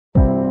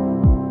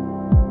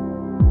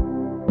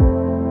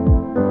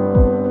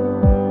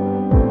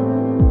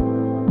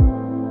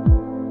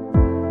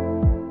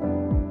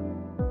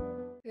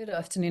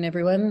Afternoon,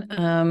 everyone.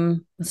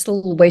 I'm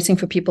still waiting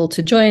for people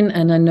to join,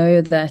 and I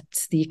know that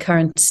the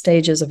current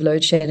stages of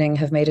load shedding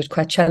have made it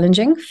quite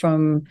challenging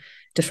from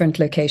different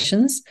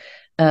locations.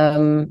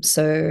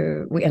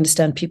 So we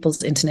understand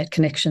people's internet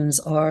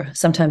connections are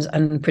sometimes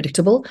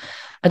unpredictable.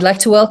 I'd like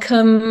to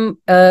welcome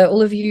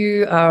all of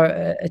you,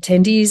 our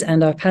attendees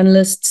and our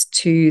panelists,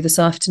 to this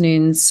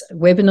afternoon's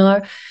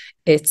webinar.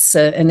 It's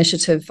an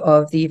initiative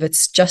of the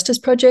Wits Justice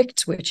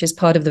Project, which is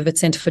part of the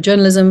Wits Centre for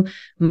Journalism.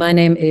 My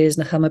name is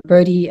Nechama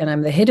Brodie, and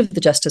I'm the head of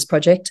the Justice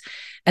Project.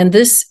 And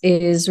this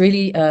is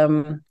really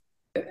an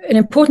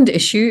important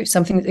issue,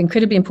 something that's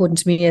incredibly important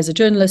to me as a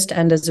journalist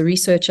and as a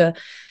researcher,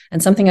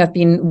 and something I've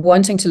been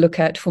wanting to look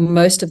at for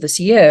most of this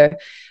year,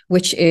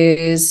 which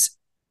is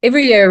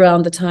every year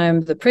around the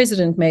time the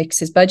president makes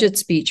his budget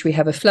speech, we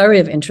have a flurry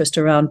of interest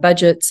around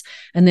budgets,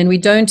 and then we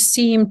don't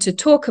seem to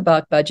talk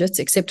about budgets,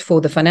 except for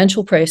the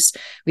financial press.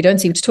 We don't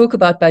seem to talk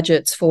about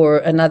budgets for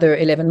another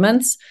 11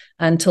 months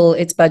until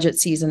it's budget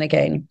season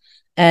again.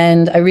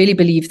 And I really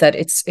believe that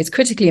it's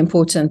critically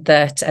important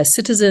that as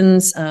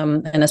citizens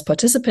and as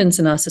participants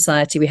in our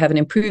society, we have an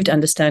improved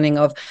understanding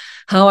of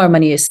how our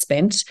money is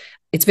spent.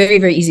 It's very,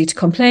 very easy to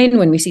complain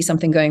when we see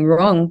something going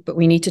wrong, but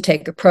we need to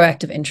take a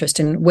proactive interest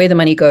in where the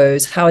money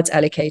goes, how it's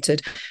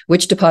allocated,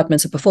 which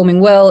departments are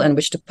performing well and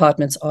which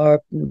departments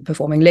are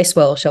performing less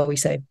well, shall we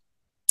say.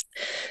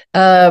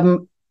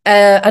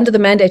 Under the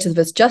mandate of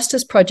the Wits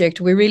Justice Project,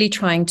 we're really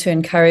trying to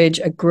encourage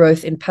a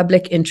growth in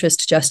public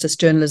interest justice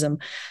journalism.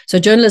 So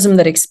journalism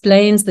that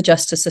explains the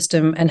justice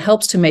system and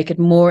helps to make it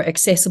more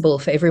accessible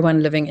for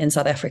everyone living in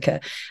South Africa.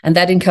 And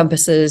that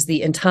encompasses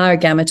the entire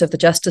gamut of the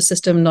justice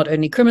system, not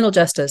only criminal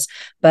justice,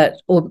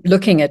 but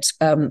looking at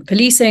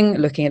policing,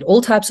 looking at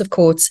all types of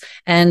courts,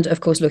 and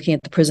of course, looking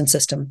at the prison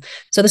system.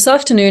 So this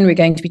afternoon, we're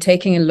going to be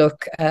taking a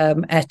look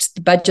at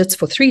the budgets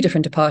for three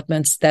different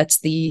departments. That's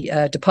the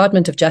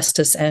Department of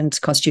Justice and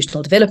Constitutional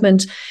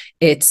Development,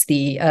 it's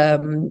the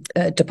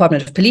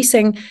Department of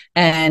Policing,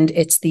 and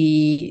it's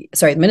the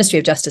Ministry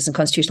of Justice and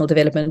Constitutional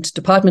Development,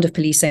 Department of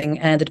Policing,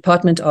 and the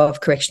Department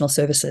of Correctional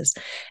Services.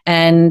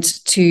 And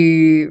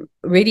to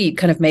really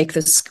kind of make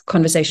this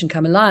conversation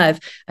come alive,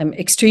 I'm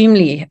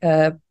extremely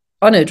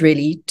honored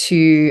really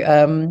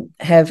to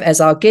have as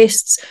our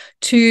guests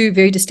two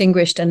very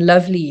distinguished and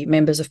lovely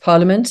members of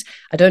parliament.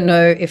 I don't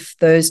know if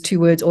those two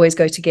words always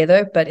go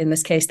together, but in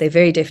this case, they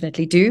very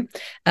definitely do.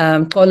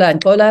 Xola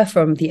Nqola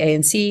from the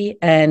ANC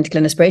and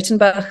Glynnis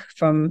Breytenbach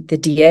from the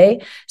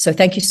DA. So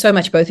thank you so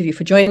much, both of you,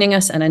 for joining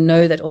us. And I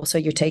know that also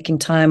you're taking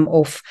time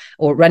off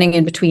or running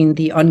in between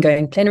the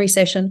ongoing plenary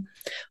session.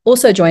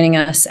 Also joining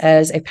us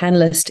as a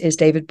panelist is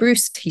David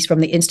Bruce. He's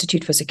from the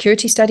Institute for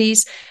Security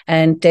Studies,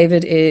 and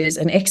David is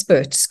an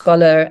expert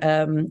scholar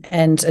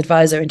and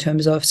advisor in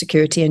terms of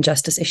security and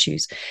justice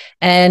issues.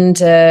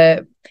 And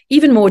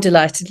even more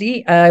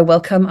delightedly, I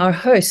welcome our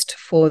host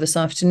for this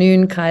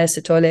afternoon, Khaya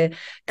Sithole.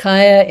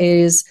 Khaya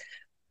is,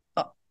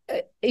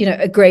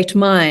 a great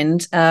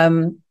mind,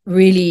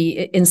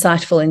 really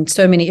insightful in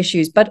so many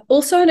issues, but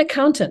also an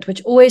accountant,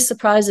 which always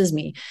surprises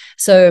me.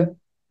 So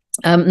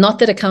not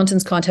that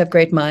accountants can't have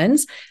great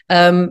minds,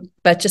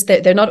 but just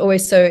that they're not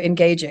always so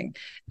engaging.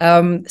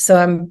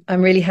 So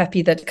I'm really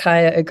happy that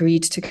Khaya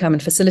agreed to come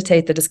and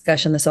facilitate the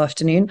discussion this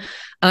afternoon.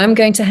 I'm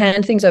going to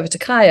hand things over to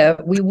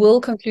Khaya. We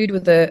will conclude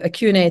with a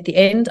Q&A at the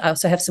end. I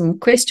also have some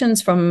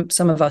questions from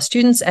some of our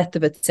students at the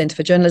Wits Centre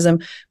for Journalism,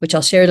 which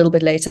I'll share a little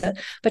bit later.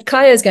 But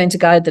Khaya is going to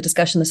guide the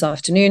discussion this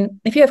afternoon.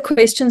 If you have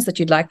questions that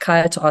you'd like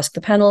Khaya to ask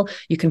the panel,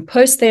 you can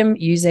post them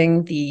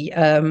using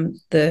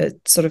the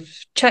sort of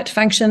chat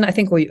function, I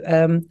think,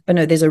 or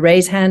no, there's a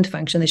raise hand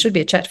function. There should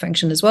be a chat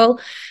function as well.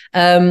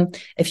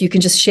 If you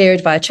can just share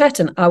it via chat,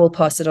 and I will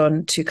pass it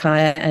on to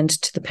Khaya and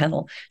to the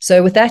panel.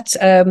 So with that,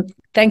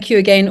 thank you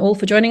again all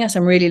for joining us.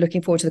 I'm really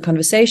looking forward to the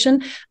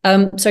conversation.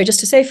 So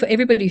just to say, for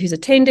everybody who's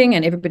attending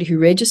and everybody who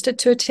registered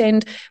to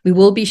attend, we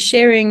will be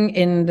sharing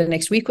in the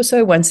next week or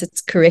so, once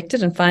it's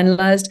corrected and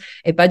finalized,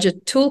 a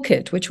budget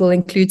toolkit, which will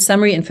include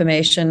summary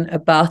information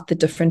about the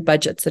different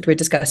budgets that we're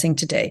discussing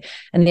today.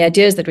 And the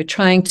idea is that we're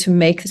trying to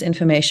make this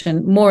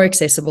information more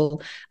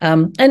accessible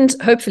and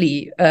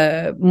hopefully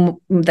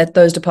that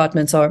those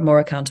departments are more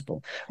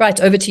accountable. Right,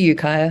 over to you,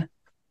 Khaya.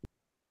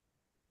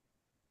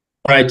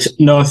 Right.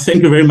 No,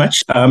 thank you very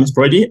much, Ms.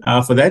 Brodie,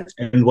 for that,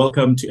 and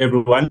welcome to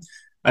everyone.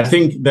 I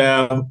think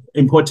the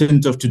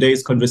importance of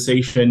today's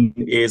conversation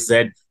is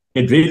that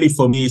it really,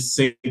 for me,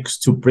 seeks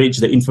to bridge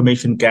the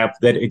information gap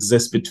that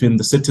exists between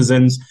the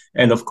citizens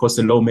and, of course,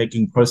 the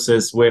lawmaking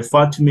process, where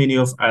far too many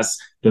of us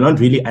do not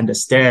really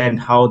understand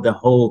how the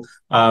whole,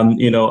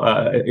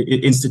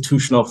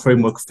 institutional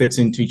framework fits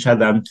into each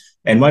other,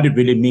 and what it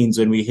really means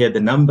when we hear the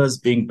numbers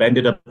being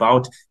bandied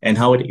about, and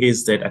how it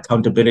is that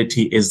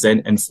accountability is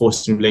then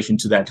enforced in relation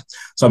to that.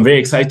 So I'm very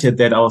excited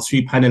that our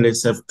three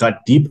panelists have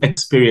got deep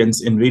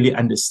experience in really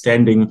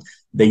understanding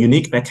the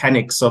unique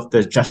mechanics of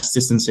the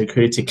justice and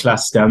security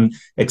cluster,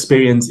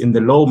 experience in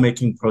the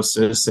lawmaking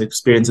process,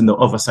 experience in the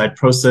oversight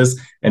process,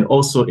 and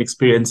also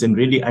experience in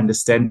really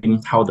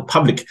understanding how the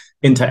public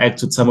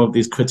interacts with some of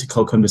these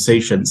critical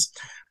conversations.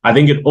 I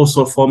think it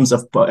also forms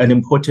an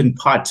important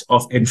part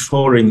of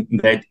ensuring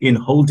that in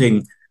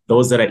holding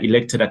those that are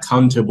elected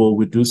accountable,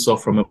 we do so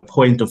from a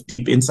point of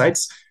deep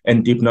insights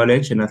and deep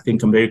knowledge. And I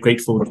think I'm very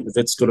grateful to the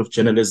Wits School of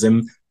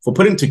Journalism for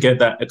putting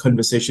together a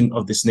conversation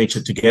of this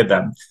nature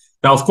together.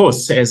 Now, of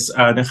course, as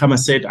Nechama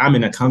said, I'm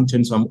an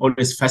accountant, so I'm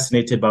always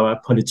fascinated by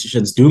what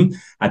politicians do.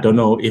 I don't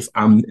know if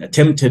I'm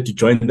tempted to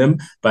join them,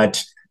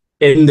 but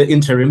in the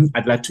interim,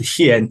 I'd like to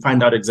hear and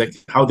find out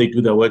exactly how they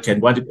do their work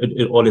and what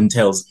it all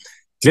entails.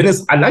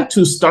 Glynnis, I'd like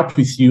to start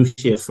with you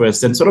here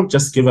first and sort of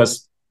just give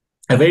us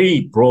a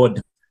very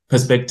broad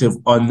perspective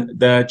on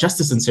the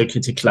justice and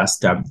security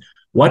cluster.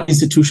 What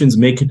institutions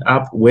make it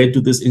up? Where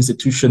do these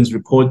institutions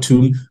report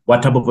to?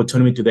 What type of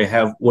autonomy do they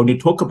have? When we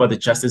talk about the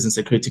justice and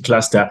security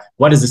cluster,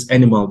 what is this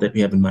animal that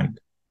we have in mind?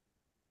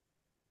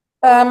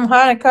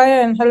 Hi,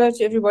 Khaya, and hello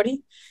to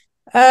everybody.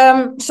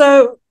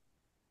 So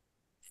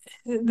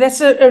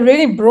that's a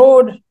really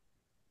broad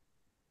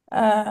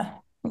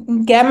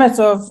gamut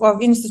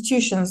of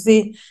institutions.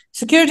 The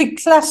security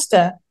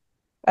cluster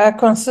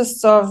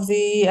consists of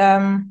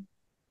the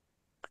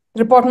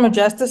Department of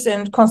Justice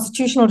and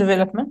Constitutional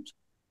Development,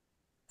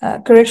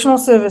 Correctional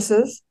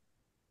Services,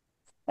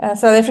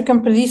 South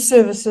African Police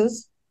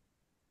Services,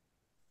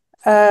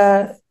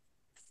 and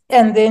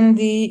then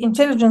the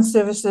intelligence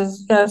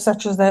services,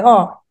 such as they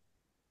are.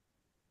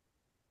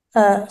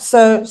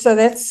 So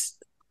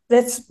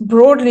that's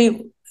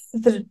broadly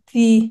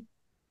the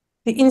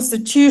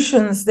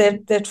institutions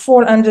that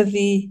fall under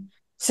the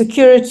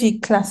security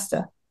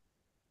cluster.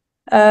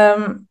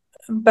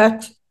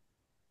 But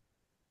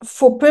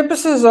for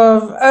purposes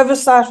of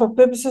oversight, for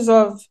purposes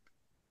of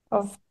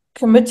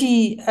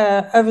committee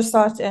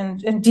oversight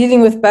and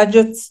dealing with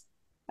budgets,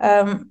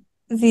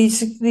 the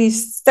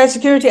State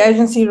Security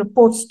Agency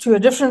reports to a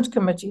different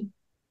committee.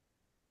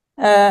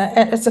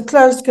 It's a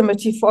closed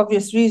committee for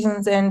obvious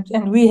reasons,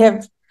 and we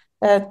have,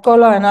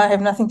 Xola and I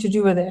have nothing to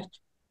do with that.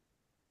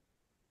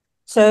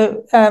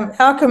 So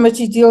our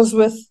committee deals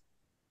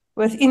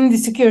within the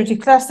security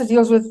cluster,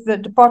 deals with the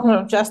Department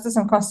of Justice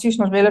and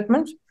Constitutional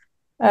Development,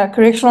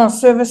 Correctional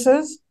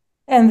Services,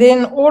 and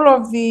then all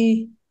of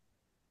the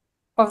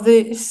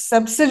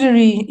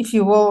subsidiary, if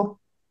you will,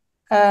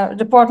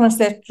 departments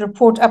that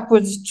report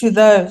upwards to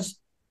those.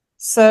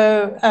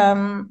 So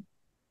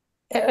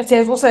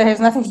it also has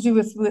nothing to do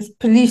with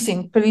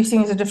policing.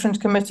 Policing is a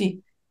different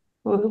committee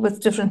with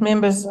different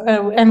members,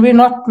 and we're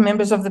not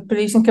members of the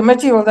policing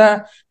committee,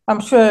 although I'm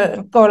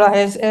sure Xola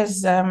has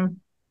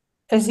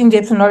as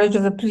in-depth knowledge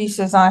of the police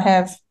as I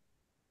have,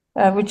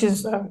 which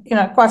is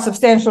quite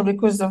substantial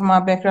because of my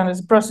background as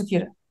a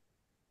prosecutor.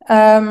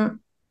 For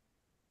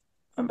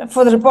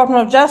the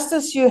Department of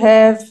Justice, you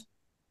have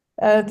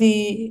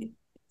the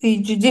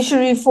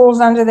judiciary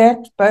falls under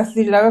that, both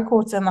the lower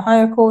courts and the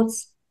higher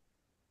courts.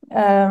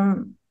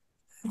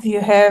 You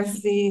have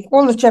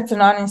all the Chapter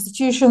 9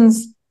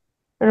 institutions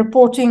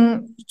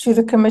reporting to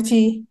the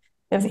committee.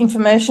 You have the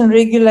information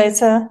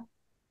regulator.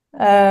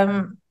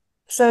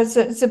 So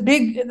it's a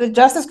big, the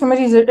Justice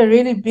Committee is a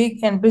really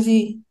big and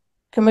busy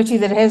committee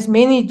that has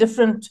many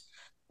different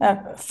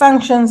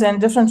functions and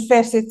different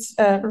facets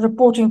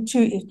reporting to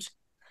it.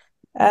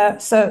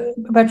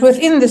 But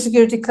within the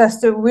security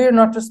cluster, we're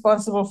not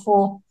responsible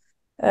for,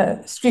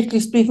 strictly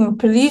speaking,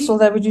 police,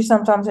 although we do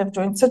sometimes have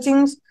joint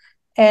sittings,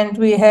 and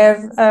we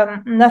have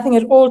nothing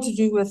at all to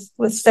do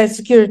with state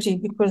security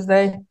because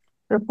they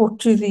report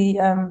to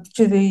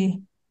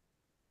the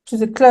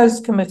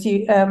closed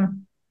committee,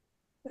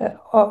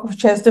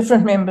 which has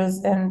different members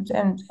and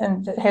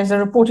has a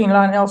reporting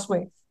line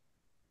elsewhere.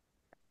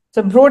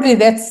 So broadly,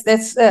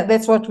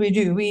 that's what we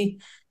do.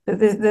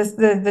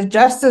 The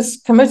Justice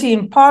Committee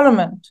in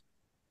Parliament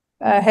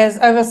has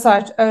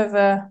oversight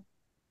over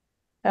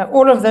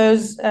all of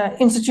those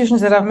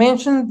institutions that I've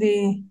mentioned: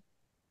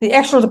 the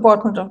actual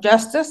Department of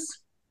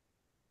Justice,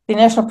 the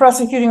National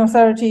Prosecuting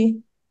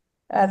Authority,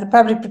 the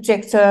Public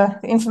Protector,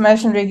 the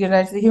Information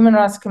Regulator, the Human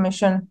Rights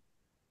Commission.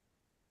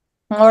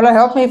 Xola,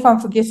 help me if I'm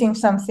forgetting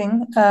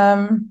something.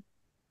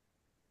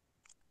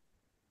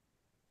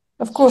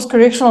 Of course,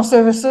 correctional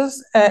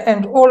services,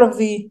 and all of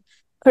the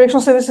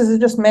correctional services are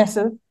just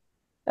massive.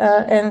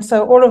 And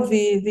so all of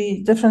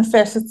the different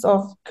facets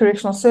of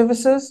correctional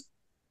services.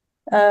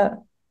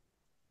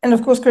 And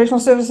of course, correctional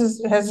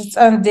services has its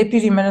own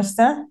deputy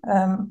minister.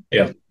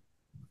 Deputy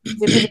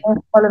Minister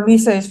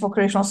Palamisa is for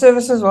correctional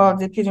services, while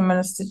Deputy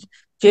Minister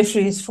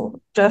Jeffrey is for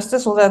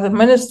justice, although the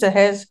minister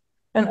has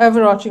an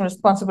overarching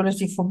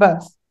responsibility for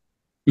both.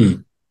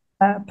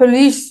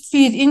 Police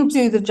feed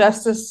into the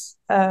Justice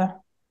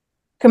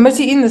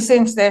Committee in the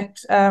sense that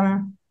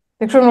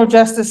the criminal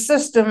justice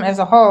system as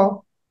a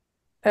whole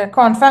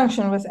can't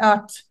function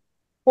without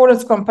all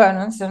its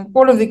components, and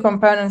all of the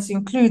components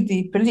include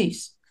the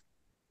police.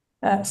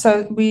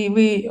 So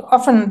we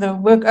often, the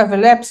work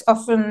overlaps,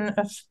 often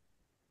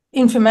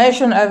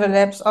information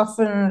overlaps,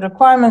 often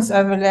requirements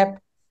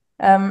overlap,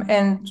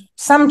 and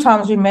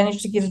sometimes we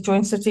manage to get a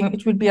joint sitting.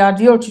 It would be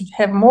ideal to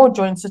have more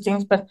joint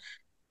sittings, but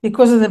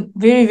because of the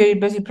very, very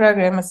busy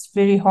program, it's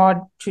very hard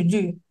to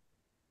do.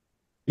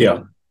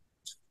 Yeah.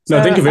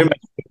 No, thank you very much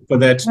for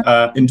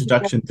that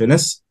introduction,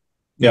 Glynnis.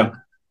 Yeah.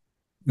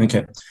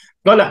 Okay.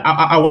 Well,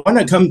 I want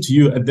to come to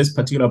you at this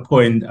particular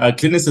point.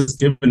 Glynnis has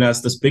given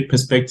us this big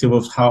perspective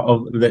of how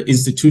of the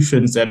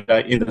institutions that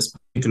are in this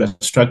particular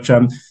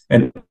structure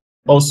and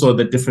also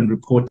the different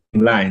reporting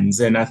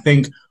lines. And I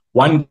think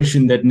one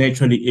question that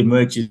naturally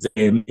emerges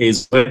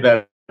is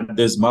whether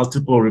there's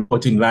multiple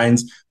reporting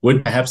lines,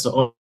 with perhaps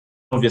the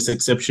obvious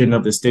exception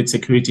of the state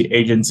security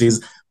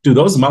agencies. Do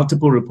those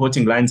multiple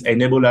reporting lines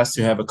enable us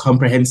to have a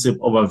comprehensive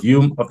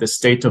overview of the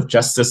state of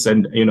justice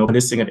and,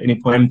 policing at any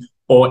point?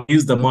 Or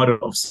is the model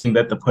of saying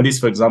that the police,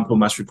 for example,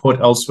 must report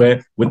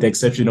elsewhere with the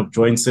exception of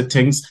joint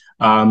sittings,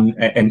 and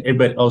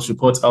everybody else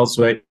reports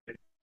elsewhere?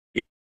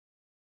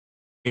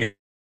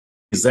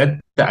 Is that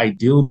the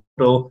ideal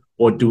model,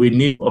 or do we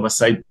need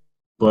oversight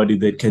body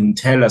that can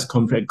tell us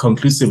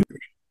conclusively?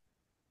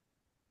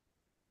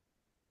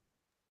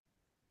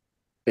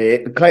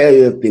 Khaya,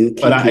 you have been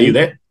kicking. Are you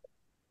there?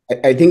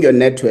 I think your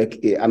network,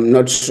 I'm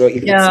not sure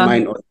if it's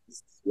mine or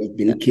you've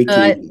been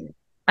kicking.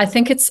 I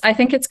think it's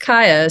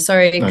Khaya.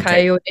 Sorry, okay.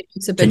 Khaya,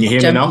 it's a bit. Can you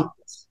hear me now?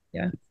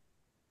 Yeah.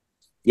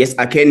 Yes,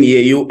 I can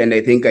hear you, and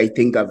I think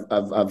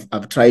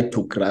I've tried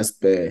to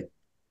grasp.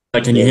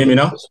 Can you hear me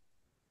now?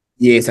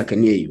 Yes, I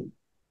can hear you.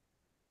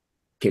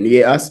 Can you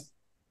hear us?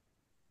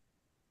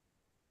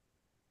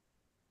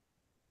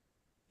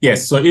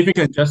 Yes, so if you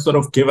can just sort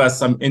of give us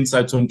some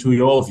insights into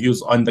your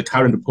views on the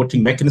current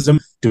reporting mechanism.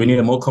 Do we need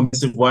a more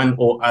comprehensive one,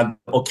 or are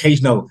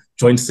occasional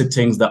joint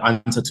sittings the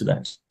answer to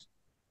that?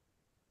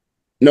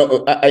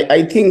 No,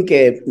 I think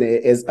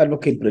as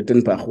Advocate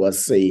Breytenbach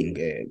was saying,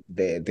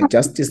 the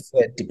Justice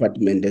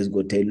Department has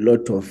got a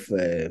lot of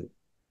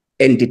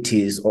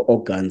entities or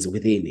organs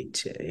within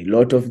it. A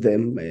lot of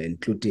them,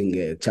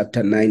 including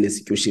Chapter 9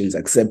 institutions,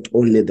 accept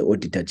only the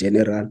Auditor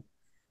General.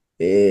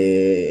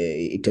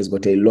 It has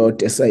got a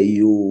lot,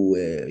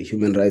 SIU,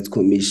 Human Rights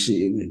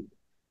Commission,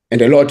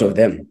 and a lot of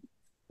them.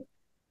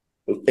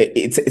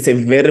 It's a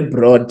very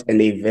broad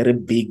and a very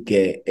big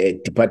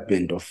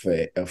department of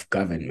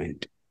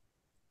government.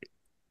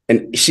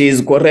 And she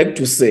is correct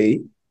to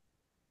say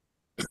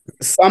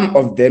some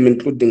of them,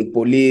 including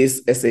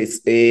police,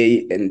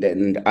 SSA,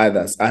 and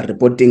others, are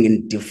reporting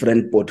in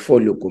different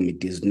portfolio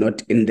committees,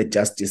 not in the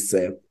Justice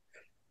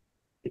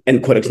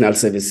and Correctional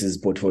Services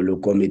Portfolio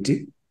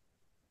Committee.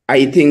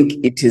 I think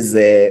it is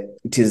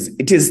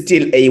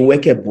still a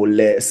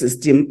workable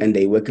system and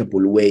a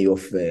workable way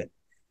of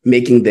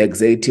making the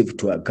executive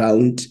to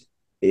account.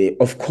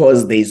 Of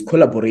course, there is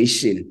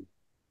collaboration,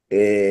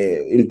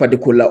 in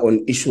particular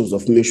on issues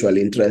of mutual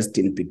interest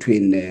in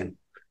between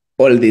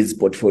all these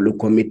portfolio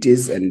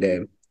committees.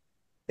 And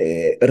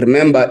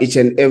remember, each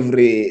and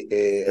every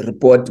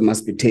report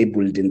must be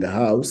tabled in the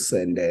House,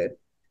 and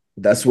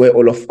that's where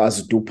all of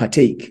us do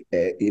partake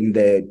in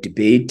the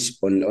debate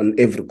on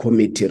every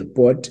committee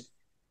report.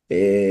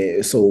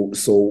 So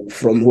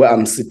from where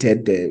I'm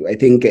seated, I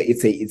think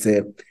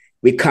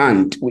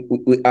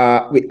we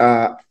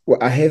are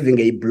having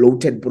a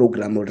bloated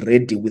program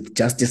already with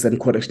Justice and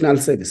Correctional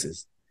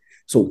Services.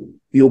 So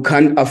you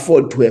can't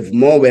afford to have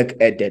more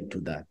work added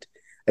to that.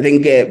 I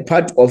think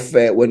part of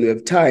when we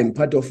have time,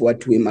 part of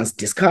what we must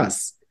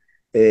discuss,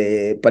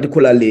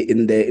 particularly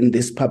in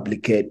this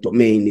public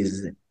domain,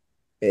 is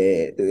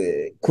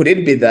could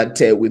it be that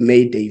we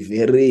made a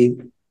very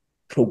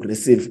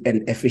progressive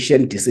and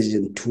efficient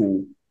decision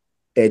to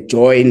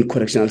join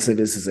correctional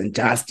services and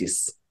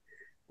justice?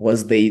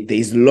 Was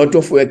there's a lot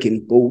of work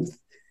in both.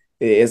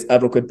 As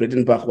Advocate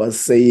Breytenbach was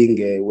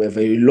saying, we have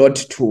a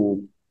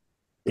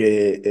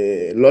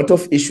lot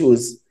of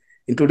issues,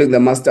 including the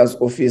Master's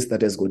Office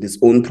that has got its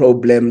own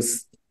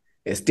problems,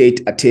 a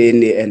state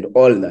attorney and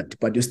all that.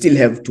 But you still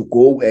have to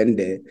go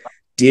and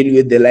deal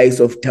with the likes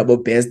of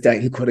Thabo Bester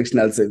in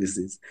correctional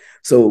services.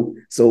 So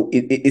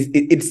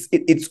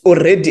it's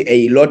already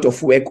a lot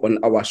of work on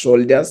our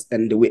shoulders,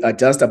 and we are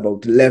just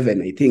about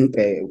 11. I think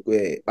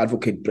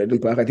Advocate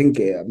Breytenbach, I think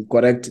I'm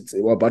correct,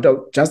 we're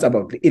just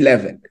about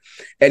 11.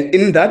 And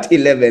in that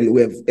 11,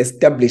 we have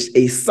established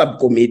a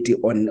subcommittee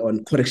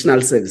on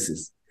correctional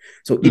services.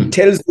 So it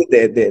tells you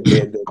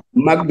the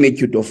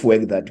magnitude of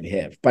work that we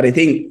have. But I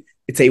think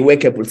it's a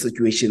workable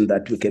situation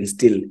that we can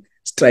still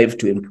strive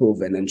to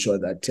improve and ensure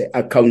that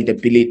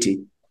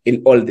accountability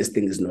in all these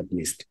things is not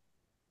missed.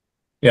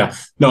 Yeah,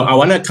 no, I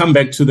want to come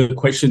back to the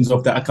questions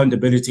of the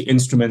accountability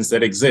instruments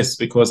that exist,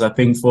 because I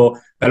think for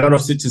a lot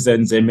of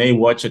citizens, they may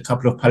watch a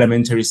couple of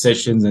parliamentary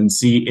sessions and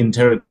see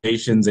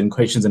interrogations and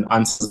questions and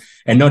answers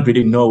and not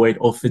really know where it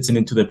all fits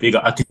into the bigger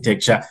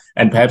architecture.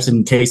 And perhaps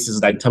in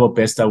cases like Thabo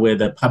Bester, where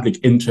the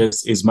public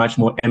interest is much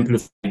more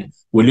amplified,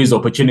 we lose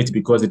opportunity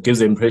because it gives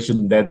the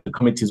impression that the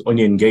committee is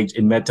only engaged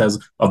in matters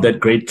of that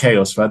great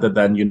chaos rather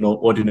than,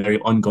 ordinary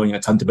ongoing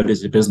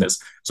accountability business.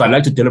 So I'd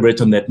like to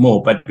deliberate on that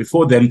more. But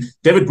before then,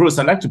 David Bruce,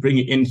 I'd like to bring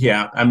you in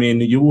here. I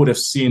mean, you would have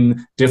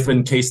seen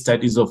different case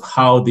studies of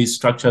how these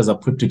structures are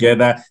put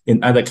together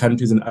in other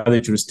countries and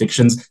other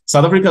jurisdictions.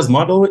 South Africa's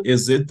model,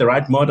 is it the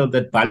right model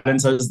that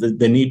balances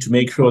the need to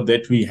make sure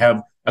that we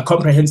have a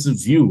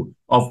comprehensive view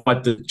of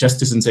what the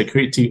justice and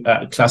security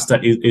cluster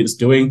is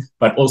doing,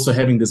 but also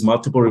having these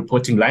multiple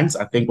reporting lines.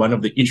 I think one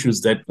of the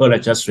issues that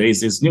Xola just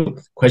raised is new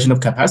question of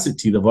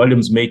capacity. The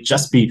volumes may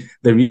just be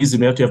the reason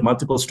we have to have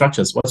multiple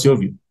structures. What's your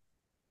view?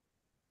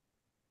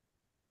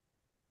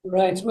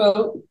 Right.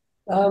 Well,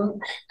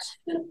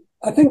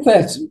 I think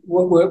that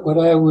what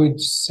I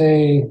would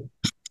say,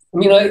 I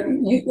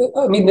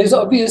mean, there's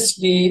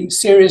obviously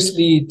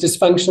seriously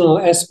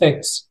dysfunctional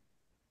aspects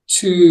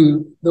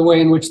to the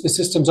way in which the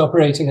system's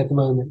operating at the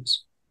moment.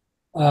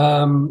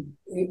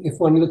 If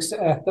one looks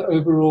at the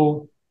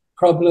overall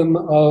problem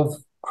of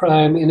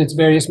crime in its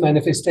various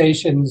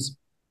manifestations,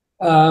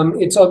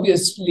 it's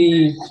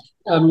obviously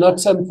not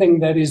something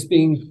that is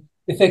being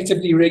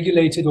effectively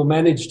regulated or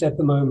managed at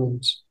the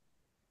moment.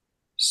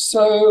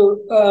 So,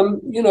 I'm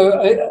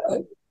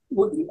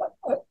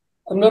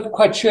not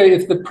quite sure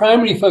if the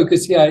primary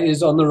focus here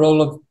is on the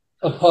role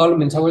of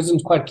Parliament. I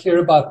wasn't quite clear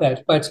about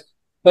that, but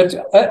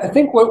I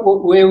think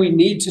where we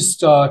need to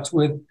start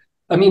with,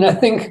 I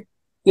think,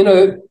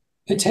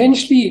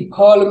 potentially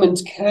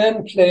Parliament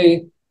can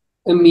play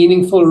a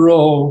meaningful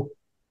role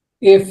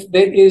if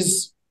there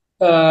is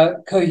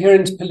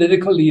coherent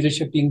political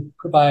leadership being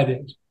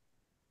provided.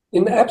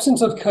 In the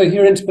absence of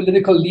coherent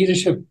political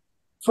leadership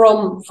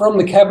from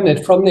the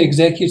cabinet, from the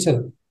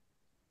executive,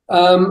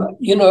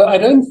 I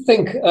don't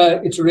think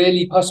it's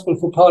really possible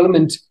for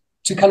Parliament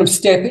to kind of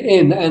step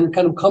in and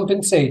kind of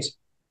compensate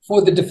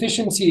for the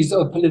deficiencies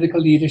of political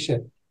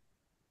leadership.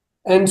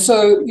 And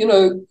so,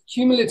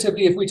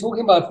 cumulatively, if we're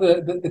talking about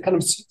the kind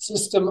of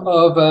system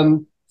of,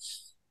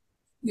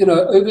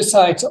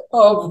 oversight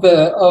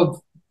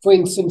of, for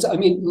instance,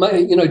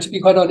 to be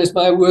quite honest,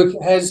 my work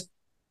has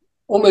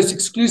almost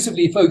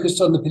exclusively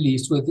focused on the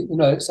police with,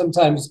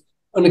 sometimes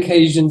on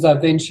occasions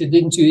I've ventured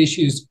into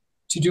issues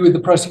to do with the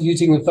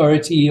prosecuting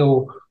authority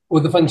or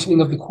the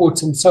functioning of the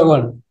courts and so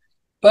on.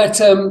 But,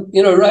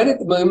 right at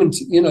the moment,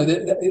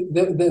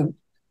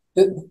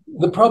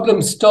 the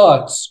problem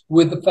starts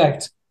with the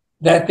fact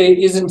that there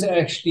isn't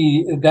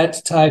actually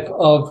that type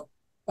of,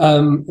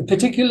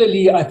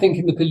 particularly I think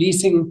in the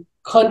policing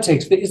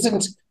context, there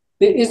isn't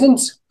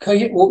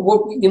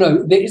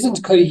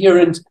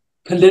coherent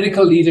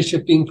political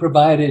leadership being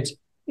provided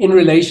in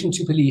relation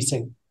to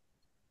policing.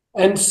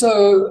 And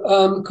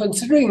so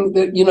considering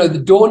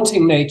the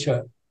daunting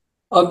nature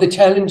of the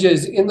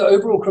challenges in the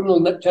overall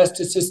criminal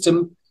justice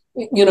system,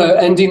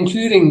 and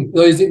including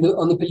those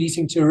on the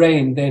policing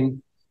terrain,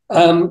 then,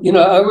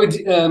 I would,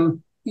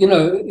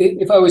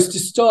 if I was to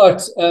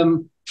start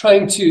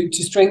trying to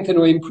strengthen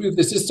or improve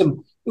the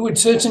system, it would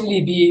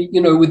certainly be,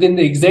 within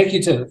the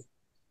executive,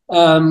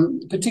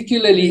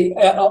 particularly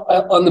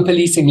on the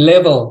policing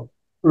level,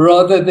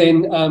 rather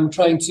than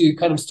trying to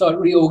kind of start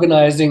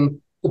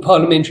reorganizing the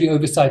parliamentary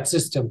oversight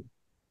system.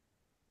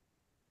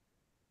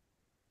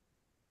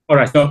 All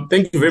right. No,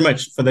 thank you very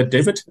much for that,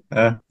 David.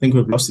 I think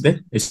we've lost you there.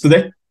 Are you still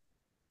there?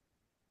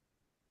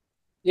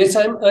 Yes,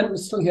 I'm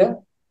still here.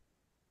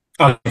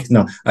 Okay,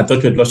 no, I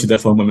thought we had lost you there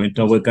for a moment.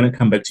 No, we're going to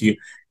come back to you.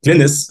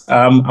 Glynnis,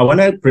 I want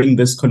to bring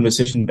this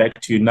conversation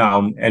back to you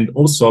now. And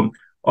also,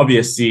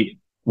 obviously,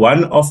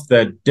 one of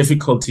the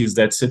difficulties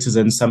that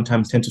citizens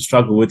sometimes tend to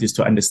struggle with is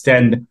to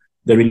understand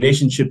the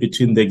relationship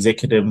between the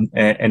executive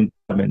and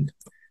Parliament.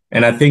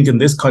 And I think in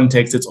this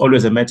context, it's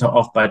always a matter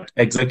of, but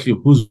exactly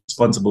who's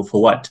responsible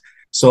for what.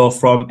 So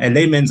from a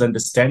layman's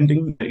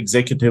understanding, the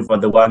executive are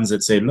the ones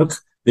that say, look,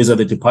 these are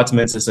the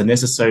departments that are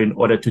necessary in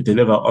order to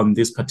deliver on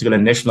these particular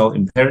national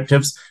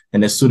imperatives.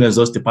 And as soon as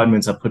those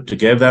departments are put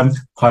together,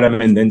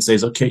 Parliament then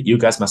says, okay, you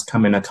guys must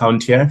come and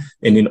account here.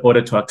 And in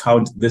order to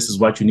account, this is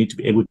what you need to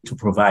be able to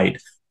provide.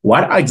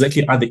 What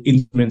exactly are the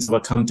instruments of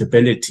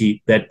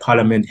accountability that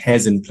Parliament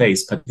has in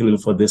place, particularly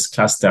for this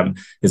cluster?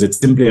 Is it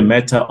simply a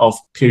matter of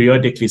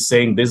periodically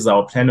saying, this is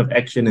our plan of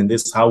action and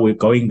this is how we're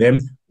going there?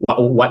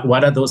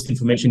 What are those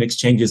information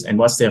exchanges and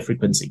what's their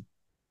frequency?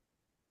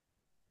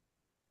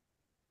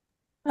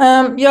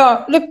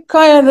 Look,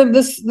 Khaya,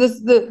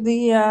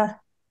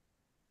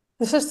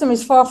 the system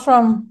is far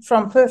from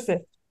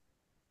perfect.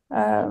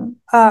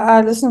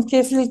 I listened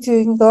carefully to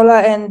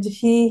Nqola, and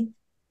he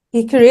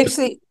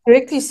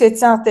correctly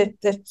sets out that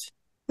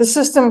the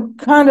system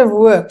kind of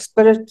works,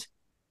 but it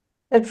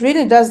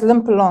really does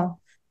limp along.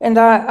 And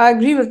I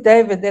agree with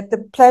David that the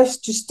place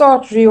to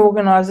start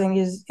reorganizing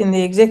is in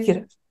the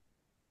executive.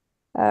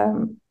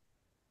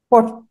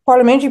 What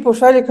parliamentary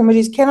portfolio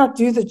committees cannot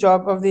do the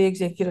job of the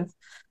executive,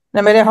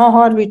 no matter how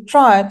hard we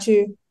try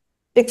to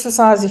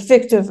exercise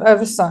effective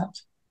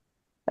oversight.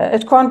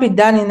 It can't be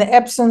done in the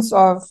absence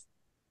of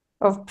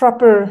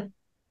proper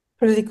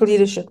political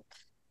leadership.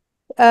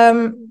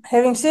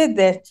 Having said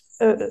that,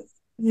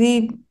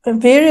 the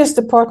various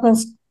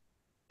departments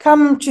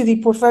come to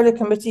the portfolio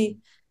committee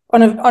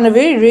on a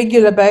very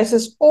regular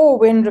basis or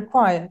when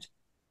required.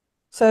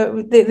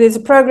 So there's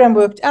a program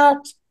worked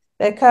out.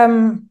 They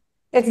come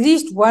at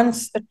least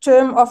once a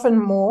term, often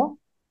more.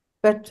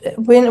 But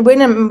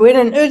when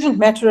an urgent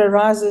matter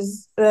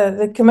arises,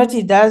 the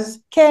committee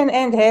can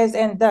and has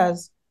and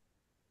does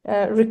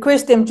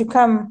request them to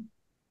come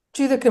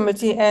to the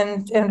committee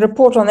and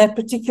report on that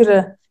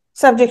particular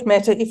subject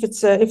matter if it's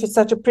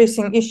such a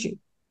pressing issue.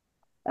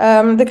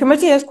 The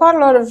committee has quite a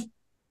lot of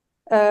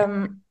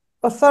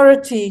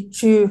authority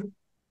to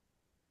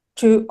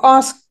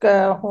ask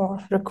or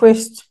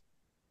request,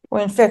 or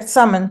in fact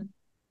summon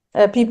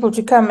people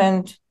to come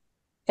and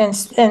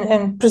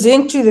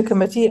present to the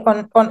committee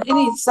on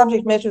any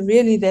subject matter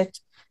really that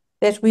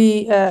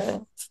we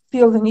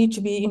feel the need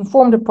to be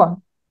informed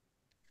upon.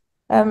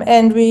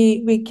 And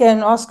we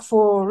can ask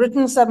for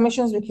written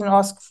submissions, we can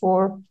ask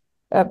for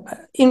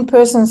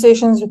in-person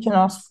sessions, we can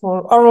ask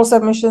for oral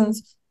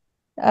submissions,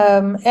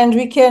 and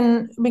we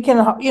can we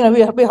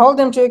hold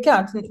them to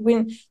account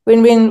when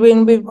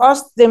we've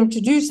asked them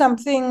to do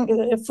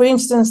something. For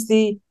instance,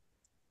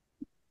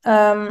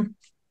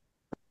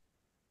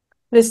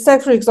 let's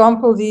take, for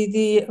example,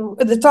 the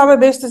Thaba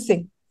Bester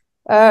thing.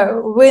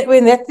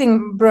 When that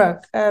thing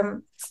broke,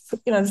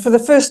 for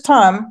the first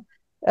time,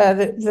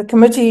 the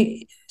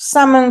committee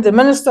summoned the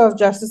Minister of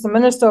Justice, the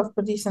Minister of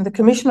Police, and the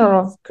Commissioner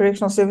of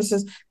Correctional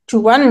Services to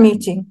one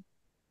meeting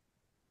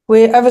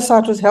where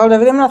oversight was held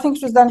over them, and I think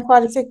it was done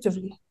quite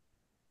effectively.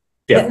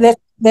 Yeah.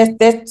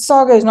 That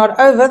saga is not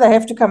over. They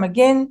have to come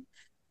again.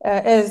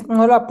 As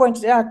Nqola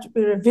pointed out,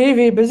 we're a very,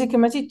 very busy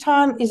committee.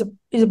 Time is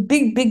a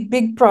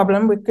big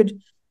problem. We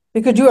could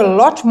do a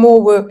lot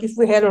more work if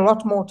we had a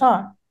lot more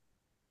time.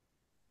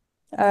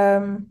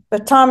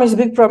 But time is a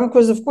big problem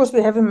because, of course,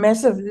 we have a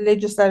massive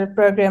legislative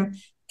program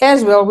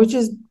as well, which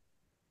is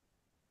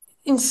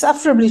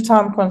insufferably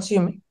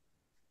time-consuming.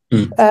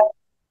 But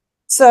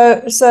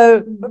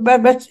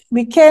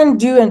we can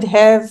do and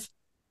have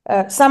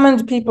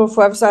summoned people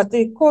for oversight.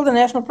 They call the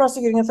National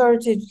Prosecuting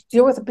Authority to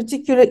deal with a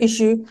particular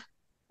issue.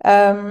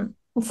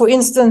 For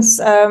instance,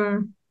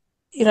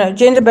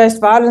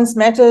 gender-based violence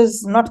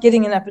matters not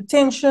getting enough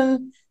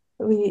attention.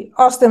 We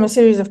ask them a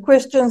series of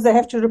questions. They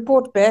have to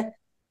report back,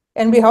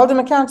 and we hold them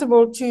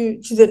accountable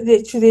to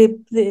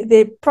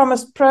their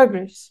promised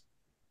progress.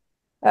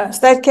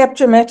 State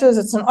capture matters.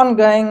 It's an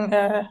ongoing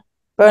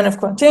bone of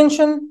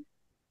contention.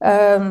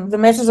 The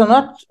matters are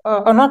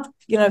not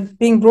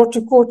being brought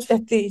to court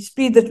at the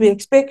speed that we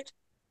expect.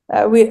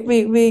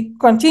 We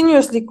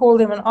continuously call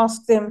them and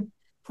ask them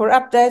for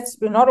updates.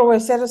 We're not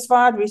always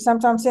satisfied. We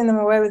sometimes send them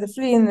away with a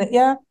flea in the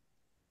ear.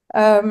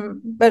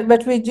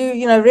 But we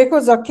do,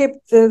 records are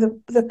kept.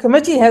 The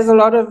committee has a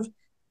lot of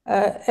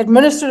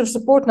administrative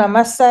support, and I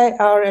must say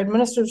our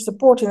administrative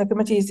support in the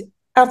committee is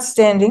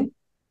outstanding.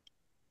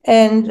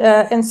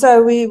 And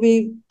so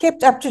we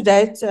kept up to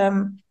date.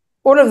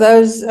 All of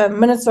those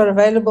minutes are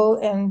available,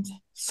 and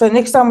so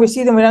next time we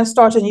see them, we don't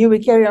start anew, we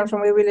carry on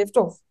from where we left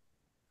off.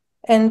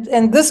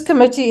 And this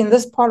committee in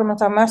this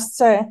parliament, I must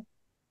say,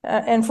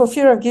 and for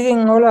fear of giving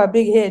Nqola a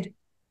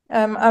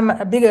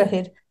bigger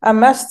head, I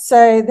must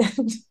say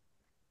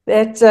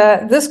that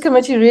this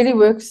committee really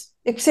works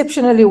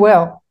exceptionally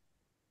well.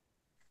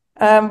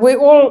 We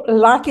all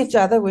like each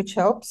other, which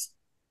helps.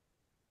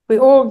 We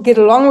all get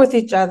along with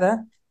each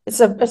other. It's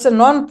a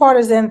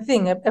non-partisan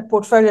thing, a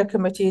portfolio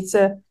committee. It's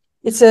a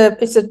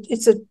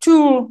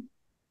tool,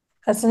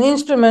 it's an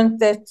instrument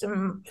that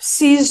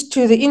sees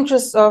to the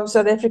interests of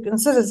South African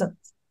citizens.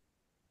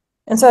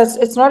 And so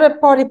it's not a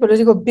party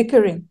political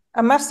bickering.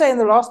 I must say in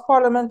the last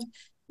parliament,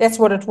 that's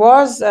what it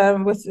was.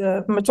 With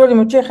Matholi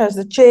Motshekga as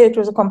the chair, it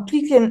was a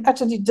completely and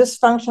utterly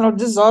dysfunctional,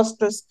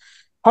 disastrous,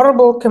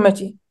 horrible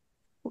committee.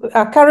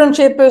 Our current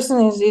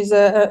chairperson is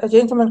a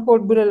gentleman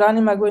called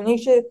Bulelani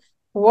Magwenishe.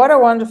 What a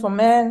wonderful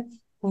man.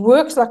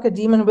 Works like a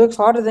demon, works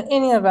harder than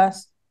any of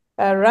us.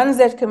 Runs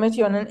that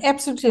committee on an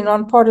absolutely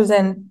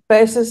non-partisan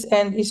basis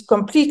and is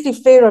completely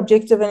fair,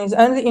 objective, and his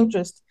only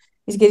interest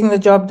is getting the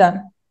job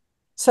done.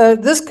 So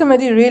this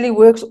committee really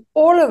works.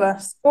 All of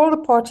us, all the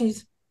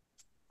parties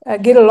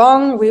get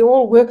along. We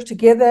all work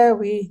together.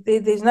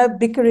 There's no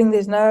bickering.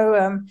 There's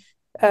no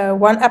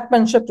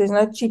one-upmanship. There's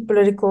no cheap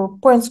political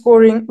point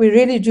scoring. We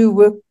really do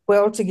work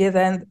well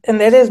together, and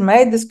that has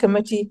made this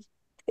committee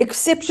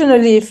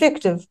exceptionally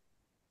effective.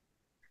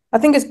 I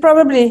think it's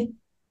probably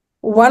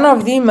one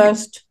of the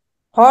most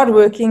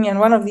hardworking and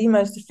one of the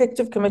most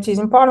effective committees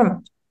in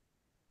Parliament.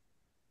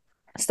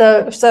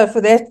 So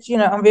for that,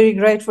 I'm very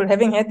grateful.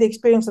 Having had the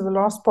experience of the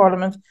last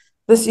Parliament,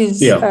 this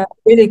is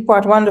really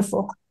quite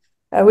wonderful.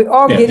 We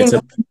are getting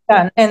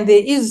done, and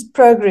there is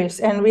progress,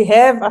 and we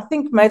have, I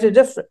think, made a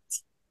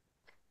difference.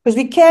 Because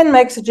we can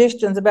make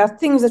suggestions about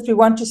things that we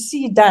want to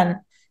see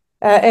done,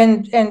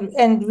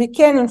 and we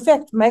can, in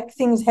fact, make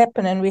things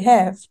happen, and we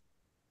have.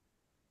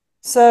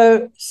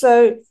 So that's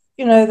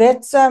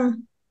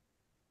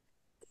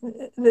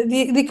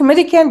the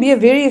committee can be a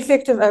very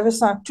effective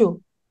oversight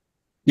tool.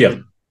 Yeah.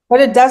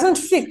 But it doesn't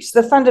fix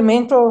the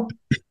fundamental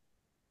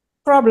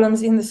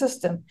problems in the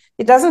system.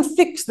 It doesn't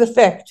fix the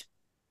fact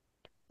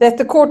that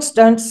the courts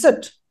don't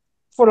sit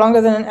for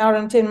longer than an hour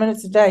and 10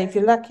 minutes a day, if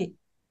you're lucky.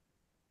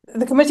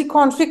 The committee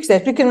can't fix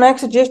that. We can make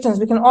suggestions,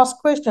 we can ask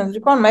questions,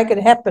 we can't make it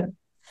happen.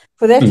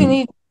 For that, you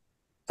need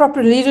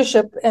proper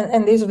leadership,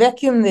 and there's a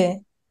vacuum there.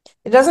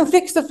 It doesn't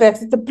fix the fact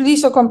that the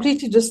police are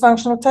completely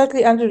dysfunctional,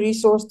 totally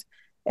under-resourced.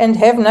 and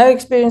have no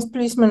experienced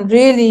policemen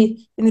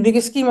really in the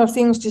bigger scheme of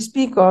things to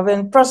speak of,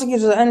 and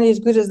prosecutors are only as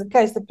good as the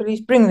case the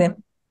police bring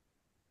them.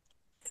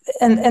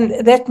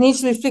 And that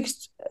needs to be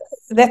fixed,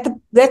 that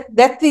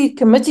the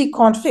committee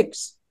can't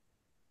fix.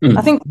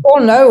 I think we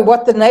all know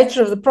what the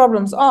nature of the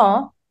problems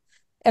are,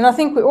 and I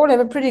think we all have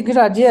a pretty good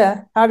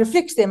idea how to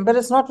fix them, but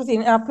it's not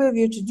within our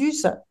purview to do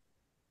so.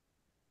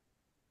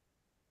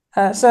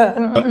 So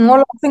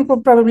Nqola, I think,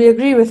 will probably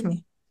agree with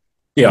me.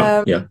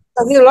 Yeah.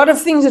 There are a lot of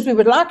things that we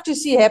would like to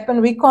see happen.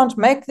 We can't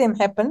make them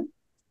happen,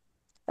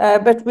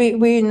 but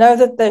we know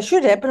that they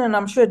should happen, and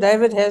I'm sure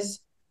David has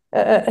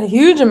a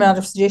huge amount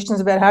of suggestions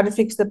about how to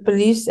fix the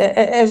police,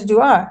 as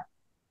do I.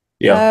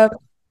 Yeah.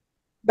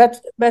 But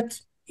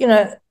you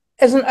know,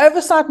 as an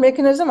oversight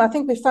mechanism, I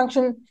think we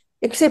function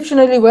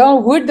exceptionally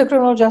well. Would the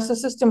criminal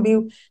justice system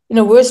be in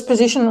a worse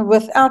position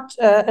without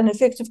an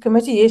effective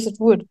committee? Yes, it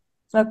would.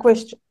 No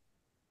question.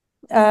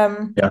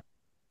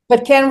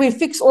 But can we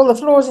fix all the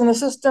flaws in the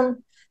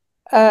system?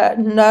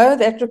 No,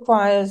 that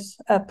requires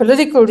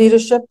political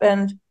leadership,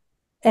 and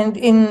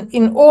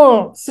in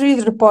all three of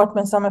the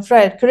departments, I'm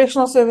afraid,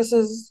 correctional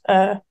services,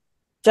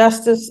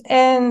 justice,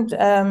 and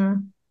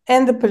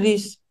the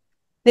police,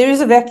 there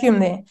is a vacuum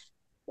there.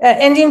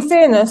 And in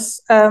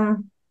fairness,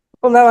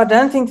 although I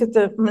don't think that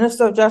the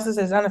Minister of Justice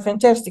has done a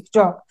fantastic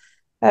job,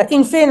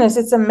 in fairness,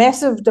 it's a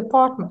massive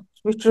department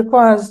which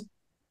requires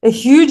a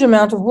huge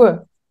amount of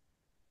work.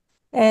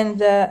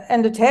 And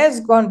it has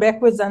gone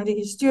backwards under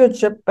his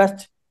stewardship,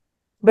 but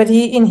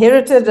he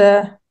inherited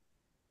a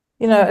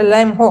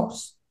lame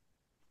horse.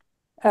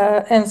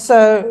 And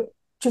so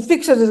to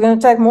fix it is going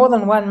to take more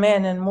than one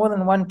man and more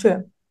than one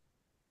term.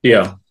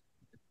 Yeah.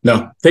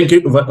 No, thank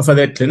you for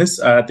that,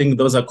 Glynnis. I think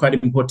those are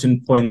quite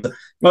important points.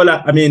 Well,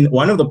 I mean,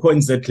 one of the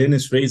points that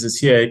Glynnis raises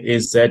here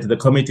is that the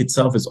committee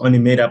itself is only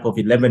made up of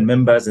 11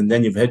 members, and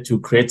then you've had to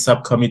create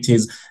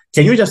subcommittees.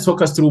 Can you just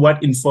talk us through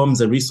what informs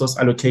the resource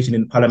allocation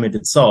in Parliament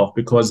itself?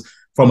 Because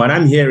from what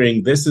I'm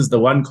hearing, this is the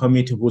one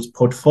committee whose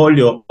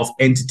portfolio of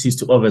entities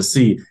to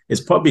oversee is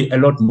probably a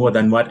lot more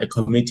than what a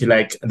committee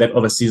like that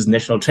oversees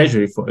National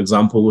Treasury, for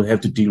example, will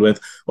have to deal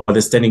with, or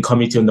the Standing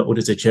Committee on the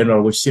Auditor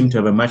General, which seem to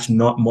have a much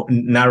more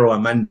narrower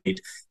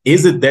mandate.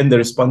 Is it then the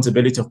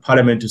responsibility of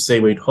Parliament to say,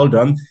 wait, hold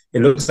on,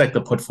 it looks like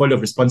the portfolio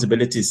of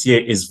responsibilities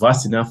here is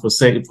vast enough for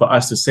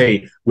us to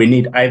say we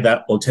need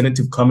either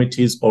alternative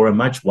committees or a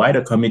much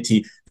wider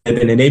committee that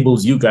then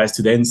enables you guys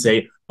to then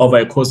say, over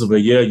a course of a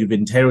year, you've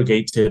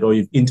interrogated or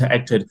you've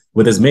interacted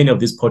with as many of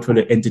these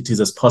portfolio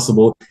entities as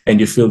possible, and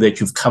you feel that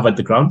you've covered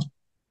the ground?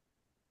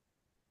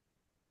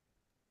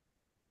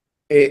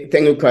 Thank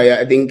you, Khaya.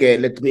 I think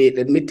let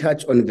me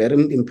touch on a very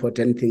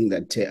important thing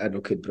that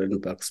Advocate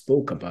Breytenbach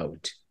spoke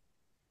about.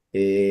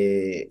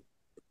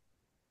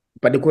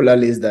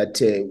 Particularly is that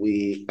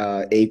we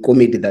are a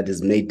committee that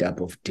is made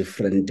up of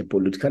different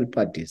political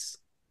parties.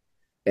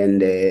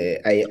 And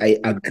I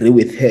agree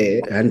with her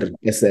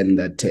 100%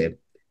 that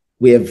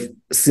we have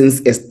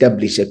since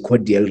established a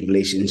cordial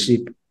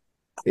relationship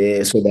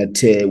so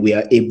that we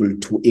are able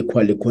to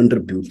equally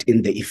contribute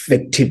in the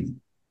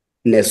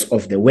effectiveness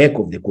of the work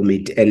of the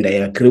committee. And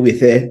I agree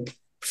with her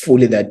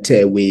fully that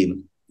we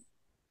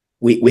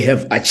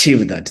have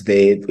achieved that.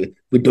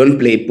 We don't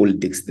play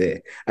politics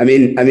there. I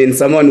mean,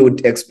 someone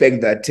would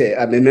expect that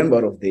I'm a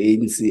member of the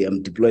ANC,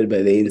 I'm deployed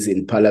by the ANC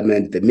in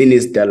Parliament, the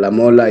Minister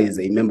Lamola is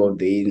a member of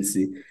the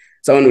ANC.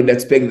 Someone would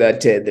expect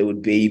that there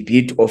would be a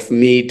bit of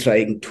me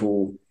trying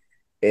to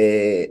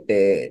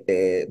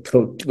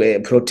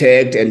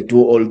protect and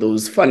do all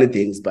those funny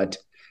things, but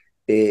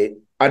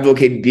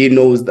Advocate B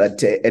knows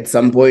that at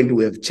some point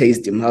we have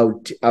chased him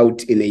out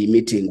in a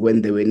meeting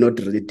when they were not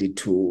ready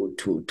to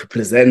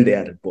present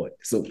their report.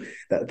 So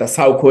that's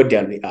how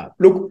cordial we are.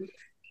 Look,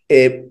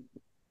 the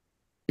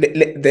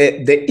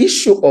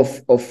issue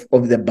of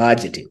the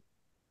budgeting.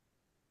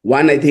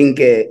 One, I think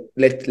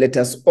let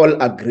us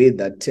all agree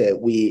that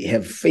we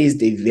have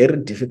faced a very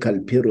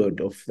difficult period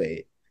of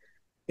an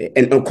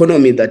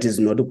economy that is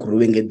not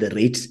growing at the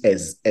rate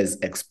as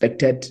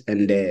expected,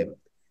 and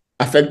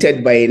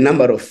affected by a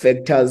number of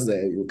factors.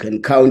 You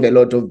can count a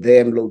lot of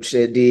them: load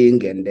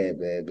shedding and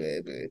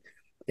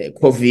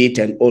COVID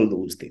and all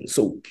those things.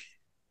 So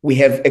we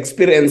have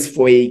experienced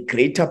for a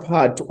greater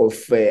part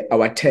of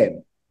our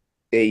term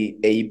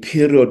a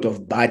period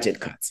of budget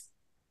cuts,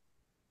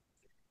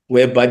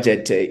 where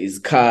budget is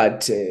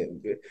cut.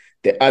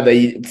 The other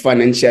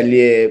financial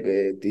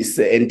year, this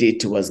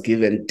entity was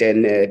given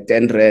 10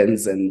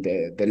 rands, and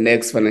the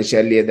next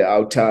financial year, the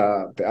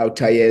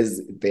outer years,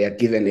 they are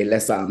given a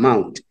lesser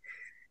amount.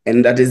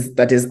 And that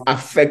is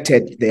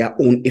affected their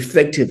own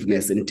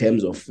effectiveness in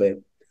terms of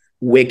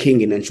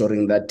working in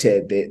ensuring that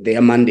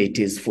their mandate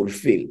is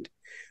fulfilled.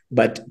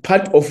 But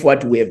part of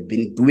what we have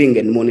been doing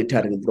and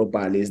monitoring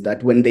properly is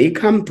that when they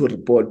come to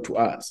report to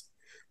us,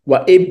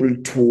 we're able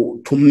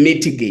to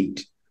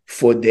mitigate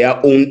for their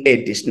own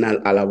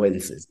additional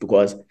allowances,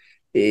 because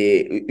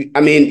I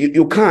mean,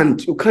 you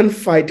can't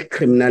fight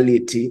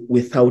criminality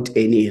without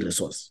any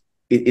resource.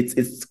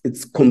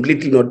 It's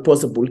completely not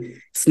possible.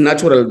 It's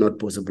naturally not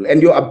possible.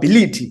 And your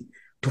ability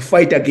to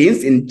fight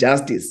against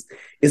injustice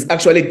is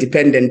actually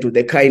dependent to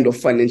the kind of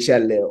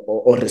financial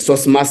or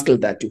resource muscle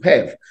that you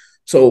have.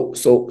 So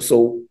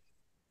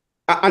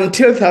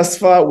until thus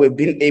far, we've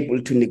been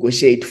able to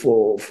negotiate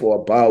for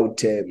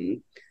about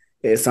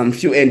some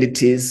few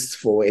entities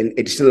for an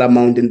additional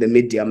amount in the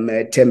medium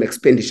term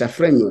expenditure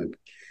framework.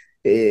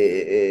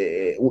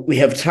 We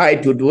have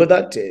tried to do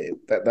that.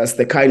 That's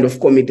the kind of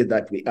committee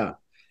that we are.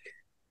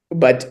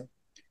 But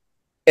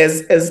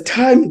as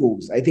time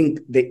goes, I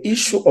think the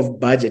issue of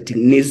budgeting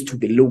needs to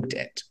be looked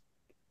at.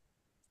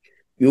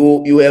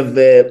 You have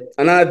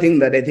another thing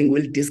that I think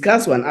we'll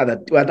discuss one other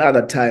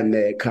time,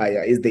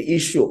 Khaya, is the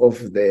issue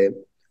of the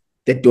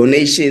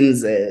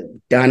donations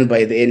done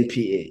by the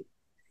NPA,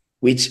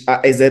 which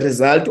are as a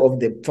result of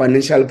the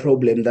financial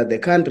problem that the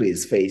country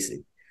is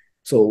facing.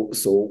 So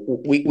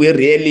we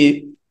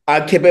really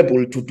are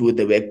capable to do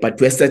the work, but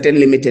to a certain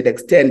limited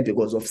extent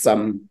because of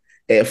some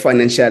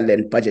financial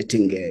and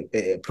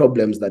budgeting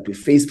problems that we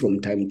face from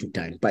time to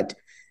time. But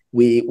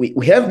we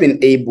have been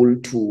able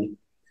to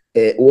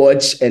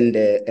watch and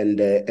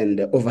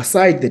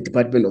oversight the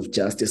Department of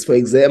Justice. For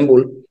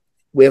example,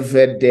 we have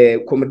had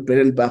Comrade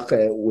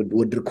Breytenbach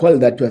would recall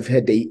that we have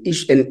had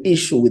an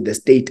issue with the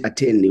state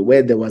attorney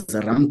where there was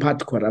a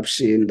rampant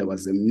corruption, there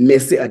was a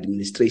messy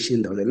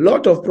administration, there was a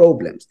lot of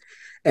problems.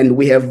 And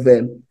we have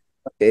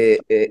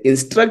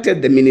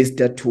instructed the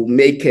minister to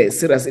make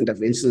serious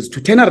interventions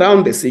to turn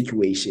around the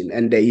situation.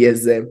 And he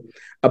has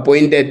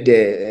appointed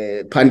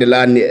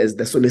Pandelani as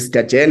the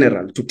Solicitor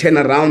General to turn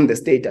around the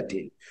state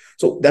attorney.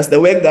 So that's the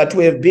work that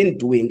we have been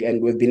doing,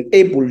 and we've been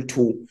able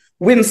to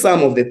win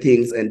some of the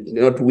things and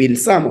not win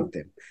some of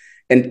them.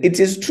 And it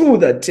is true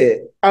that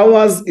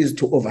ours is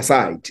to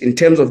oversight in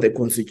terms of the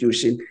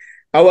constitution.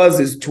 Ours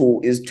is to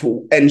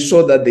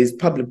ensure that there is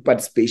public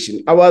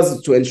participation. Ours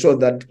is to ensure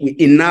that we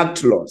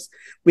enact laws.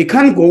 We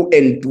can't go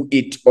and do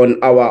it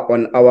from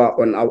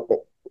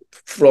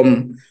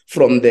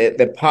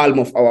the palm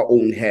of our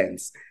own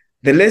hands.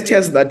 The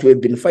latest that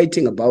we've been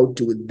fighting about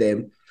with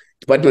the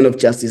Department of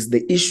Justice,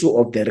 the issue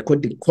of the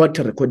court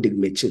recording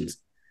machines.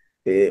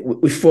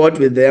 We fought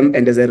with them,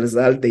 and as a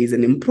result, there is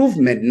an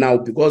improvement now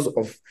because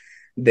of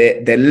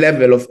the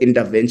level of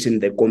intervention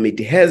the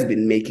committee has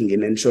been making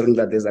in ensuring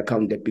that there's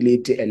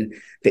accountability and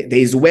there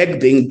is work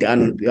being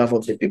done on behalf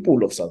of the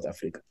people of South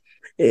Africa.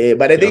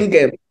 But I think,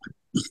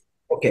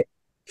 okay,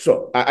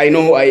 so I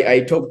know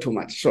I talk too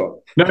much.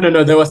 So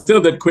No. There was still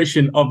that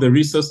question of the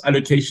resource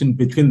allocation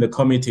between the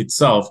committee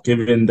itself,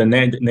 given the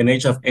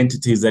nature of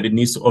entities that it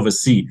needs to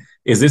oversee.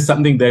 Is this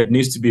something that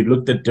needs to be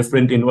looked at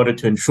different in order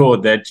to ensure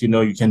that,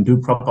 you can do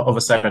proper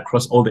oversight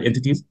across all the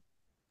entities?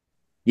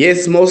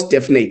 Yes, most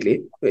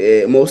definitely.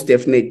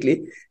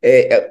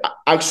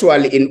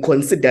 Actually, in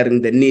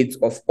considering the needs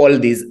of all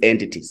these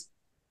entities,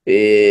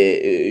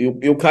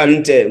 you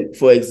can't,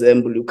 for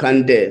example, you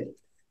can't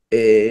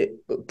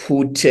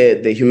put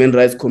the Human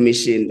Rights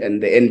Commission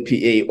and the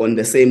NPA on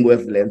the same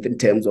wavelength in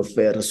terms of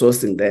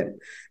resourcing them,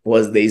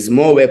 because there is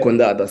more work on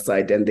the other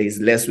side and there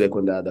is less work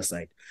on the other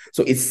side.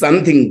 So it's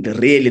something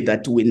really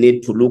that we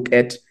need to look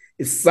at.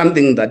 It's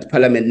something that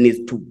Parliament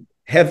needs to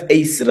have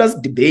a serious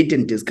debate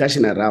and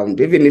discussion around,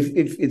 even if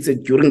it's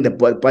during the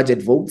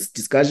budget votes,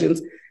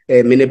 discussions,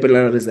 mini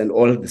plenaries and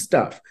all the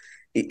stuff.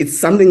 It's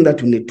something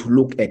that we need to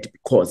look at,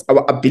 because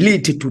our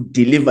ability to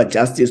deliver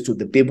justice to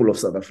the people of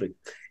South Africa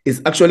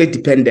is actually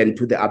dependent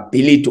to the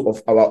ability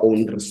of our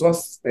own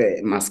resource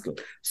muscle.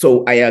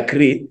 So I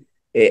agree.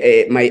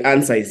 My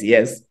answer is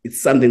yes.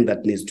 It's something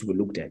that needs to be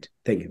looked at.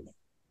 Thank you.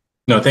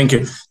 No, thank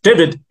you.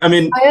 David,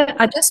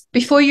 I just,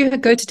 before you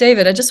go to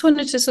David, I just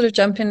wanted to sort of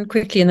jump in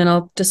quickly and then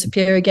I'll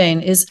disappear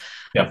again,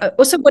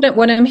 also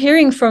what I'm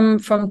hearing from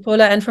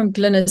Paula and from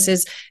Glynnis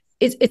is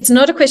it's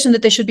not a question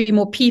that there should be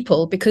more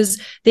people,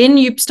 because then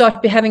you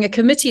start having a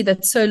committee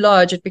that's so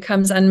large it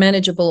becomes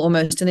unmanageable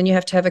almost, and then you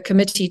have to have a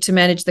committee to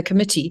manage the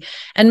committee.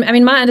 And I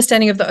mean, my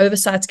understanding of the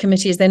oversight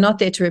committee is they're not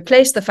there to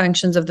replace the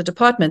functions of the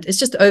department. It's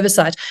just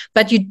oversight,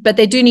 but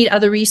they do need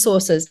other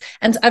resources.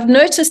 And I've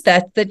noticed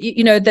that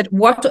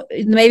what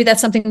maybe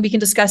that's something we can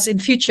discuss in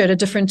future at a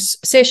different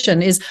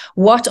session, is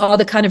what are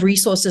the kind of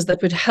resources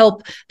that would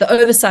help the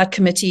oversight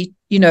committee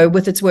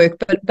with its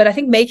work. But I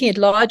think making it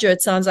larger,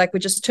 it sounds like we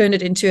just turn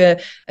it into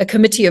a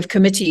committee of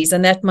committees,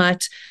 and that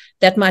might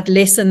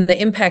lessen the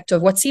impact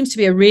of what seems to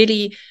be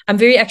I'm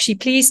very actually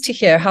pleased to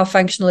hear how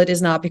functional it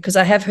is now, because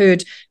I have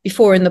heard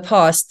before in the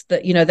past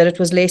that, that it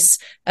was less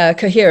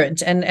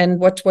coherent. And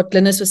what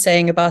Glynnis was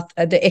saying about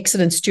the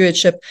excellent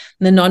stewardship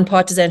and the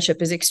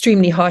non-partisanship is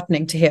extremely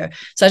heartening to hear.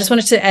 So I just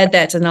wanted to add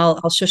that, and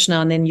I'll shush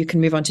now, and then you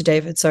can move on to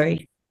David.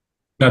 Sorry.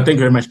 No, thank you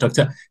very much,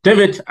 Doctor.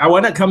 David, I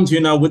want to come to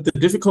you now with the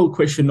difficult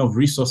question of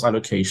resource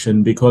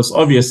allocation, because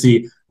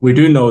obviously we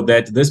do know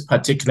that this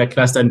particular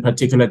cluster in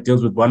particular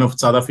deals with one of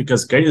South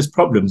Africa's greatest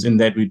problems, in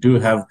that we do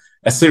have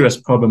a serious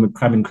problem with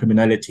crime and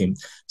criminality.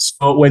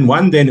 So when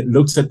one then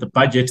looks at the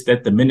budget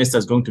that the minister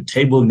is going to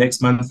table next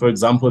month, for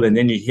example, and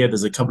then you hear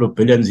there's a couple of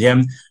billions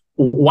here,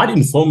 what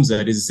informs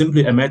that? Is it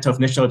simply a matter of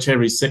National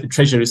Treasury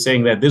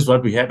saying that this is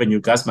what we have and you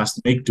guys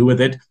must make do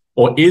with it?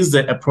 Or is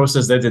there a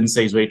process that then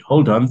says, wait,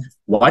 hold on,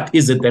 what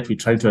is it that we're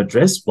trying to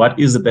address? What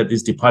is it that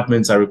these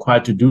departments are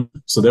required to do?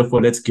 So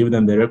therefore, let's give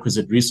them the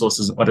requisite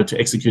resources in order to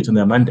execute on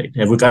their mandate.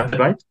 Have we got that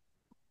right?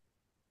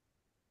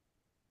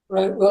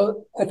 Right.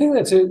 Well, I think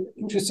that's an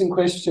interesting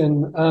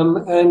question.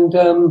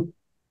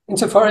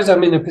 Insofar as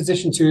I'm in a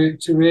position to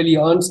really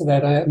answer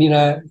that,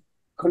 I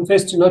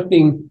confess to not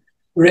being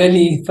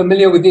really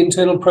familiar with the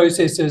internal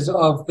processes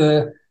of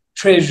the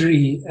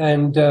Treasury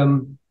and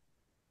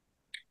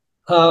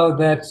how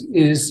that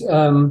is,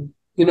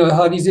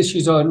 how these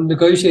issues are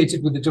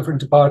negotiated with the different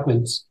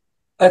departments.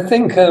 I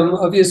think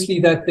obviously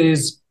that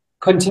there's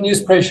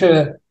continuous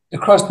pressure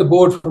across the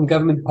board from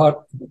government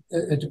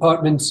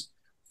departments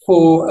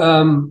for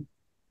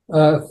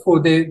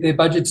their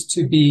budgets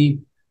to be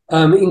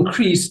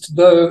increased.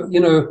 Though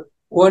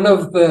one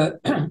of the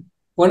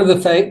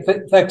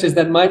factors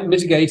that might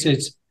mitigate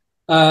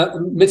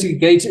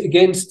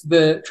against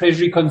the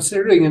Treasury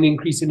considering an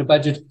increase in a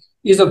budget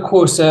is, of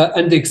course,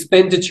 under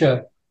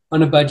expenditure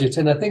on a budget,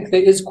 and I think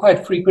there is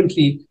quite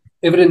frequently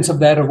evidence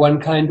of that of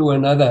one kind or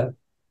another.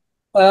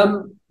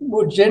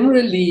 More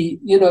generally,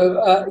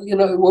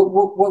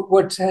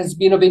 what has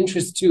been of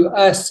interest to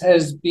us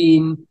has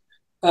been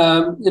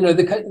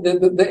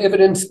the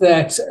evidence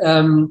that,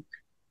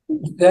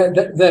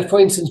 for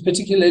instance,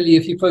 particularly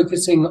if you're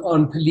focusing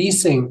on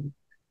policing,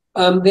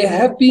 there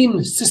have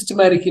been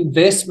systematic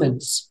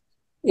investments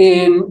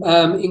in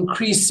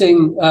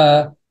increasing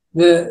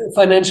the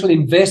financial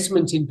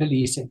investment in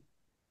policing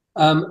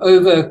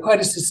over quite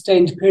a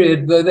sustained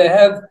period, though they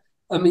have,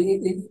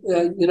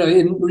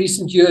 in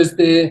recent years,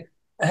 there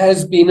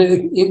has been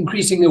an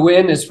increasing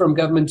awareness from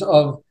government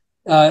of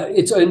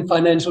its own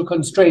financial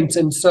constraints.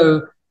 And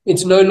so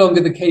it's no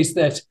longer the case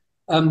that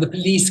the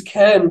police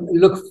can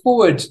look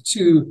forward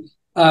to,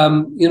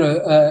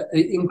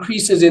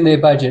 increases in their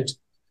budget.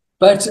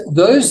 But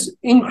those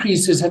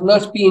increases have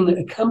not been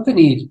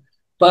accompanied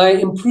by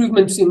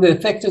improvements in the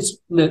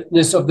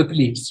effectiveness of the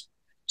police.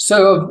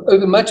 So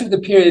over much of the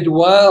period,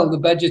 while the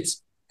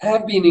budgets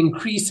have been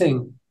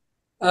increasing,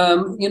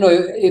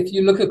 if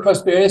you look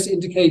across various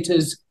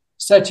indicators,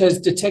 such as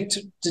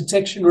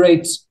detection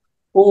rates,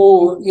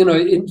 or,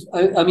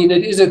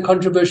 it is a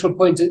controversial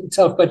point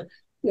itself, but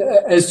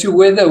as to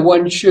whether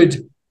one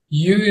should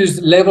use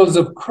levels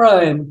of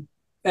crime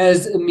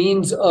as a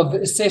means of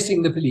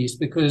assessing the police,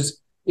 because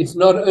it's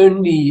not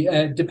only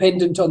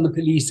dependent on the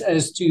police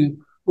as to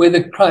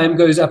whether crime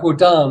goes up or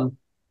down,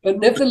 but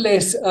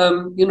nevertheless,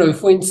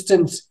 for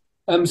instance,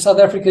 South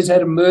Africa's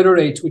had a murder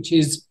rate, which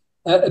is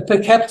a per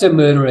capita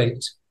murder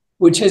rate,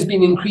 which has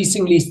been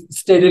increasingly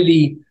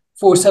steadily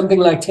for something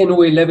like 10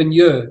 or 11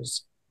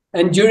 years.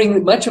 And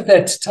during much of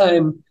that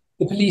time,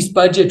 the police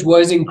budget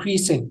was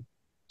increasing.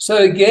 So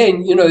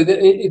again,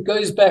 it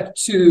goes back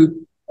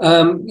to,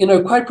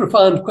 quite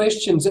profound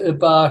questions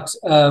about,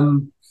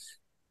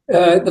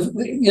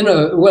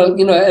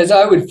 as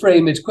I would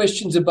frame it,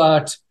 questions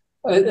about,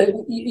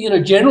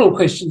 general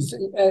questions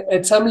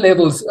at some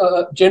levels,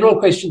 general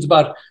questions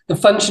about the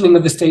functioning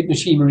of the state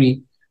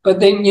machinery. But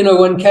then,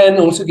 one can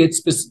also get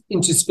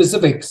into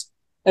specifics.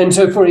 And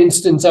so, for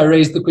instance, I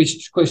raised the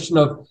question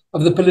of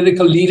the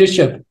political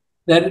leadership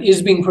that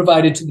is being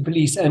provided to the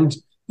police. And,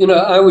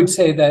 I would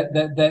say that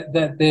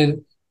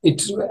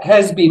it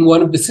has been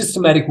one of the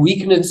systematic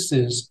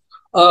weaknesses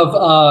of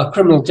our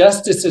criminal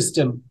justice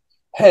system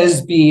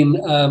has been,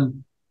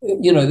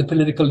 the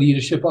political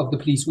leadership of the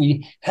police.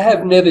 We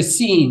have never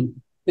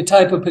seen the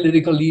type of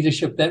political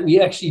leadership that we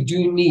actually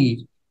do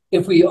need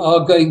if we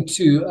are going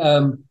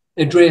to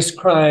address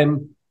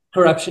crime,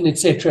 corruption,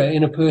 etc.,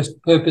 in a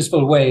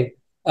purposeful way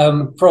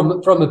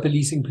from a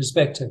policing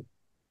perspective.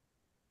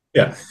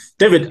 Yeah.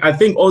 David, I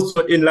think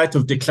also in light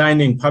of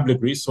declining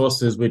public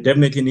resources, we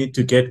definitely need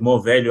to get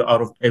more value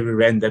out of every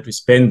rand that we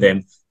spend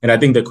them. And I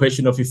think the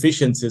question of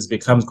efficiencies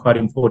becomes quite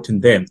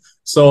important then.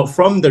 So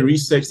from the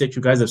research that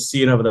you guys have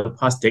seen over the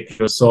past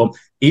decade or so,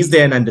 is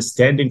there an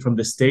understanding from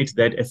the state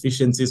that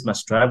efficiencies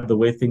must drive the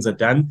way things are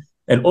done?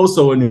 And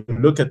also when you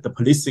look at the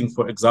policing,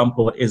 for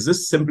example, is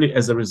this simply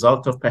as a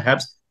result of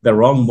perhaps the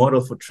wrong model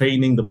for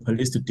training the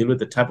police to deal with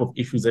the type of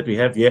issues that we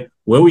have here?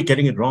 Where are we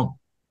getting it wrong?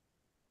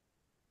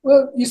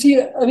 Well, you see,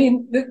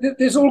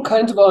 there's all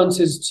kinds of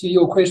answers to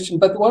your question,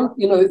 but the one,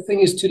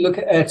 thing is to look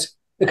at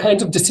the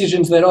kinds of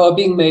decisions that are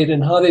being made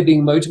and how they're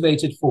being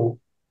motivated for.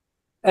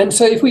 And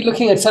so if we're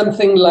looking at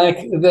something like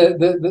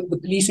the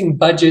policing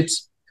budget,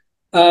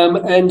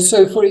 and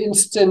so, for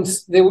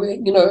instance, there were,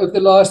 over the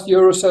last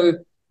year or so,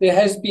 there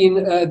has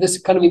been this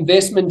kind of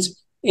investment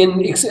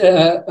in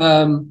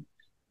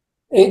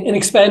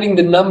expanding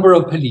the number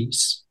of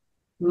police.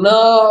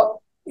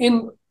 Now,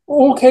 in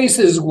all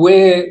cases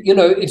where,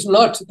 it's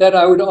not that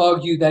I would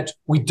argue that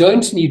we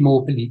don't need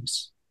more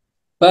police,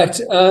 but,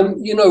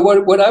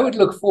 what I would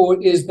look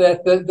for is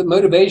that the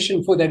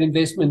motivation for that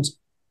investment,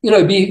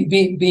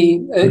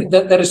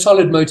 that a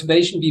solid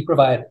motivation be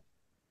provided.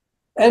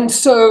 And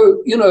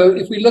so,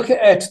 if we look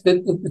at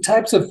the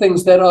types of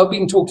things that are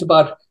being talked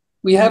about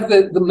we have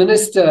the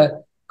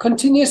minister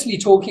continuously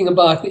talking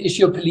about the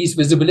issue of police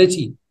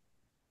visibility.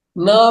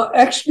 Now,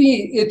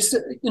 actually,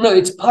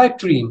 it's pipe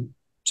dream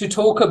to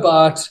talk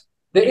about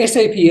the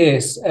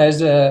SAPS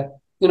as a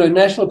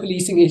national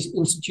policing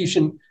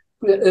institution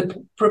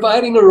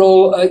providing a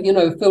role,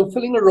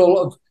 fulfilling a role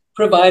of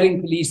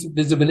providing police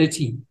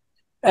visibility,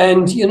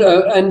 and in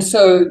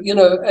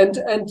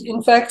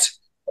fact,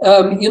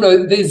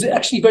 there's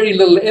actually very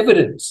little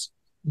evidence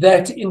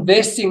that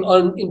investing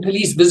in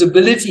police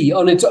visibility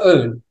on its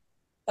own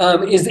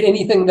is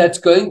anything that's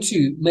going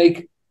to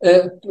make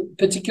a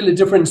particular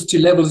difference to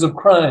levels of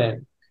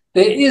crime.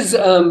 There is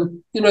a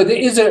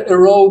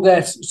role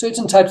that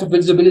certain types of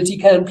visibility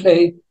can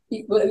play,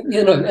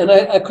 and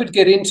I could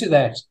get into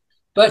that.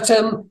 But,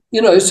 so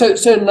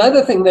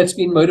another thing that's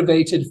been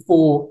motivated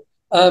for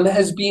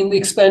has been the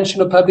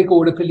expansion of public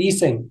order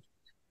policing.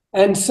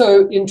 And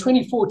so in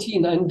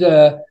 2014,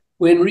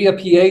 when Ria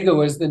Piega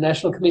was the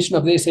National Commissioner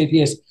of the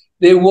SAPS,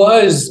 there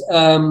was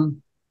a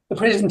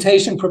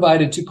presentation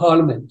provided to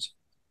Parliament,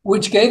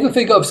 which gave a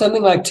figure of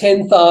something like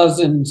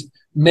 10,000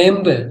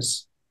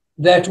 members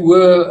that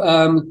were,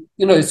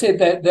 said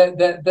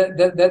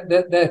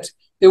that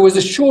there was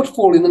a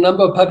shortfall in the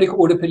number of public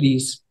order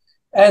police,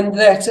 and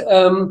that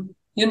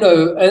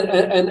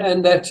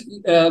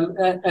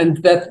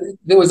that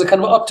there was a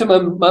kind of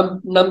optimum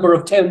number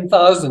of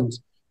 10,000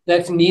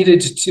 that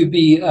needed to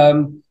be,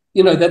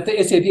 that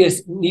the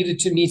SAPS needed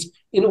to meet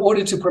in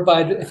order to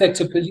provide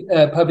effective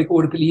public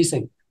order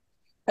policing.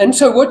 And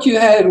so what you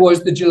had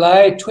was the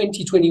July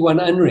 2021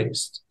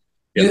 unrest.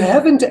 Yep. You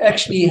haven't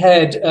actually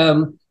had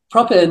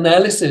proper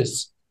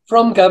analysis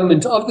from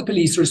government of the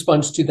police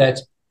response to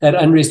that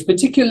unrest.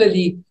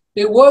 Particularly,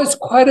 there was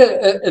quite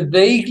a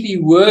vaguely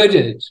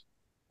worded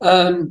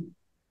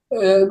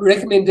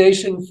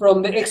recommendation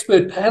from the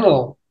expert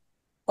panel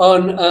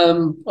on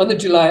the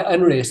July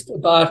unrest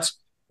about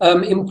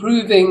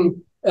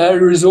improving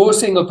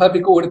resourcing of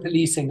public order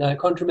policing. I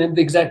can't remember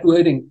the exact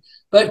wording,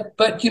 but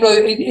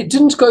it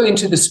didn't go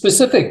into the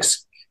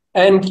specifics.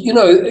 And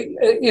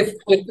if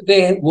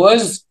there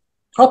was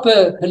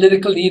proper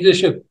political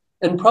leadership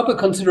and proper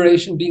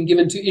consideration being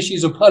given to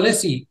issues of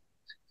policy,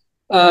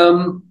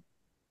 one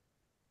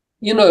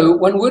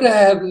would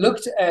have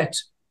looked at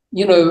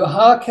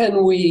how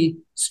can we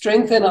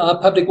strengthen our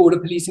public order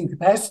policing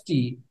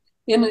capacity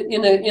in an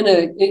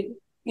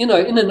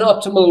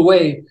optimal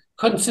way,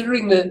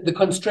 considering the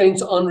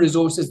constraints on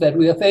resources that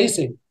we are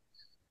facing.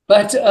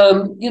 But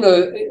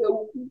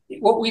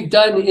what we've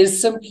done is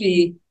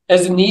simply,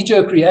 as a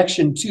knee-jerk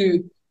reaction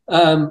to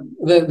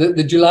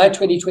the July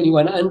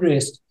 2021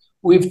 unrest,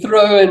 we've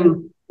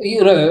thrown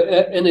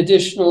an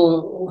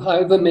additional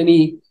however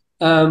many,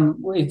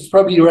 it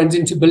probably runs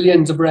into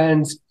billions of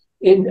rands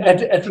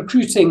at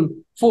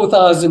recruiting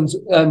 4,000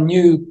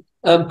 new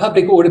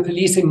public order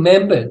policing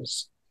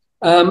members.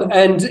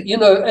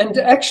 And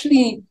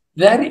actually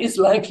that is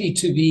likely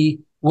to be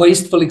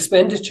wasteful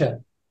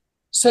expenditure.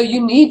 So you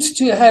need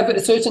to have a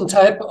certain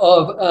type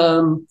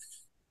of,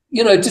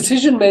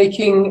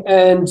 decision-making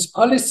and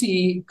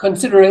policy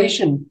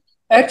consideration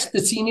at the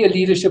senior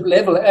leadership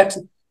level, at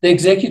the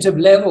executive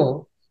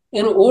level,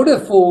 in order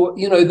for,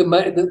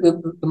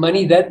 the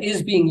money that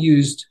is being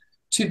used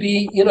to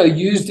be,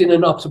 used in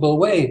an optimal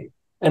way.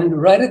 And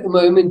right at the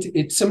moment,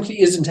 it simply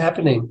isn't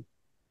happening.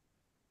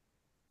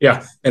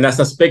 Yeah, and I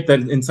suspect that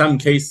in some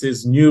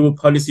cases, new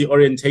policy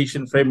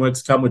orientation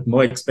frameworks come with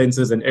more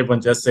expenses, and everyone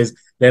just says,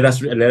 let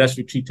us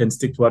retreat and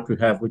stick to what we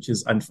have, which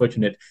is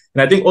unfortunate.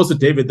 And I think also,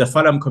 David, the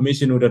Farlam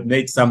Commission would have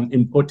made some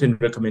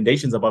important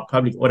recommendations about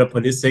public order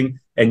policing,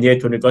 and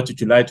yet when we got to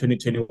July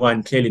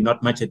 2021, clearly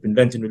not much had been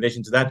learned in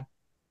relation to that.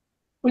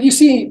 Well, you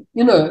see,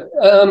 the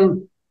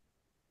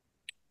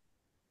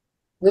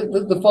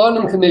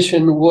Farlam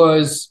Commission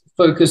was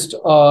focused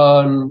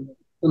on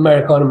the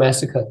Marikana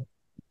massacre.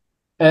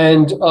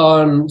 And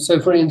on, so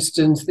for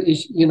instance, the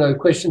issue,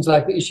 questions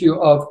like the issue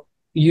of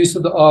the use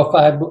of the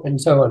R5 and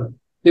so on.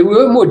 There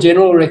were more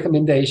general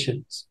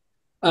recommendations.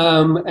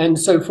 And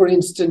so, for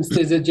instance,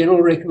 there's a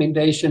general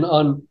recommendation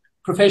on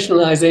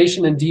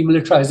professionalization and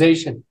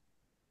demilitarization.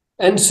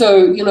 And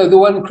so, the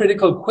one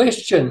critical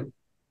question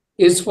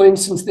is, for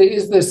instance, there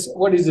is this,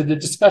 a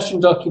discussion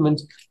document,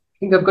 I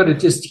think I've got it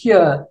just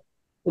here,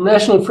 the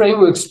National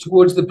Frameworks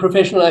Towards the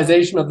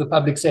Professionalization of the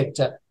Public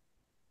Sector.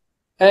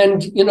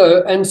 And,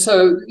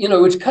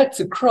 which cuts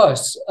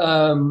across,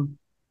 the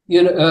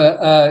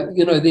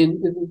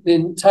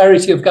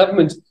entirety of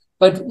government,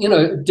 but,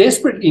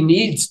 desperately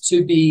needs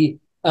to be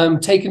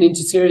taken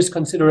into serious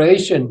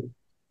consideration.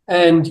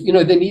 And,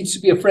 there needs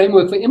to be a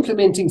framework for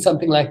implementing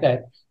something like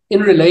that in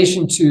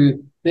relation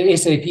to the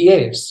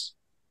SAPS.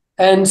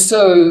 And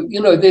so,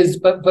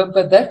 but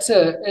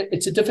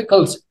it's a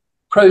difficult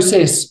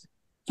process,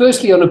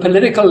 firstly on a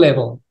political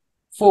level,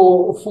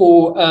 for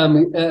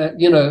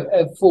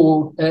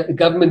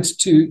government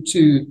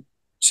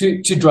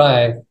to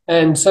drive.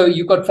 And so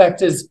you've got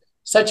factors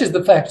such as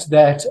the fact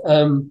that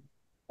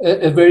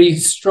a very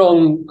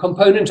strong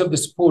component of the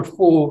support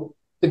for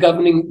the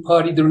governing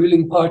party, the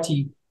ruling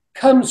party,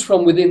 comes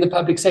from within the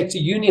public sector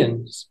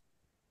unions.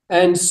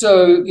 And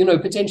so,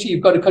 potentially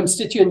you've got a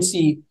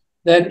constituency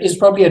that is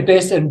probably at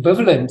best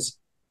ambivalent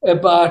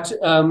about,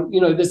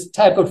 this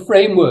type of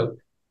framework.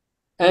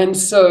 And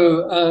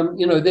so,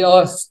 there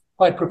are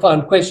quite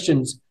profound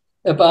questions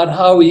about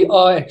how we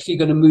are actually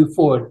going to move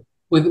forward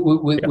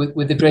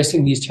with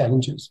addressing these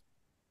challenges.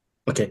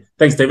 Okay,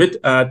 thanks, David.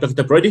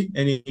 Dr. Brodie,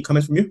 any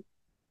comments from you?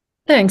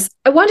 Thanks.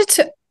 I wanted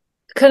to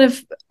kind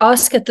of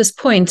ask at this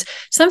point,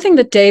 something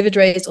that David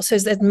raised also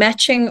is that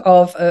matching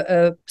of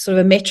a sort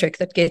of a metric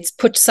that gets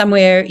put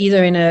somewhere,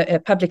 either in a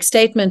public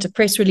statement, a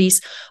press release,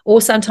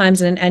 or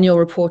sometimes in an annual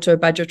report or a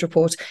budget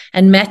report,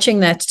 and matching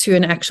that to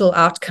an actual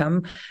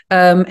outcome,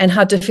 and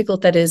how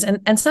difficult that is.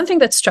 And something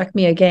that struck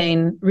me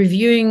again,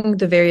 reviewing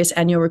the various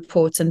annual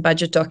reports and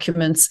budget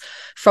documents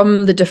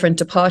from the different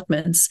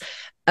departments,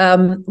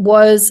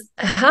 was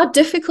how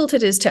difficult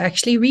it is to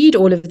actually read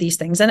all of these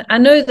things. And I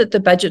know that the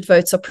budget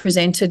votes are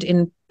presented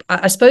in,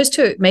 I suppose,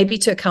 to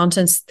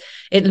accountants,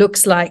 it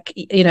looks like,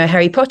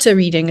 Harry Potter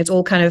reading. It's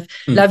all kind of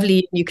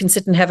lovely. You can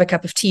sit and have a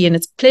cup of tea and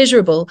it's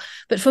pleasurable.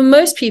 But for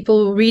most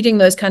people, reading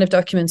those kind of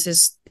documents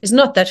is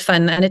not that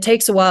fun. And it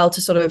takes a while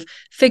to sort of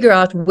figure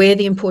out where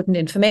the important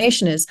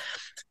information is.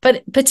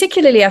 But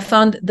particularly, I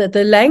found that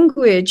the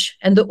language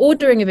and the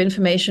ordering of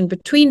information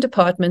between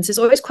departments is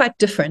always quite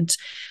different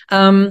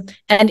and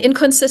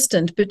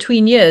inconsistent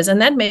between years.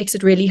 And that makes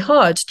it really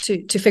hard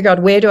to figure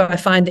out where do I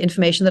find the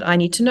information that I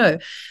need to know.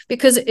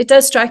 Because it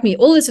does strike me,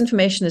 all this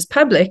information is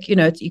public.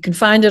 You can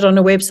find it on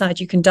a website,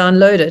 you can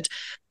download it.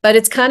 But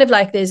it's kind of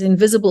like there's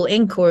invisible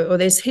ink or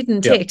there's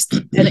hidden text,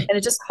 and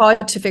it's just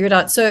hard to figure it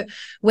out. So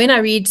when I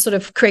read sort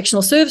of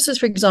correctional services,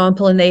 for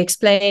example, and they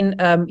explain,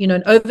 an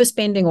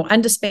overspending or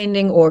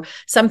underspending or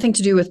something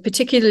to do with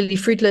particularly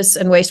fruitless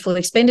and wasteful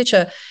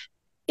expenditure,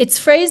 it's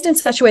phrased in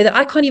such a way that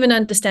I can't even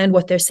understand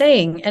what they're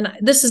saying. And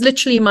this is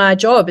literally my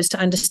job, is to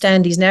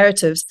understand these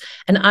narratives,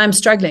 and I'm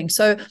struggling.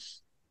 So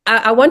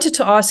I wanted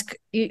to ask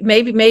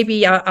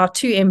maybe our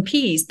two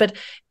MPs, but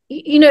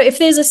if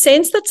there's a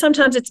sense that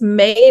sometimes it's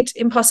made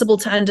impossible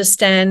to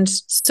understand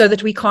so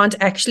that we can't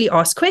actually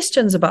ask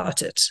questions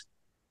about it.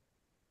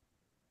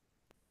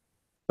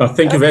 Well,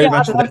 thank you very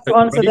much. I'd like to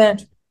answer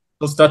that.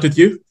 We'll start with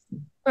you.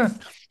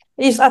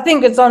 Yes, I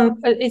think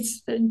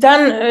it's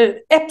done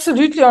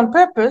absolutely on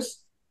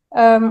purpose.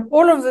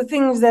 All of the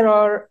things that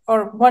are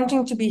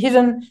wanting to be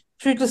hidden,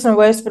 fruitless and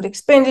wasteful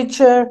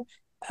expenditure,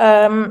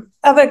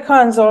 other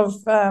kinds of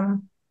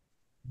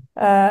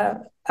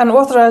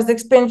unauthorized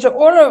expenditure,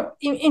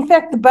 in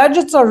fact, the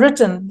budgets are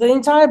written, the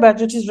entire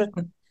budget is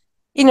written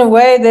in a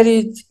way that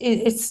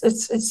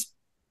it's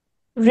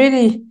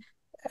really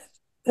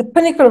the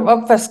pinnacle of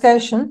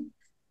obfuscation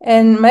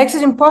and makes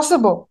it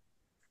impossible,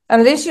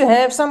 unless you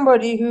have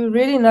somebody who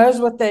really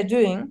knows what they're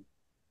doing,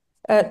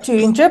 to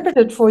interpret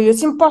it for you.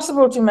 It's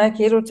impossible to make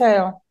head or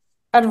tail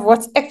out of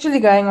what's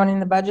actually going on in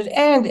the budget.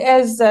 And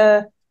as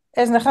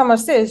Nechama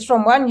says,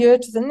 from one year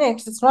to the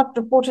next, it's not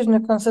reported in a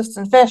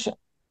consistent fashion.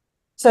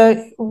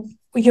 So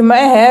you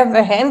may have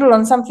a handle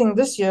on something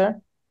this year.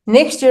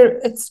 Next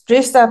year, it's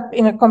dressed up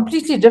in a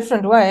completely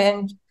different way.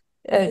 And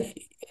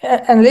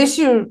unless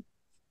you're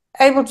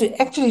able to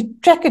actually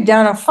track it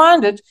down and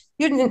find it,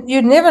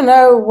 you'd never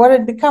know what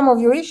had become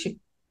of your issue.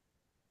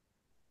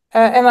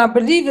 And I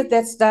believe that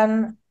that's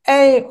done,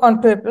 A,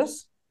 on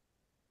purpose,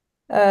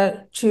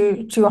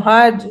 to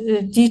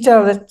hide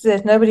detail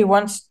that nobody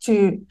wants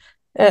to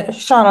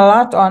shine a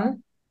light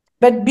on.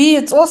 But B,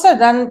 it's also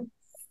done,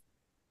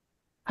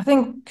 I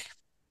think,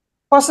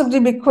 possibly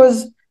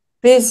because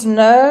there's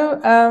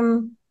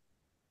no,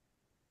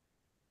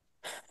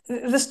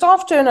 the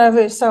staff turnover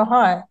is so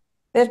high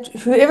that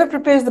whoever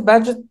prepares the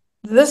budget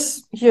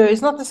this year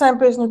is not the same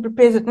person who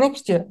prepares it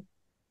next year.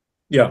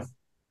 Yeah.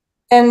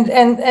 And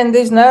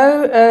there's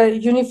no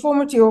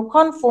uniformity or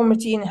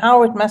conformity in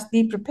how it must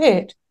be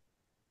prepared.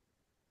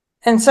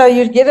 And so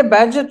you'd get a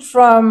budget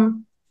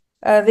from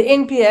the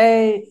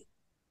NPA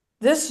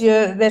this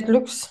year that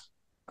looks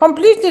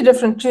completely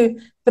different to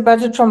the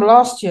budget from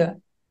last year.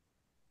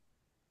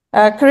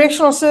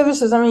 Correctional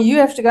services, I mean, you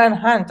have to go and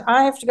hunt.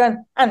 I have to go and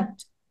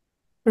hunt,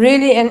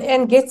 really,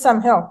 and get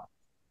some help.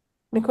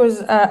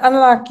 Because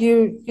unlike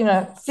you,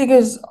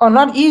 figures are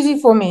not easy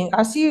for me.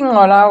 I see you,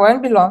 Nqola, I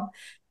won't be long.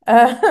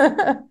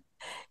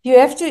 You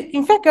have to,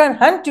 in fact, go and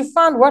hunt to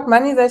find what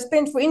money they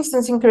spend, for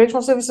instance, in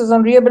correctional services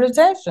on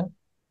rehabilitation.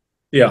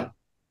 Yeah.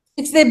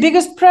 It's their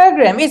biggest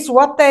program. It's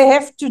what they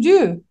have to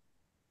do.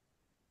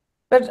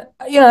 But,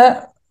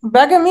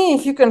 bugger me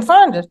if you can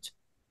find it.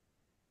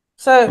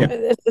 So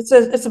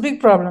it's a big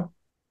problem.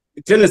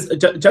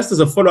 Glynnis, just as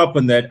a follow-up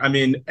on that, I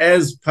mean,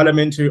 as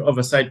parliamentary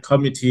oversight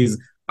committees,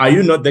 are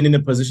you not then in a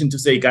position to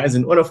say, guys,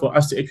 in order for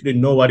us to actually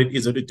know what it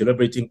is that we're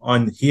deliberating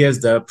on, here's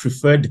the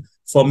preferred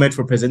format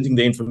for presenting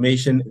the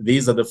information.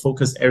 These are the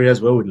focus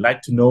areas where we'd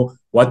like to know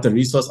what the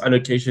resource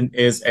allocation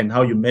is and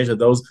how you measure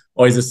those?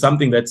 Or is it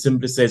something that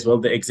simply says, well,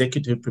 the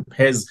executive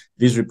prepares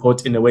these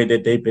reports in a way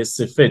that they best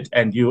see fit,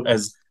 and you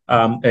as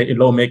a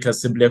lawmaker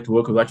simply have to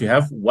work with what you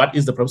have? What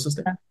is the process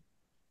there?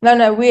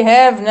 No, we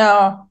have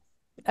now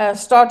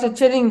started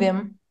telling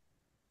them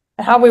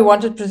how we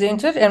want it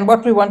presented and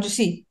what we want to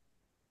see.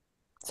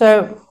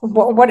 So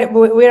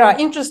where our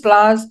interest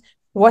lies,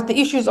 what the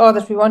issues are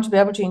that we want to be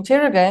able to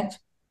interrogate,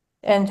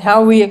 and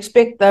how we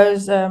expect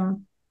that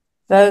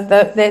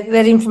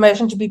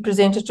information to be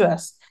presented to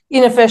us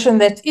in a fashion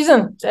that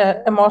isn't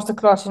a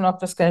masterclass in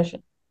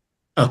obfuscation.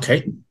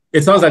 Okay.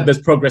 It sounds like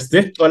there's progress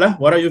there. Xola,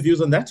 what are your views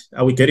on that?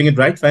 Are we getting it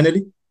right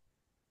finally?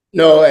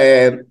 No,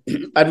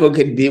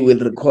 Advocate B will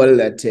recall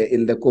that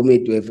in the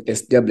committee we have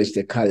established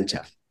a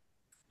culture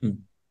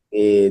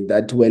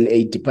that when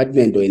a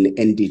department or an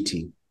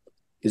entity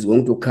is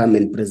going to come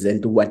and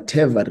present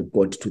whatever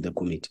report to the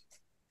committee,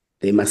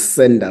 they must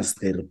send us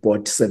the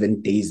report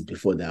 7 days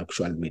before the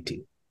actual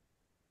meeting.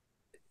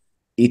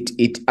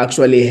 It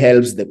actually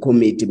helps the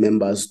committee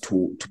members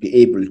to be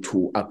able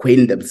to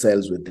acquaint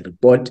themselves with the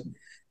report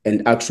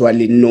and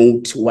actually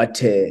note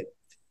what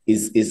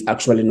is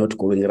actually not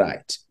going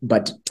right.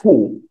 But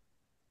 2,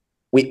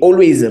 we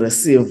always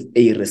receive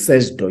a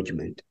research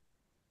document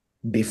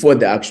before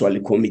the actual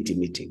committee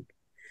meeting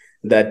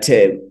that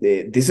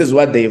this is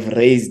what they've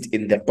raised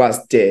in the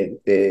past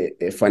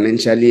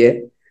financial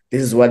year.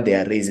 This is what they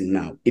are raising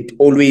now. It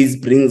always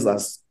brings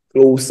us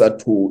closer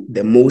to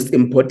the most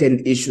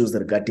important issues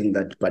regarding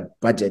that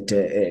budget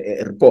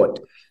report.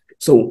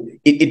 So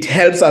it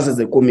helps us as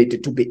a committee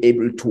to be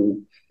able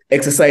to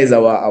exercise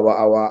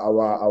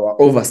our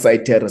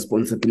oversight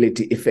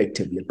responsibility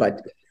effectively.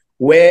 But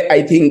where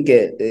I think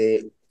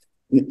it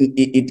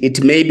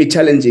may be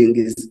challenging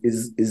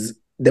is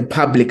the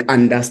public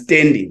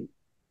understanding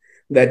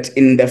that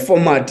in the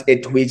format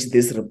at which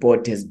this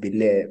report has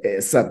been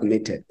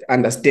submitted,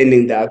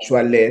 understanding the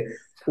actual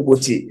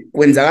ukuthi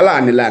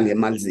kwenzakalani la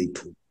ngemali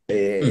zethu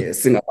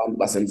singabantu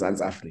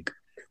baseMzantsi Africa.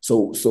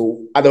 So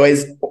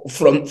otherwise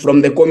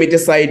from the committee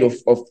side of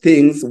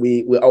things,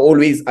 we are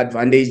always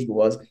advantaged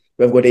because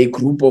we've got a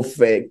group of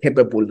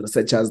capable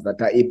researchers that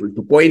are able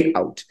to point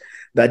out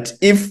that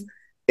if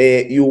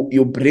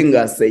you bring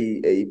us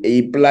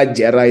a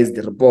plagiarized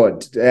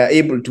report, they are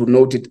able to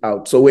note it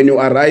out. So when you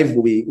arrive,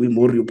 we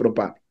moor you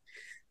properly.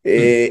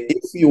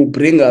 If you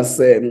bring us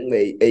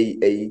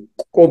a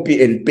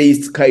copy and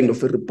paste kind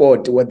of a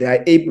report where they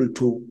are able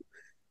to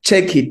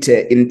check it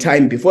in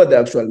time before the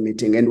actual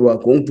meeting, and we are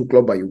going to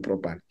clobber you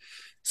properly.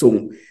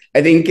 So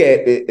I think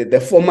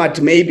the format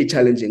may be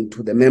challenging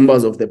to the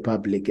members of the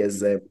public,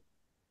 as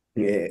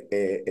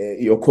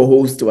your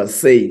co-host was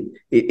saying.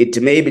 It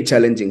may be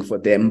challenging for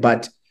them,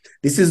 but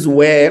this is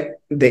where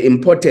the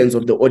importance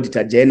of the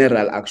Auditor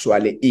General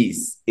actually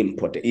is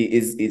important.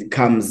 It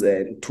comes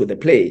to the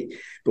play,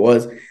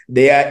 because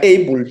they are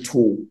able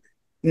to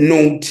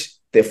note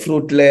the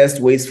fruitless,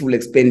 wasteful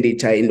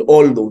expenditure and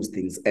all those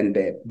things. And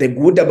the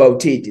good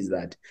about it is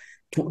that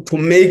to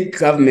make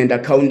government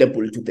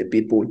accountable to the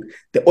people,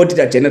 the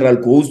Auditor General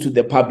goes to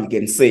the public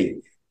and say,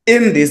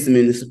 in this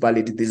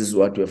municipality, this is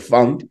what we have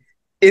found.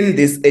 In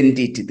this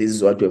entity, this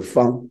is what we have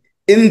found.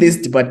 In this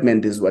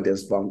department, this is what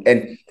is found.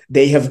 And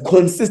they have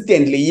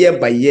consistently, year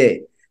by year,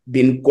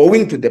 been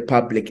going to the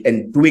public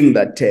and doing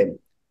that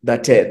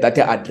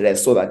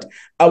address, so that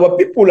our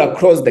people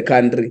across the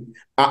country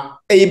are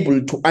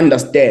able to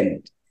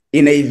understand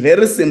in a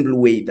very simple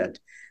way that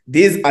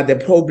these are the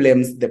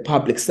problems the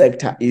public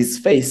sector is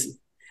facing.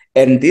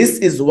 And this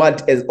is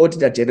what, as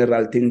Auditor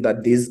General, think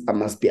that these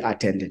must be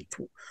attended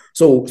to.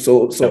 So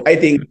I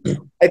think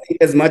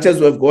as much as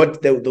we've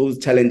got those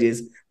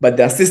challenges, but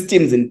there are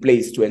systems in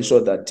place to ensure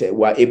that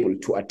we're able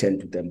to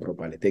attend to them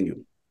properly. Thank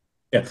you.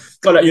 Yeah,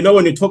 Xola, you know,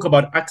 when you talk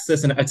about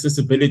access and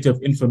accessibility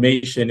of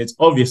information, it's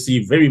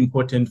obviously very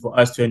important for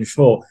us to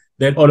ensure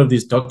that all of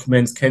these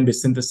documents can be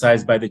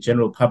synthesized by the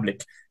general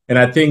public. And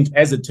I think,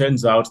 as it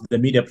turns out, the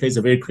media plays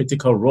a very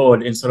critical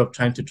role in sort of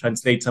trying to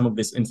translate some of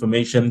this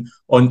information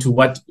onto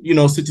what, you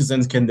know,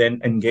 citizens can then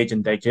engage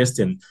and digest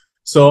in.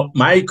 So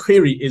my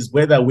query is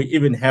whether we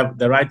even have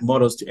the right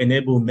models to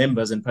enable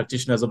members and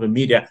practitioners of the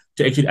media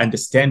to actually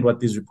understand what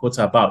these reports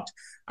are about.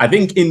 I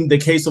think in the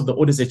case of the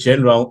Auditor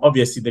General,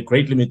 obviously the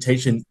great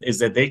limitation is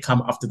that they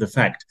come after the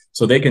fact.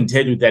 So they can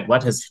tell you that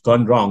what has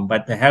gone wrong.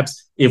 But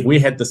perhaps if we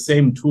had the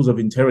same tools of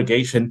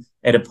interrogation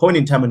at a point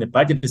in time when the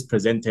budget is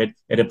presented,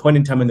 at a point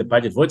in time when the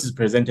budget vote is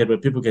presented, where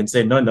people can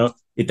say, no,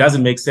 it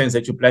doesn't make sense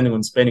that you're planning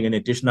on spending an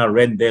additional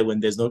rand there when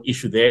there's no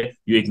issue there.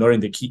 You're ignoring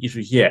the key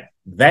issue here.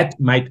 That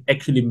might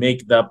actually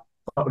make the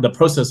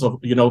process of,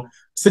 you know,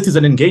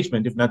 citizen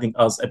engagement, if nothing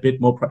else, a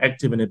bit more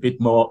proactive and a bit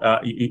more,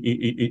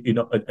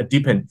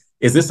 deepened.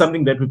 Is this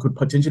something that we could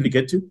potentially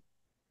get to?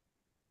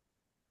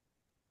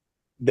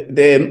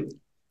 The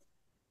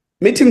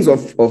meetings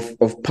of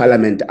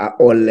Parliament are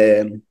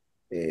all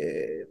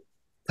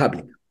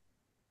public.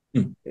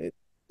 The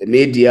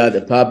media,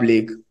 the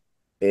public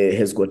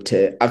has got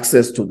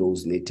access to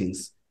those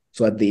meetings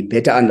so that they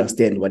better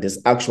understand what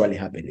is actually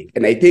happening.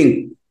 And I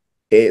think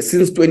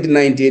since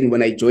 2019,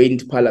 when I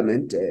joined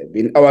Parliament,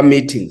 in our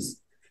meetings,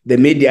 the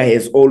media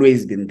has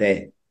always been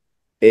there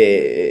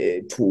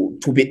to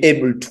be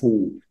able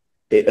to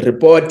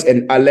report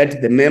and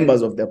alert the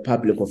members of the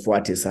public of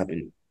what is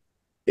happening.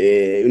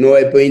 You know,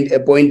 a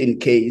point in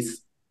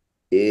case,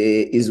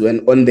 is when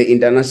on the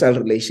international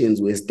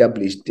relations we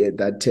established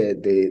that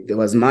there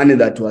was money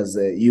that was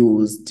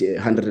used,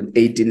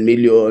 118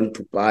 million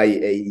to buy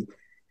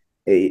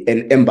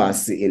an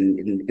embassy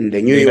in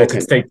the New York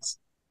United States.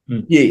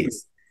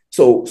 Yes.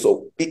 So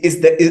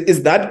is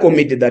that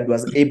committee that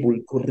was able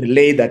to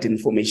relay that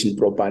information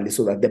properly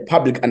so that the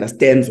public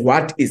understands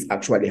what is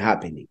actually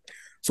happening.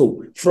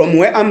 So from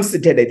where I'm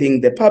seated, I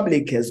think the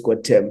public has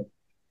got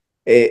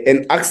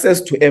an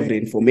access to every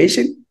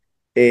information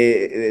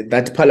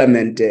that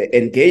Parliament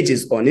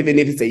engages on, even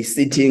if it's a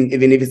sitting,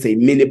 even if it's a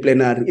mini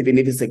plenary, even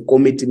if it's a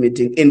committee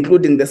meeting,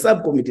 including the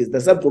subcommittees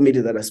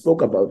that I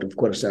spoke about of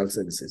correctional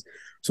services.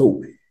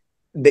 So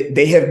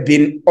they have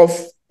been of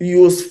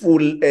useful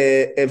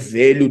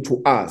value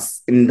to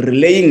us in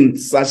relaying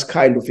such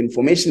kind of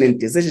information and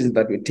decisions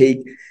that we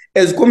take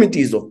as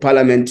committees of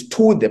Parliament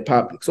to the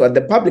public, so that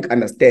the public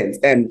understands.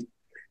 And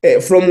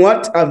from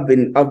what I've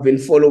been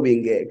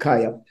following,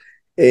 Khaya,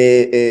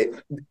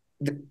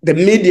 the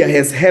media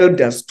has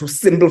helped us to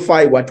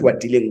simplify what we're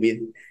dealing with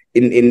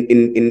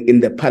in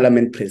the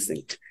Parliament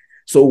precinct.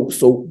 So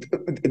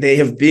they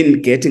have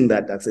been getting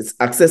that access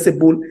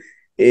accessible,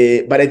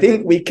 but I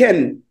think we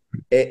can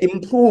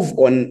improve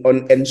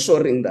on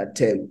ensuring that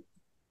there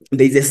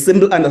is a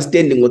simple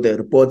understanding of the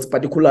reports,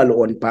 particularly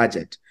on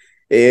budget,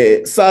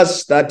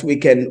 such that we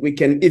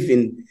can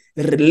even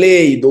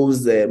relay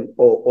those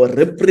or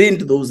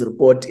reprint those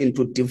reports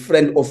into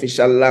different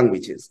official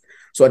languages,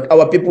 so that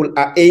our people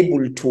are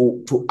able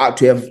to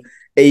have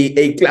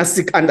a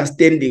classic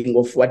understanding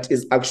of what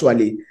is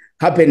actually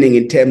happening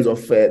in terms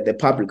of the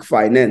public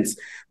finance.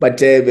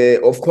 But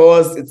of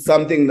course, it's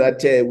something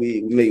that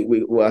we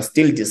are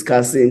still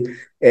discussing,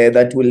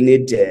 that will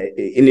need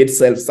in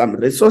itself some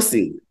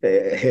resourcing.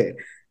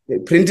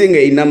 Printing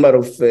a number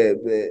of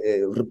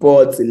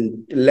reports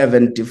in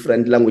 11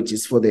 different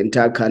languages for the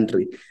entire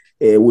country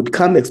would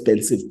come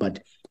expensive,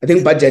 but I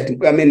think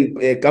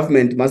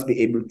government must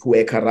be able to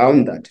work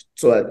around that,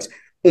 so that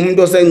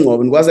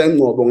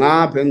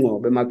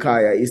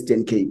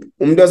Eastern Cape,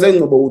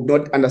 would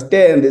not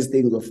understand these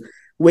things of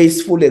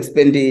wasteful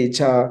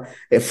expenditure,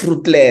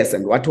 fruitless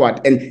and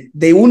what, and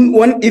they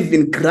won't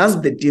even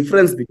grasp the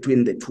difference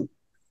between the two.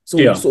 So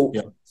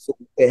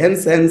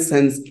hence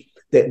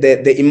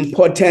the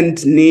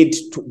important need,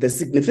 the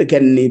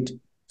significant need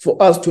for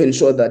us to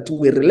ensure that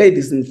we relay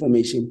this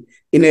information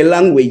in a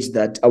language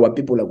that our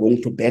people are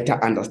going to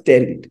better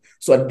understand it,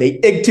 so that they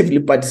actively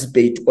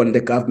participate on the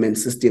government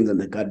systems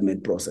and the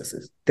government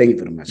processes. Thank you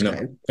very much.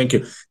 Thank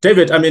you.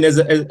 David,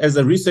 as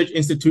a research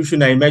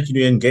institution, I imagine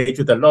you engage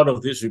with a lot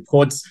of these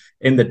reports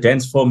in the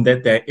dense form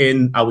that they're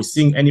in. Are we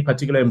seeing any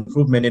particular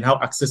improvement in how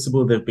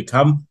accessible they've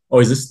become?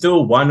 Or is it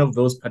still one of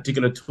those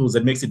particular tools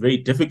that makes it very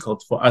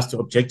difficult for us to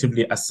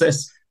objectively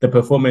assess the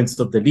performance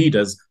of the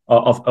leaders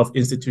of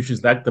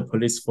institutions like the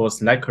police force,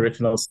 like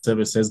correctional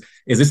services?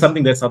 Is this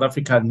something that South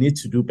Africa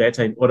needs to do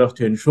better in order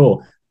to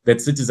ensure that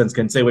citizens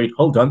can say, wait,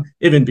 hold on,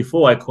 even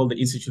before I call the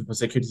Institute for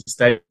Security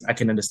Studies, I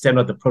can understand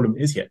what the problem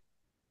is here?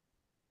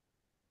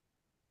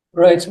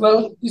 Right.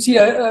 Well, you see,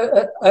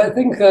 I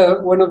think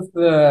one of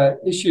the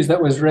issues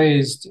that was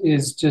raised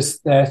is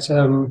just that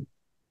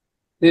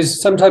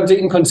there's sometimes an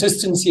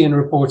inconsistency in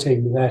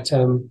reporting, that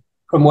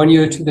from one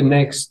year to the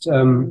next,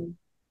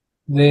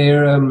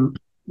 there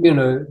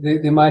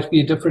might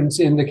be a difference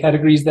in the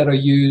categories that are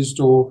used,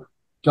 or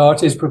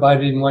data is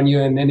provided in one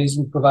year and then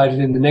isn't provided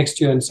in the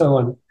next year, and so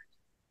on.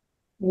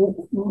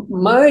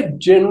 My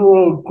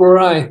general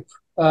gripe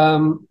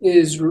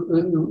is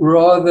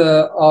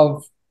rather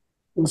of,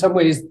 in some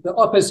ways, the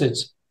opposite,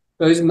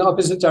 goes in the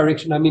opposite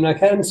direction. I mean, I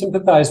can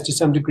sympathize to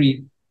some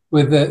degree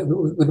with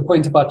the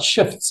point about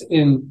shifts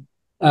in,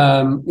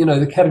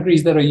 the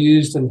categories that are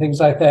used and things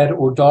like that,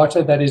 or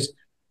data that is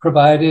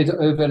provided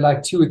over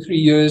like 2 or 3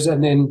 years,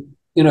 and then,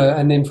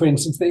 for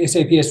instance, the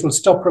SAPS will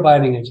stop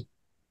providing it.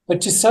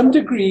 But to some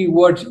degree,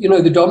 what,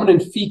 the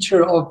dominant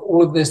feature of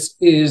all of this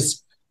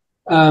is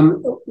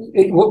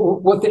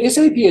what the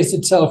SAPS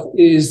itself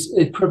is,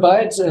 it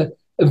provides a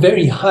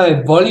very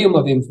high volume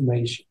of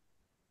information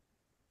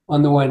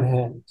on the one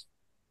hand,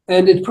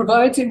 and it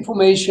provides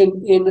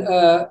information in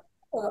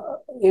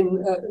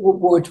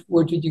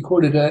what did you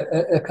call it,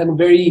 a kind of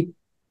very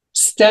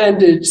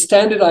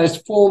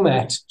standardized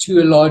format to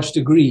a large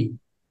degree.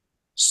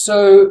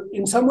 So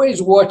in some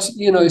ways, what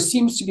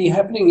seems to be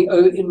happening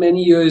in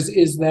many years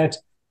is that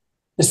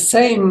the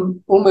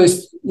same,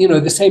 almost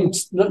the same,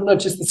 not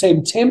just the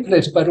same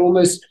template, but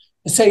almost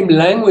the same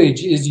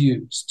language is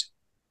used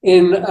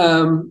in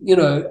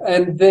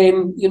and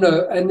then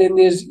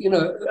there's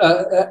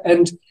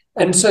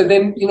and so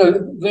then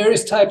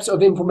various types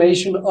of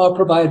information are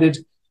provided,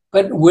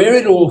 but where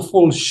it all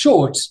falls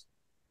short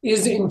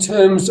is in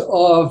terms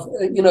of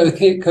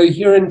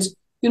coherent,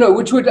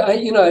 which would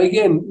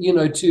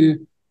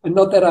to, and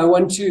not that I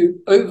want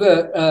to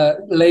over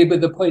labor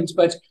the point,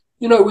 but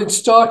we'd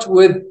start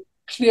with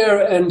clear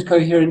and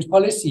coherent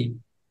policy.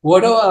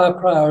 What are our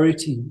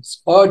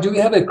priorities? Or do we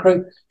have a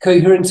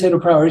coherent set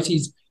of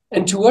priorities?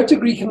 And to what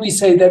degree can we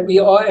say that we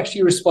are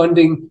actually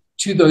responding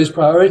to those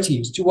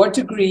priorities? To what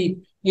degree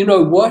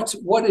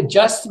what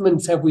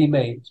adjustments have we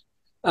made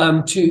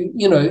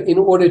in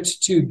order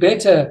to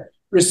better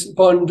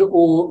respond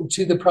or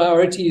to the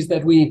priorities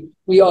that we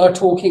are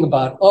talking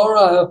about? Are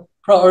our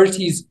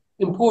priorities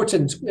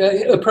important,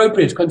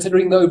 appropriate,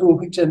 considering the overall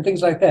picture and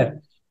things like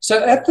that?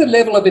 So at the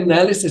level of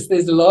analysis,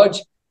 there's a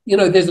large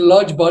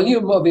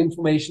volume of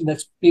information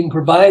that's being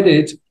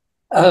provided,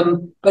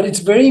 but it's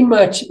very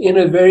much in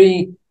a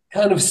very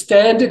kind of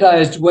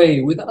standardized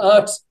way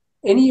without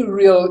any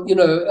real,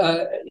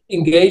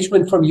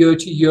 engagement from year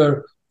to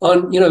year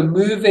on,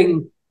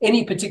 moving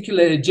any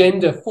particular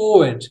agenda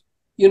forward.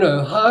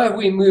 How have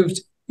we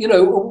moved?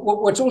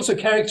 What's also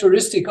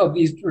characteristic of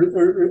these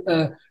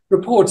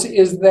reports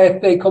is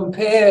that they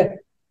compare,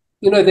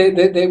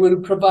 they will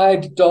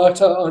provide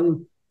data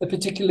on a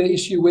particular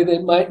issue where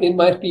it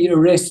might be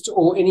arrest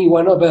or any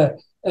one of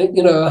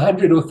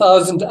 100 or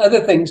 1,000 other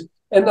things,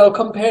 and they'll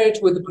compare it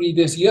with the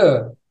previous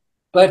year.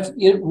 But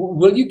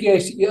will you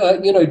get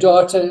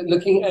data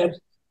looking at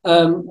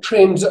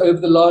trends over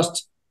the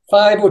last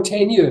 5 or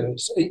 10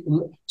 years?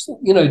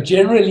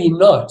 Generally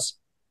not.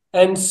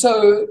 And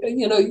so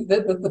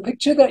the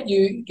picture that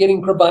you're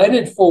getting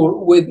provided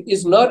with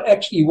is not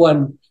actually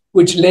one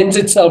which lends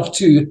itself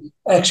to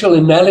actual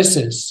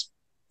analysis.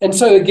 And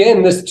so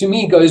again, this to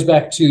me goes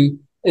back to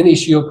an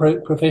issue of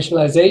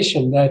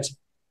professionalization, that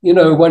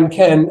one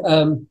can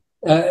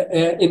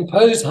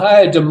impose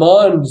higher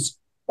demands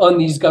on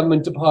these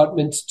government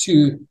departments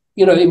to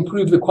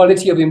improve the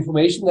quality of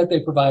information that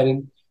they're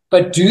providing,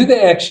 but do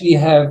they actually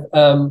have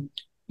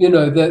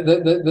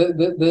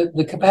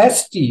the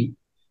capacity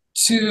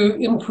to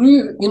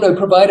improve,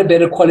 provide a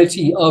better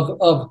quality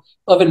of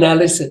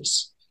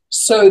analysis,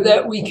 so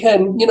that we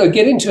can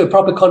get into a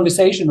proper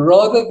conversation,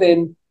 rather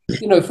than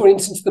for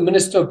instance, the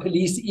Minister of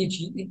Police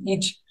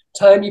each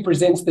time he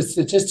presents the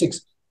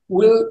statistics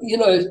will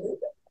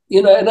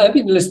and I've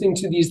been listening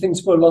to these things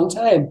for a long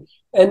time,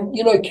 and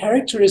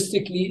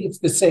characteristically it's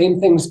the same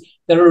things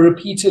that are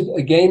repeated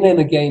again and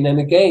again and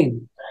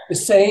again, the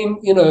same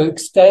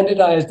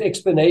standardized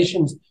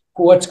explanations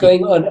for what's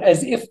going on,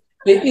 as if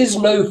there is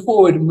no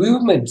forward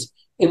movement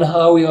in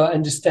how we are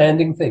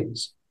understanding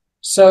things.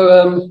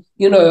 So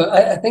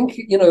I think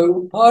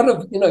part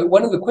of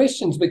one of the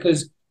questions,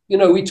 because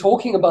we're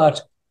talking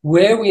about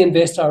where we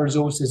invest our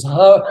resources,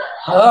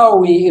 how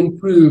we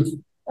improve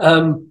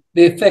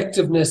the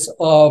effectiveness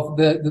of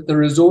the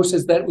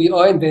resources that we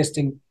are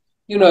investing,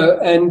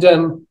 and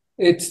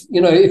it's,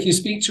 if you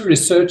speak to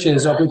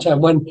researchers, of which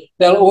I'm one,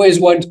 they'll always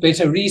want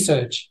better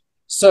research.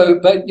 So,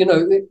 but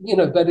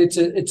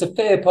it's a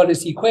fair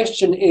policy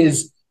question: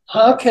 is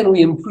how can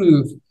we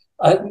improve,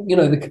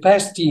 the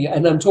capacity,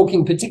 and I'm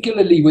talking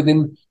particularly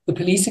within the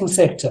policing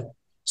sector,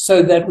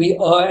 so that we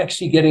are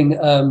actually getting,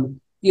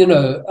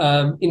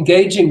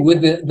 engaging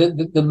with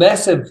the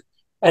massive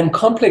and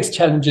complex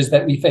challenges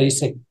that we're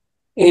facing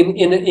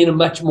in a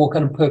much more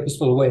kind of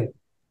purposeful way.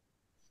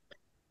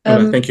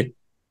 Thank you.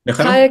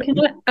 Khaya,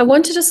 I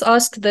want to just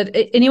ask that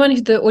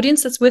anyone, the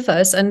audience that's with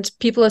us, and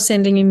people are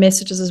sending me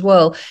messages as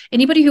well,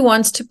 anybody who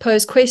wants to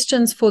pose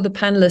questions for the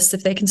panelists,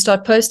 if they can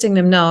start posting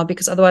them now,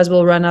 because otherwise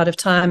we'll run out of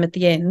time at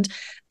the end.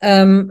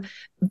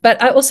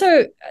 But I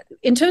also,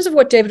 in terms of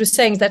what David was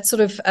saying, that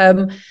sort of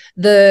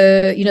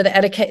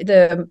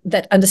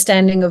that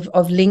understanding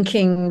of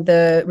linking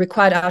the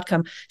required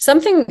outcome,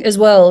 something as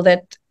well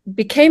that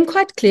became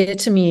quite clear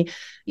to me.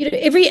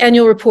 Every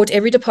annual report,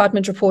 every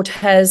department report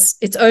has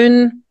its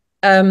own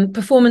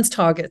performance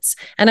targets,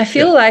 and I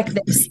feel like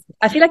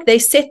they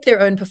set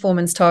their own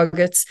performance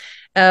targets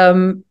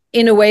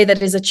in a way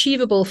that is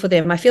achievable for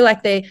them. I feel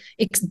like they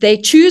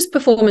choose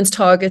performance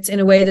targets in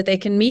a way that they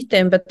can meet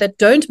them, but that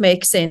don't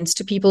make sense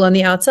to people on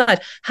the outside.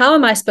 How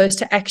am I supposed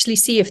to actually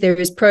see if there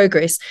is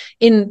progress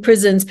in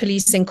prisons,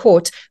 police, and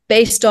court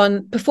based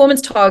on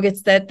performance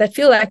targets that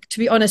feel like, to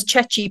be honest,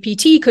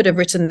 ChatGPT could have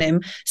written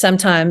them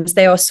sometimes?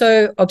 They are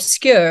so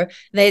obscure.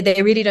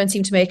 They really don't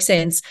seem to make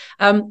sense.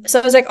 So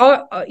I was like,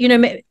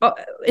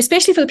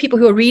 especially for the people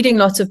who are reading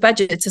lots of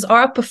budgets,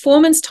 are our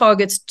performance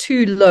targets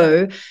too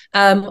low?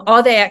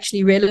 Are they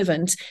actually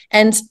relevant?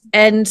 And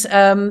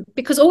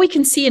because all we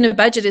can see in a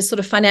budget is sort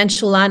of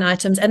financial line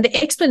items, and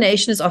the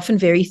explanation is often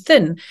very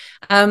thin.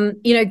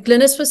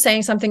 Glynnis was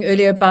saying something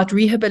earlier about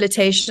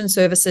rehabilitation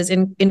services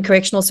in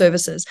correctional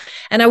services,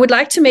 and I would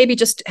like to maybe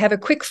just have a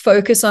quick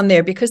focus on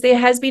there, because there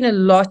has been a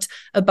lot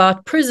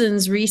about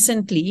prisons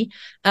recently,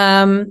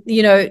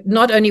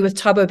 not only with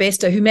Thabo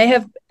Bester, who may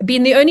have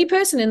been the only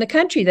person in the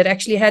country that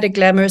actually had a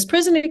glamorous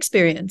prison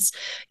experience,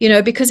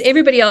 because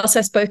everybody else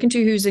I've spoken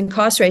to who's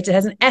incarcerated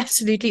has an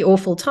absolutely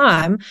awful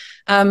time,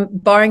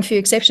 barring few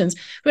exceptions.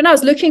 When I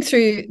was looking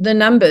through the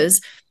numbers,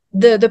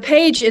 the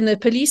page in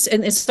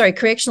the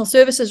correctional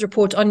services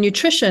report on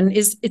nutrition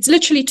it's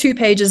literally 2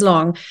 pages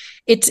long.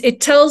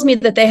 It tells me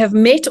that they have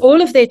met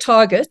all of their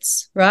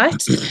targets, right,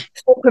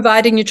 for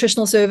providing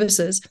nutritional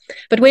services.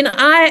 But when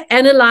I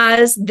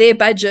analyze their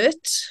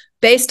budget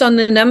based on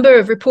the number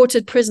of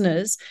reported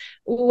prisoners,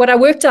 what I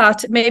worked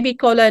out, maybe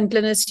Xola and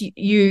Glynnis,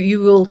 you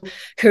will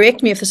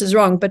correct me if this is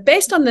wrong, but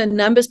based on the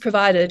numbers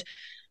provided,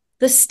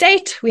 The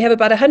state, we have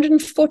about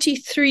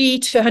 143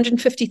 to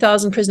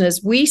 150,000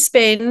 prisoners. We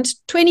spend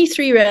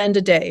 23 Rand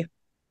a day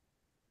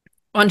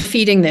on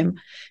feeding them.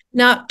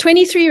 Now,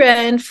 23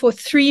 Rand for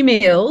 3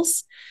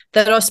 meals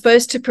that are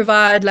supposed to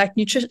provide like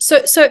nutrition.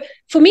 So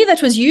for me,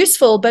 that was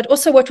useful, but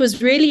also what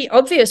was really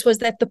obvious was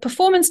that the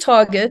performance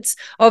targets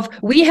of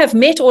we have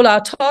met all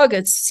our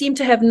targets seem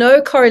to have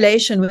no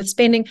correlation with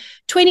spending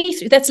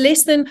 23. That's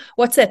less than,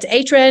 what's that,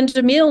 8 Rand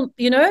a meal,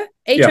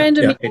 8 Rand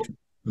a meal. 8.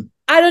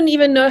 I don't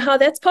even know how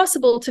that's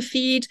possible to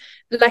feed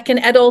like an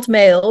adult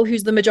male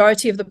who's the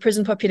majority of the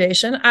prison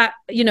population. I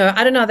don't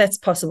know how that's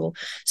possible.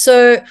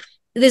 So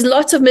there's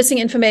lots of missing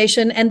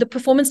information, and the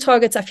performance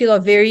targets I feel are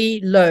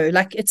very low.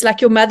 Like it's like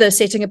your mother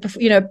setting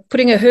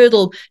putting a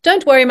hurdle.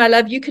 Don't worry, my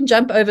love, you can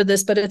jump over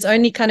this, but it's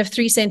only kind of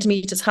 3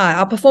 centimeters high.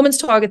 Our performance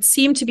targets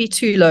seem to be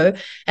too low,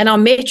 and our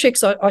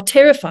metrics are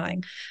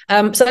terrifying.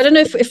 So I don't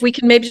know if we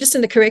can maybe just in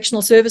the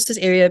correctional services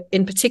area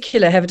in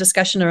particular have a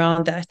discussion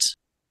around that.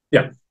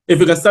 Yeah. If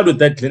we can start with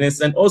that,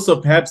 Glynnis, and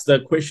also perhaps the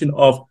question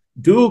of,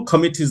 do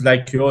committees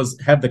like yours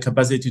have the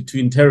capacity to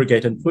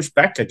interrogate and push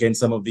back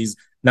against some of these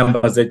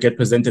numbers that get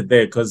presented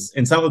there? Because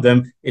in some of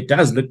them, it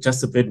does look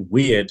just a bit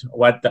weird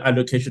what the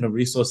allocation of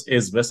resource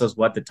is versus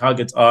what the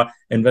targets are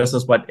and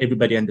versus what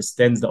everybody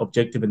understands the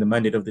objective and the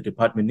mandate of the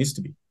department needs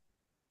to be.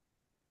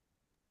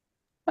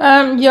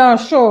 Yeah,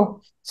 sure.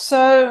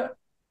 So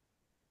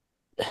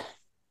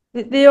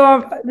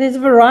there's a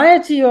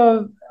variety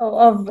of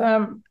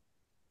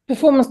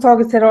performance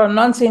targets that are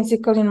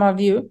nonsensical in my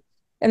view,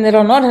 and that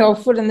are not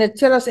helpful, and that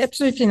tell us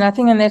absolutely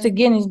nothing, and that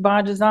again is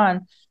by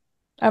design.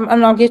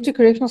 And I'll get to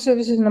correctional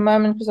services in a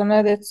moment, because I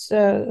know that's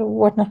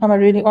what Nechama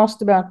really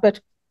asked about. But,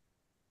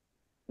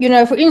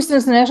 for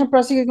instance, the National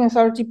Prosecuting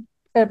Authority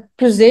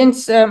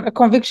presents a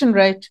conviction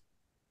rate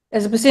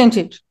as a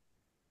percentage.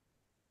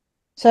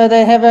 So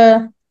they have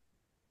a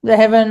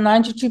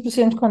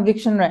 92%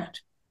 conviction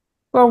rate.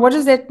 Well, what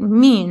does that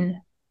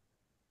mean?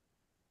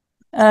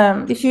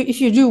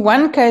 If you do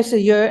one case a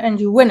year and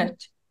you win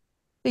it,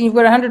 then you've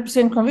got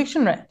 100%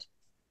 conviction rate.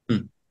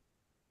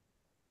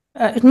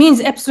 It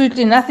means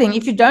absolutely nothing.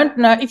 If you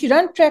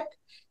don't track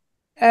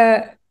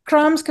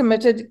crimes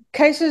committed,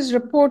 cases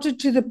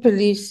reported to the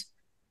police,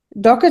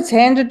 dockets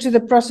handed to the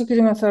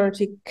prosecuting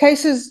authority,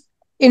 cases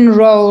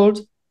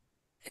enrolled,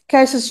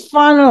 cases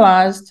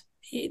finalized,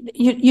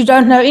 you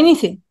don't know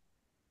anything.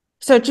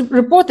 So to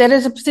report that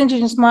as a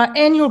percentage is my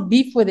annual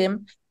beef with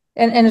them,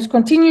 and it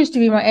continues to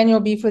be my annual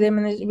beef with them,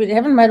 and we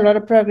haven't made a lot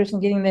of progress in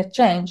getting that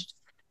changed.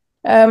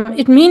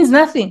 It means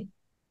nothing.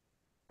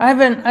 I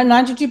have a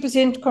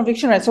 92%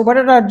 conviction rate. So what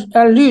did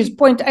I lose?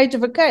 0.8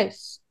 of a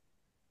case.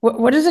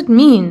 What does it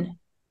mean?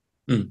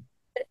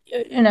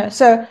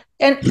 So,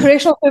 and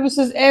correctional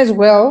services as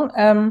well.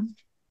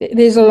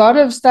 There's a lot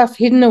of stuff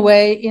hidden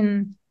away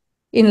in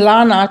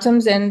line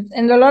items, and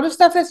a lot of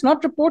stuff that's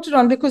not reported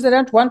on because they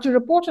don't want to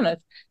report on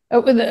it.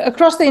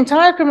 Across the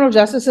entire criminal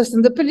justice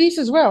system, the police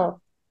as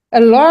well. A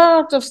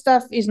lot of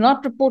stuff is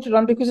not reported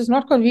on because it's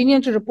not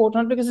convenient to report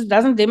on, because it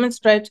doesn't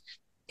demonstrate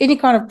any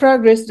kind of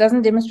progress,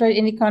 doesn't demonstrate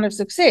any kind of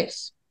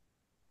success.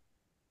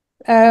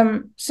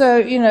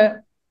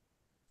 So,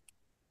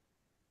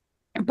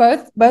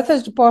 both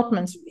those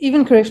departments,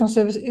 even correctional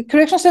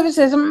service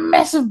has a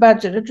massive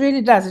budget. It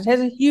really does. It has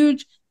a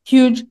huge,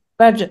 huge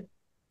budget.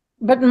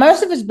 But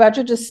most of its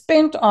budget is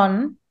spent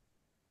on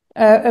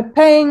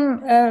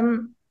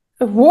paying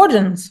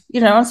wardens,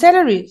 on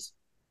salaries.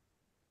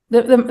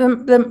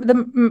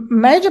 The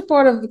major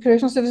part of the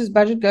correctional services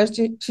budget goes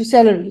to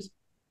salaries.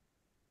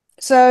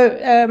 So,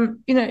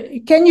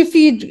 can you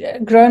feed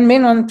grown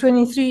men on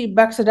 23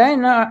 bucks a day?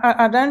 No,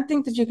 I don't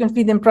think that you can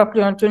feed them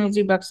properly on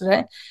 23 bucks a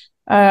day.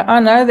 I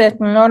know that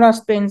Nqola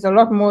spends a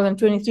lot more than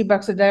 23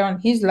 bucks a day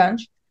on his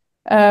lunch.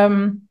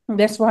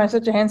 That's why he's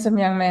such a handsome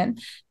young man.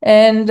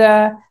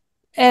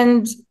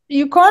 And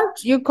you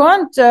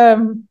can't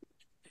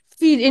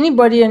feed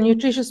anybody a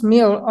nutritious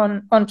meal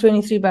on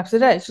 23 bucks a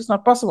day. It's just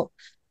not possible.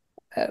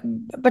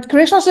 But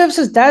correctional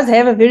services does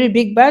have a very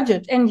big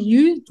budget, and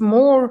used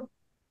more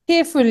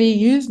carefully,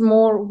 used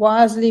more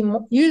wisely,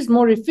 used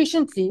more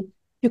efficiently,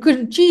 you could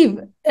achieve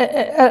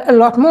a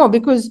lot more,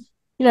 because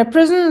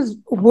prisons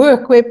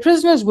work where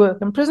prisoners work,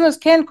 and prisoners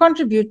can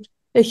contribute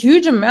a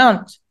huge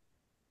amount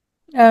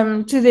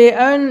to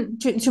their own,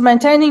 to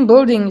maintaining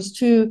buildings,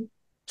 to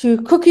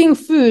cooking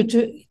food,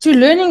 to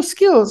learning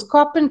skills,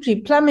 carpentry,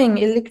 plumbing,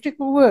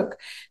 electrical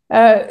work,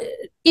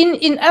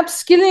 in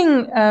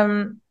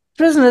upskilling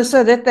prisoners,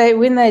 so that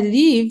when they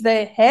leave,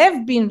 they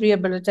have been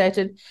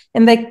rehabilitated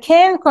and they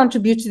can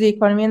contribute to the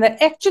economy, and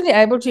they're actually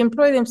able to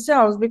employ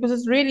themselves, because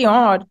it's really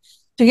hard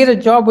to get a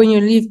job when you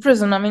leave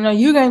prison. I mean, are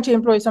you going to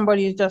employ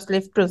somebody who's just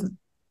left prison?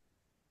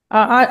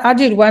 I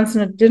did once,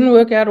 and it didn't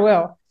work out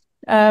well.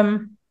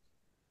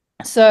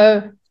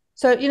 So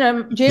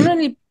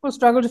generally people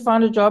struggle to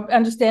find a job,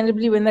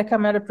 understandably, when they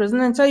come out of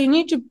prison, and so you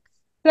need to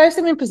place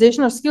them in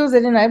possession of skills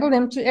that enable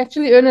them to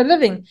actually earn a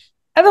living.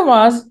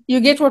 Otherwise, you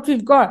get what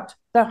we've got,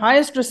 the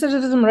highest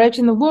recidivism rate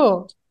in the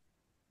world.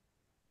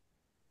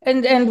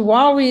 And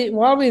while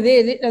we're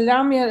there,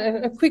 allow me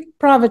a quick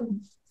private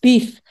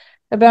beef.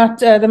 about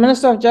the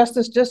Minister of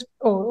Justice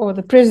or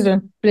the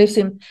President, bless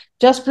him,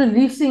 just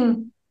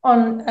releasing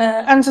on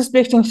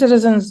unsuspecting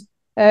citizens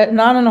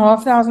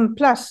 9,500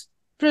 plus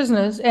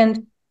prisoners,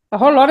 and a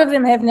whole lot of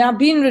them have now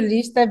been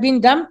released. They've been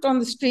dumped on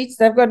the streets.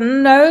 They've got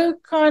no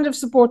kind of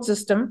support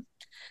system.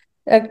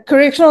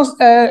 Correctional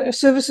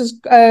services,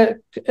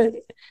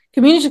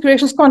 community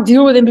corrections can't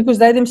deal with them because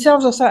they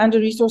themselves are so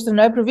under-resourced and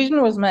no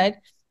provision was made.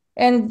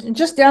 And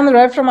just down the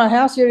road from my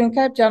house here in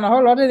Cape Town, a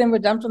whole lot of them were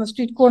dumped on the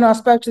street corner. I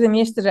spoke to them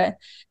yesterday.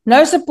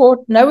 No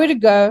support, nowhere to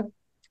go,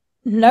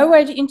 no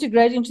way to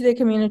integrate into their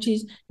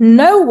communities,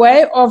 no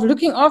way of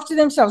looking after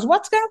themselves.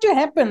 What's going to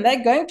happen?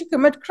 They're going to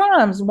commit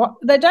crimes.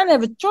 They don't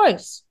have a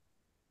choice.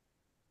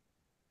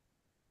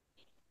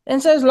 And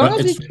so as long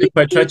as we keep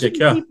treating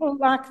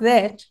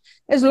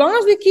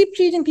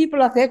people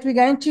like that, we're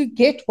going to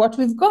get what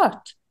we've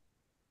got.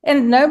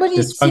 And nobody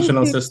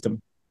dysfunctional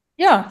system.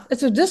 Yeah,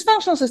 it's a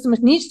dysfunctional system.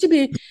 It needs to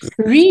be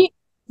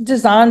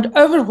redesigned,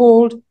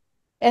 overhauled,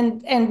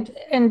 and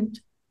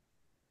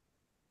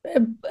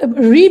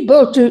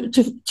rebuilt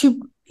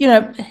to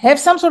have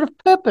some sort of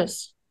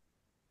purpose.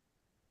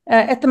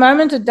 At the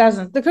moment, it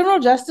doesn't. The criminal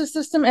justice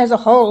system as a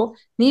whole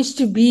needs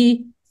to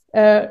be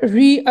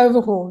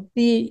overhauled.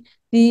 The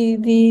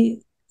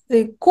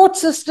court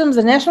systems,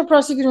 the National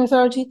Prosecuting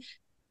Authority,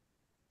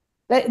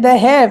 they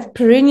have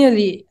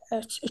perennially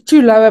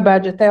too low a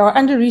budget. They are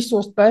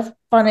under-resourced, both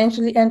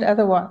financially and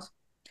otherwise.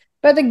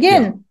 But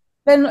again,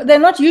 they're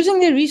not using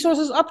their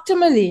resources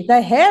optimally.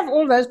 They have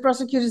all those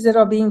prosecutors that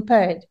are being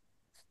paid.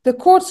 The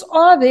courts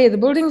are there. The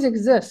buildings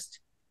exist.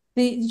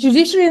 The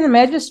judiciary and the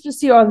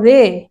magistracy are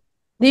there.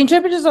 The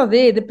interpreters are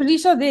there. The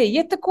police are there.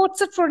 Yet the courts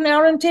sit for an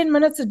hour and 10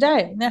 minutes a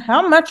day. Now,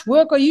 how much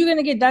work are you going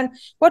to get done?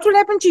 What will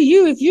happen to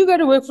you if you go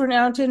to work for an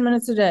hour and 10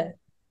 minutes a day?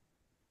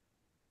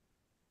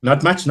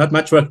 Not much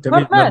work.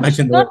 Not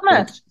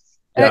much.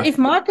 Yeah. If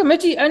my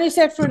committee only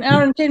sat for an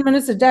hour and 10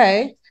 minutes a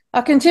day,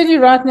 I can tell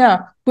you right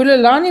now,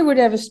 Bulelani would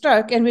have a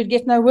stroke and we'd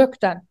get no work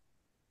done.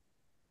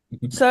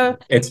 So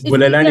it's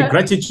Bulelani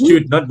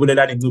gratitude, not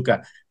Bulelani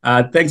Nuka.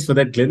 Thanks for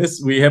that,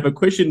 Glynnis. We have a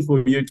question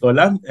for you,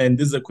 Xola, and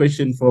this is a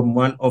question from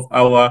one of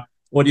our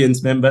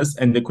audience members.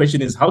 And the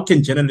question is, how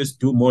can journalists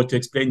do more to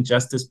explain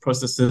justice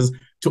processes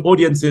to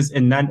audiences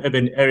in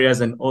non-urban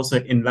areas and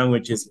also in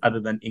languages other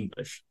than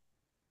English?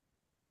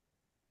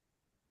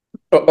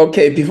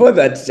 Okay, before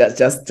that,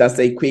 just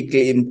a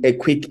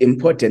quick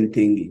important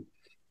thing.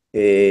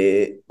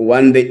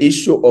 One, the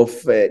issue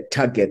of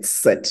targets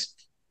set.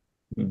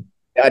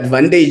 The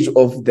advantage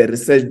of the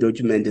research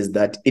document is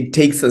that it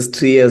takes us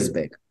 3 years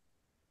back.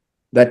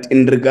 That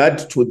in regard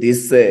to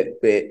this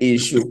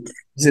issue,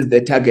 this is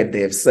the target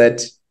they have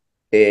set,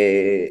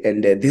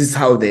 and this is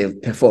how they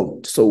have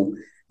performed. So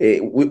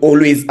we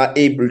always are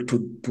able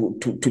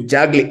to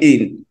juggle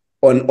in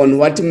on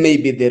what may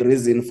be the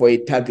reason for a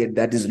target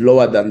that is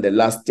lower than the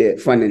last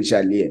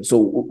financial year.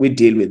 So we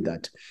deal with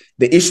that.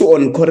 The issue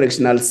on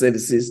correctional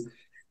services,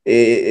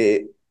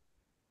 it's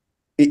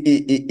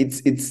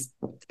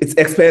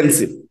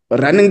expensive.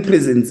 Running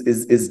prisons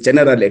is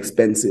generally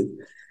expensive.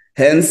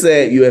 Hence,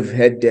 you have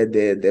had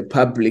the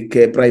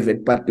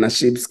public-private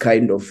partnerships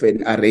kind of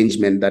an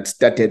arrangement that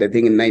started, I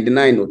think, in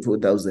 99 or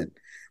 2000,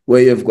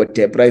 where you've got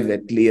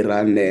privately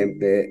run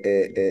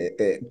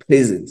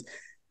prisons.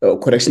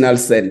 Correctional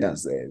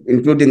centers,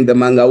 including the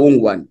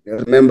Mangaung one.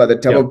 Remember the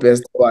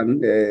Tabo-based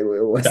one?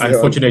 Was the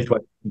unfortunate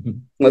one.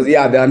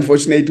 The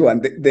unfortunate one.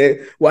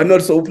 They were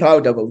not so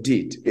proud about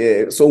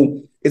it.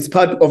 So it's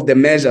part of the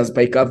measures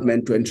by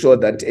government to ensure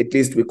that at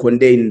least we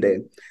contain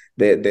the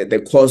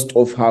cost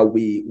of how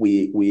we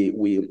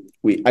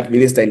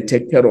administer and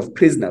take care of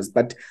prisoners.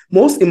 But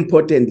most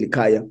importantly,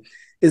 Khaya,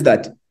 is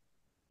that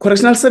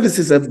correctional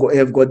services have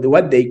got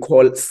what they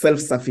call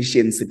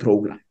self-sufficiency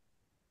program.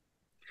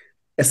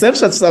 A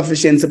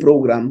self-sufficiency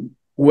program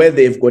where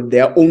they've got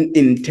their own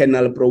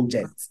internal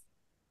projects.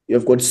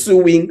 You've got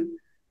sewing,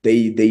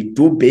 they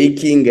do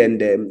baking,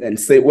 and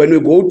say when we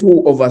go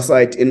to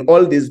oversight in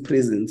all these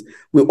prisons,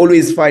 we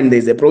always find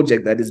there's a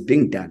project that is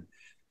being done.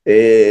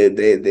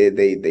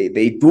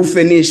 They do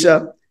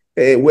furniture,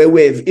 where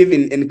we've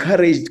even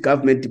encouraged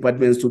government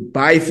departments to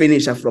buy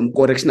furniture from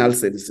correctional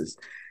services.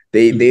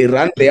 They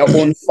run their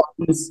own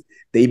farms,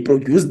 they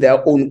produce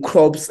their own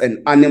crops and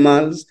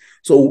animals.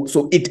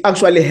 So it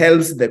actually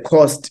helps the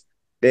cost,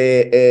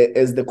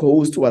 as the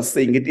co-host was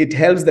saying, it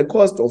helps the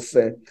cost of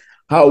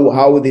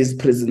how these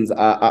prisons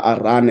are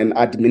run and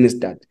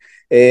administered.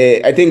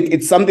 I think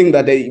it's something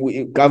that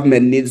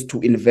government needs to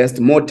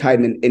invest more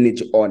time and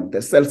energy on,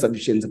 the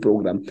self-sufficiency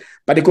program,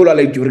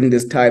 particularly during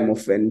this time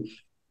of an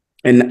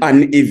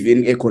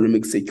uneven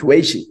economic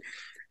situation.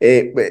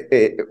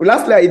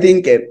 Lastly, I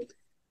think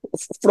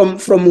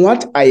from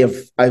what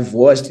I've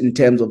watched in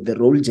terms of the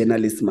role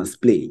journalists must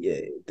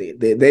play,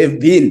 they've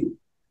been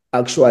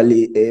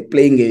actually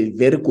playing a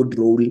very good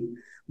role,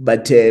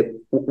 but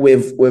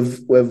we've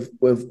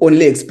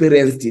only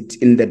experienced it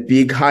in the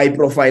big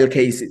high-profile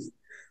cases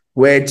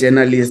where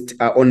journalists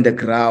are on the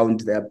ground.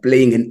 They are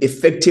playing an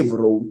effective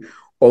role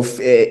of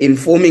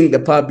informing the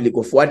public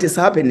of what is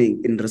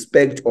happening in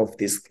respect of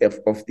this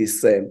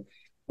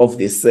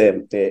this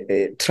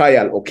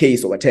trial or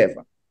case or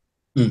whatever.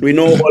 We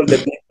know all the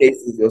big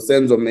cases, your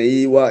Senzo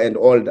Meiwa and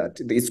all that.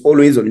 It's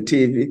always on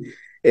TV.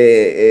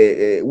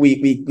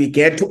 We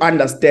get to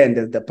understand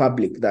as the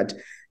public that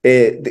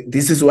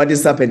this is what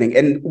is happening.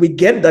 And we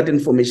get that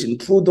information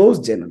through those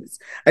journalists.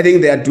 I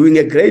think they are doing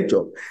a great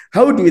job.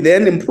 How do we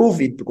then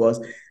improve it? Because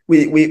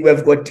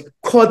we've got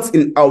courts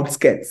in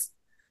outskirts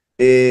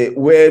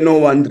where no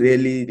one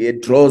really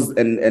draws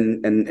an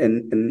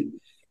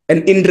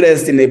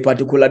interest in a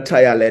particular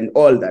trial and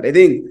all that. I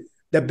think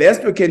the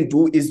best we can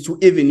do is to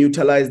even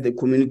utilize the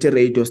community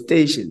radio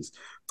stations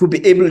to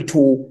be able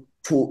to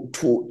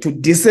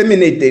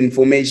disseminate the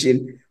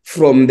information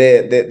from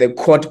the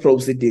court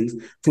proceedings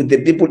to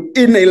the people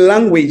in a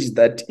language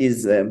that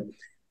is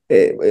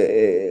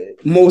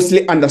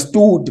mostly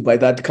understood by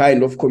that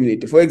kind of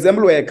community. For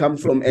example, where I come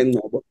from,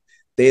 Ngobo,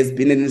 there's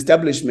been an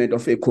establishment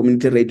of a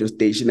community radio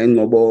station,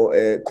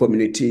 Ngobo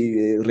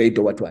community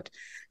radio, what.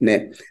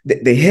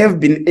 They have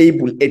been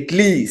able at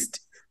least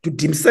to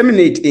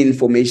disseminate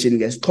information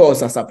to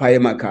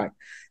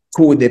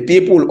the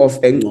people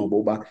of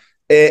Ngobo.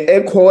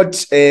 A court,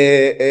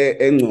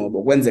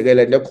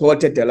 Ngobo, the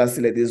court tell us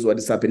this is what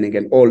is happening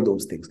and all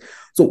those things.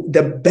 So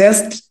the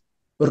best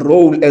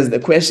role, as the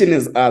question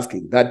is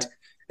asking, that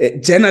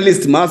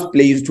journalists must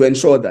play is to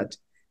ensure that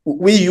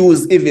we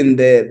use even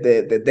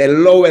the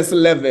lowest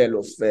level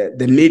of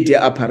the media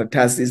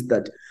apparatuses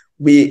that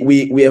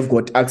we have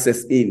got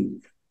access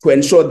in, to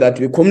ensure that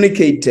we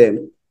communicate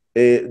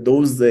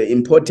those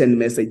important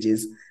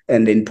messages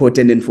and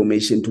important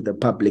information to the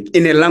public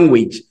in a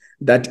language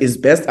that is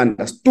best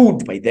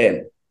understood by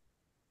them.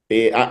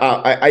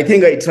 I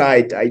think I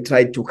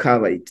tried to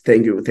cover it.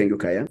 Thank you,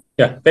 Khaya.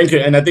 Yeah, thank you.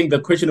 And I think the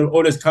question will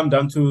always come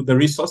down to the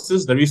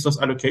resources, the resource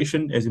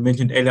allocation, as you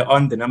mentioned earlier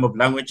on, the number of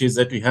languages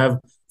that we have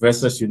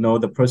versus,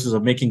 the process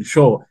of making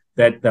sure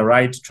that the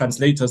right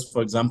translators,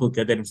 for example,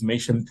 get that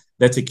information.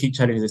 That's a key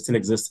challenge that still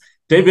exists.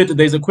 David,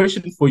 there's a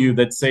question for you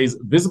that says,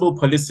 visible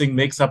policing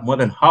makes up more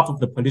than half of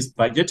the police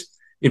budget.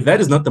 If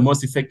that is not the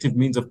most effective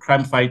means of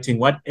crime fighting,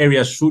 what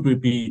areas should we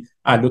be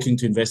looking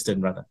to invest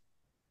in, rather?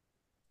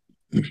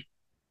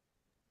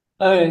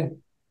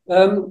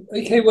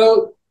 Okay,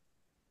 well,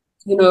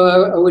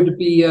 I would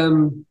be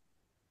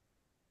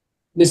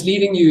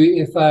misleading you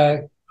if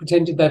I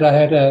pretended that I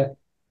had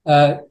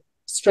a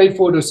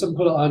straightforward or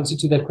simple answer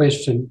to that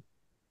question.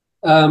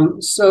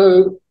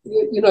 So,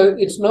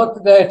 it's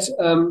not that,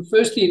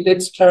 firstly,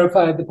 let's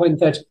clarify the point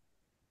that,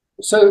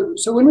 so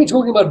when we're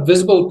talking about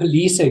visible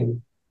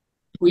policing,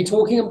 we're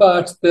talking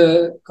about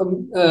to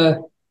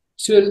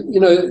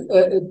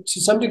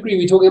some degree,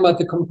 we're talking about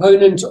the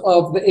component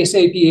of the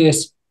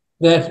SAPS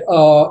that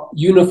are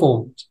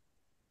uniformed.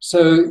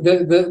 So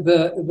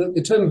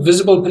the term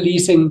visible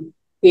policing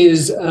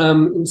is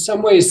in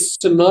some ways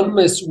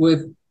synonymous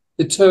with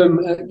the term,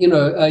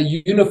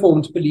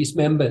 uniformed police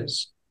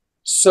members.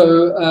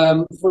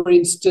 So, for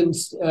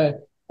instance,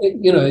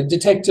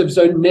 detectives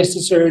don't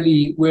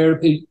necessarily wear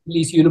a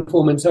police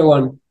uniform and so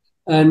on.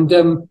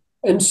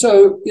 And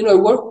so,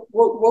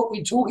 what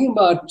we're talking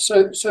about,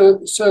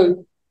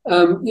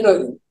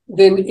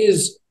 then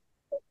is,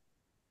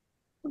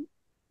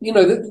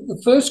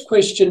 the first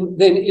question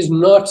then is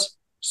not,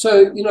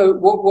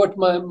 what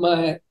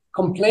my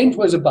complaint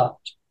was about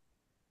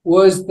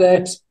was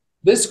that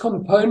this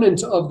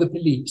component of the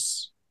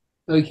police,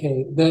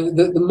 okay,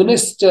 the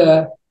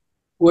minister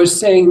was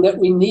saying that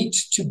we need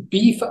to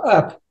beef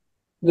up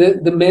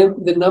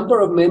the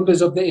number of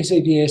members of the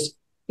SAPS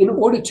in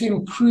order to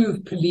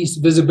improve police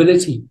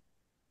visibility.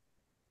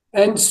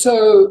 And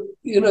so,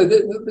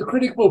 the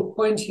critical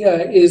point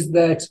here is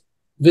that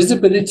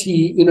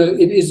visibility,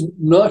 it is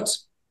not,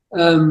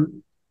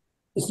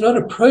 it's not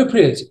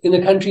appropriate in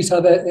a country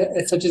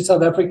such as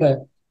South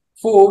Africa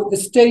for the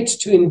state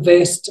to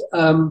invest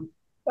in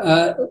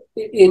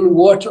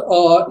what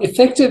are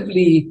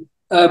effectively,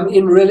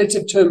 in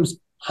relative terms,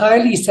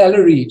 highly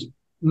salaried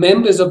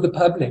members of the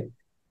public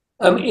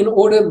in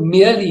order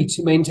merely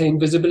to maintain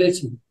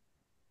visibility.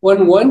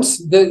 One wants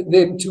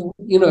them to,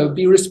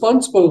 be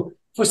responsible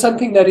for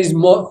something that is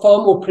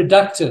far more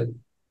productive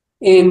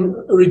in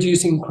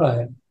reducing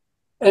crime.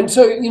 And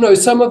so,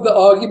 some of the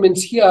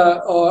arguments here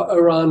are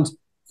around,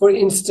 for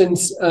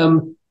instance,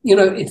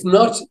 it's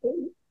not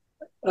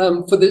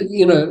for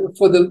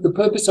the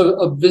purpose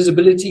of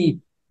visibility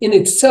in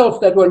itself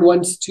that one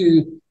wants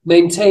to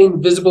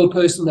maintain visible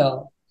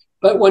personnel,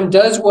 but one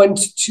does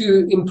want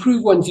to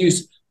improve one's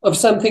use of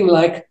something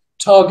like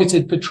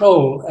targeted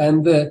patrol.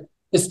 And the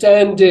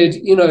standard,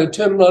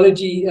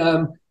 terminology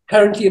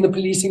currently in the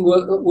policing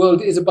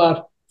world is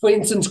about, for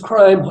instance,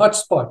 crime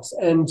hotspots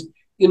and,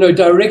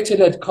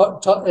 directed at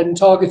and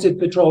targeted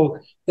patrol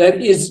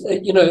that is,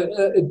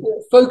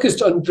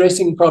 focused on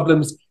addressing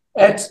problems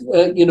at,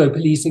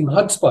 policing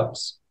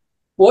hotspots.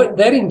 What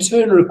that in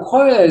turn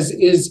requires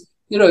is,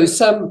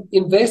 some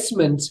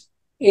investment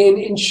in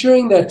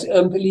ensuring that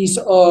police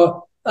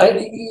are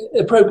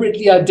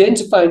appropriately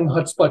identifying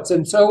hotspots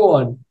and so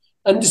on,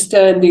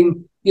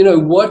 understanding,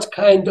 what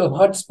kind of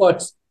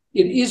hotspots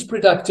it is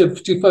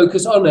productive to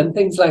focus on and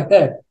things like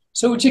that.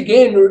 So which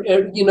again,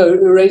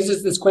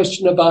 raises this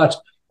question about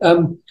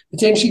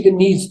potentially the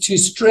need to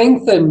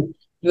strengthen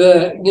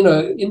the,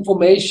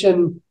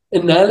 information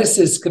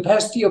analysis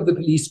capacity of the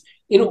police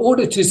in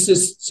order to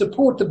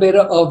support the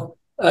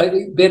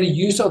better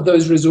use of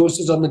those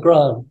resources on the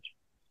ground.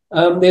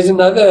 There's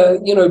another,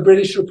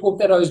 British report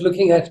that I was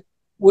looking at,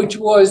 which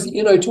was,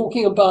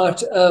 talking about,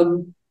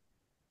 saying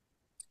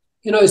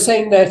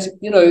that,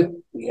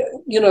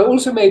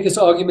 also made this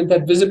argument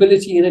that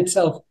visibility in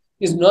itself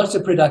is not a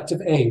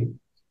productive aim.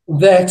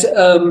 That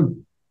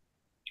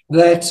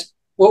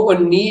what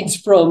one needs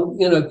from,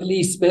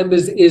 police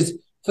members is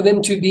for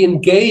them to be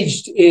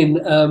engaged in,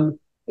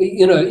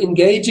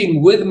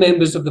 engaging with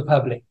members of the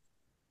public.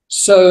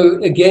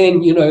 So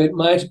again, it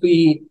might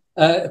be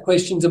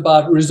questions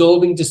about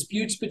resolving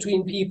disputes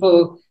between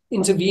people,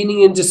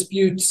 intervening in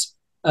disputes,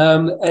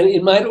 and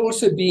it might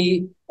also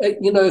be,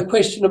 a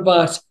question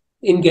about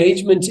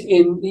engagement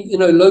in,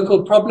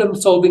 local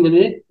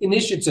problem-solving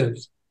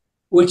initiatives,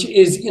 which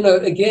is,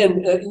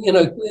 again,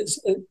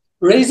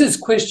 raises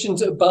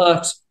questions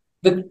about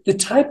the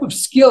type of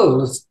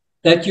skills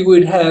that you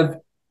would have,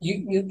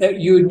 that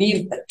you would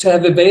need to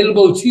have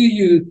available to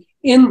you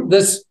in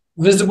this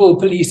visible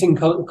policing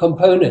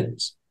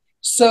component.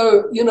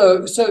 So,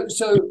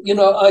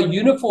 our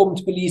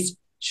uniformed police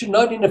should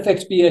not, in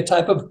effect, be a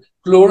type of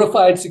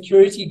glorified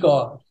security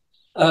guard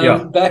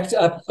backed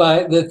up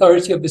by the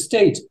authority of the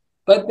state.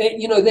 But,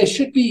 they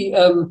should be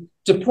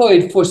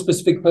deployed for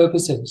specific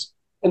purposes.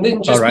 And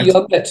then just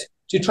beyond that,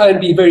 to try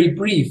and be very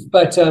brief,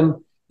 but,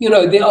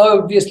 there are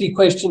obviously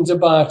questions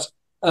about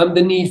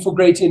the need for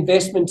greater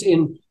investment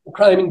in the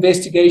crime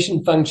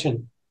investigation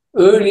function.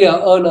 Earlier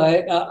on,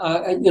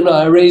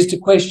 I raised a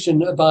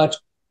question about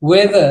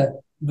whether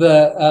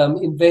the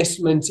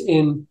investment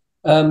in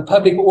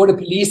public order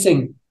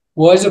policing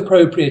was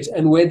appropriate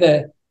and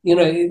whether,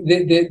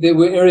 there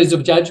were areas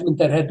of judgment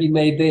that had been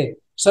made there.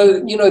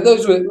 So,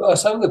 those are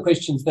some of the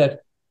questions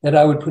that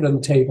I would put on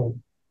the table.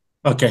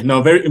 Okay,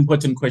 no, very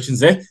important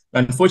questions there.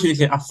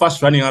 Unfortunately, I'm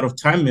fast running out of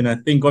time. And I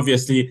think,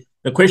 obviously,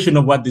 the question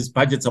of what these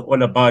budgets are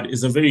all about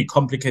is a very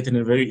complicated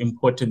and very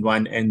important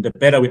one. And the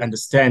better we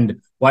understand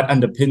what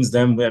underpins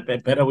them,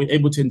 the better we're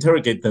able to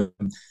interrogate them.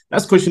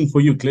 Last question for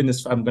you,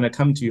 Glynnis. I'm going to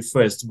come to you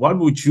first. What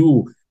would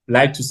you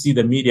like to see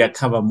the media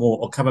cover more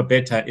or cover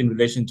better in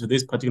relation to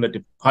these particular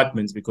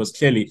departments? Because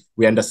clearly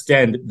we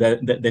understand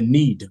the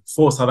need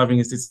for South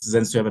African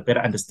citizens to have a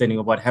better understanding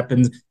of what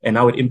happens and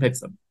how it impacts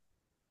them.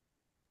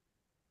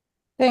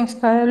 Thanks,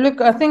 Khaya. Look,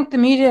 I think the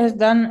media has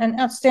done an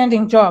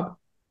outstanding job,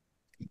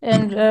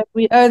 and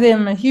we owe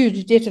them a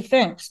huge debt of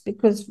thanks,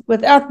 because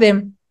without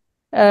them,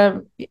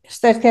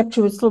 state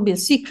capture would still be a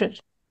secret.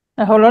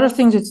 A whole lot of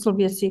things would still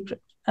be a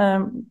secret.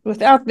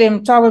 Without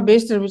them, Thabo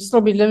Bester would still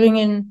be living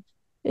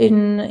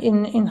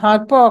in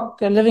Hyde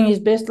Park, living his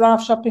best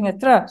life, shopping at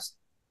Trust.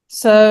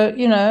 So,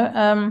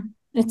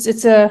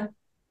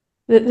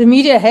 the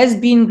media has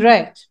been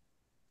great.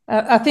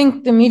 I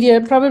think the media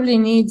probably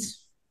needs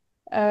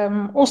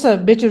also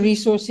better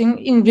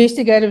resourcing.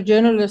 Investigative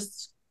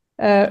journalists,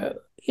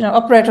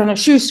 operate on a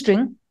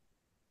shoestring.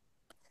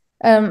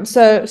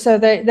 So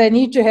they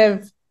need to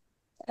have,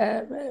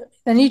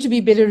 they need to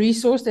be better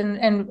resourced,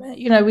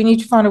 and we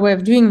need to find a way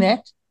of doing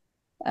that.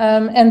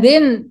 And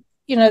then,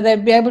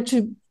 they'd be able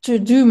to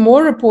do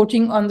more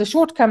reporting on the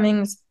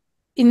shortcomings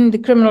in the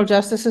criminal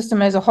justice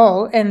system as a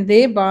whole, and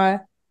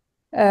thereby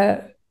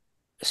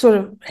sort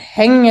of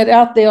hanging it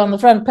out there on the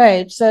front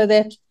page so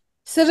that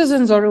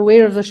citizens are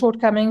aware of the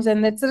shortcomings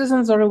and that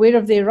citizens are aware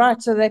of their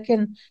rights so they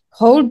can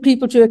hold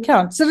people to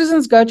account.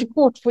 Citizens go to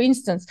court, for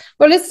instance.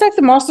 Well, let's take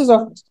the Master's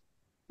Office.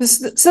 The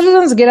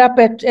citizens get up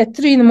at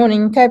 3 in the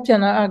morning in Cape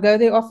Town. I go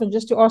there often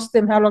just to ask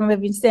them how long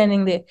they've been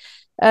standing there.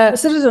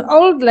 Citizens,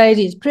 old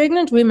ladies,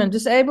 pregnant women,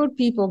 disabled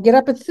people get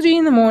up at 3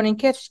 in the morning,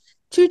 catch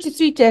 2 to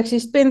 3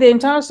 taxis, spend their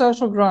entire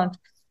social grant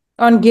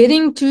on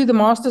getting to the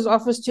Master's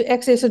Office to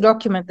access a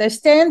document. They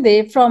stand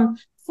there from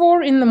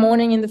 4 in the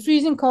morning in the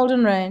freezing cold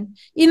and rain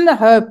in the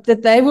hope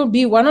that they will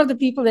be one of the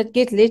people that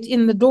get let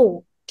in the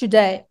door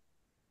today.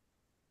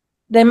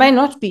 They may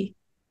not be.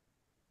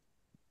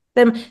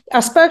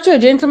 I spoke to a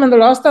gentleman the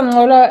last time,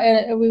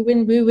 Nqola,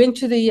 when we went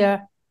to do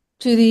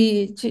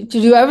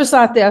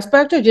oversight there. I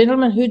spoke to a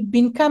gentleman who'd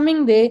been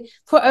coming there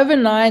for over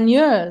 9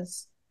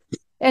 years,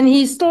 and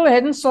he still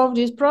hadn't solved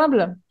his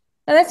problem.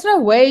 And that's no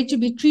way to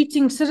be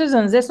treating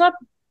citizens. That's not,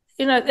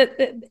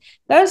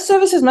 those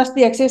services must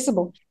be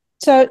accessible.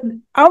 So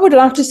I would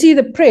like to see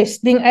the press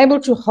being able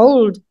to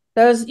hold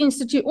those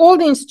all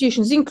the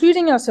institutions,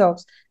 including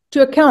ourselves,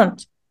 to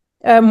account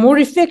more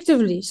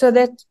effectively, so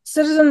that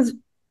citizens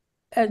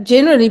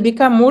generally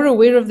become more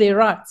aware of their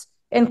rights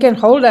and can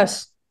hold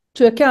us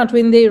to account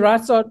when their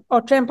rights are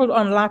trampled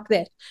on like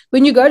that.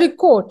 When you go to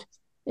court,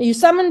 you're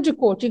summoned to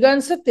court, you go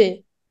and sit there.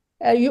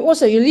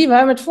 You leave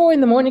home at 4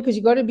 in the morning because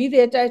you got to be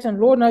there at 8, and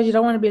Lord knows you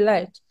don't want to be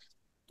late.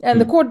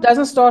 And the court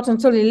doesn't start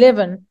until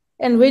 11.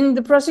 And when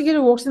the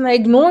prosecutor walks in, they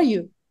ignore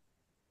you.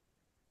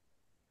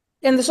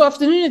 And this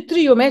afternoon at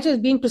 3, your matter has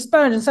been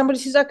postponed, and somebody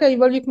says, okay,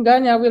 well, you can go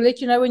now. We'll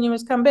let you know when you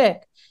must come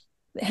back.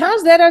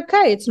 How's that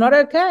okay? It's not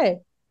okay.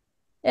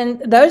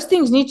 And those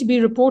things need to be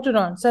reported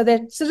on so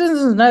that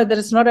citizens know that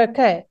it's not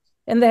okay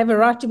and they have a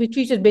right to be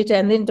treated better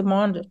and then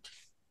demand it.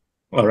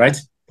 All right.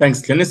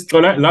 Thanks, Glynnis.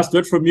 Xola, last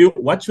word from you.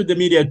 What should the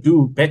media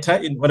do better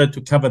in order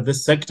to cover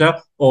this sector,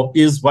 or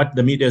is what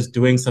the media is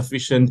doing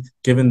sufficient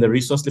given the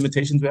resource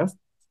limitations we have?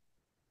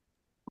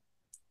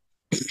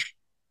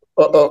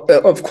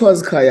 Of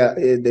course,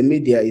 Khaya, the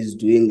media is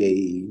doing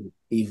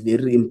a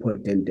very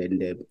important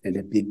and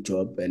a big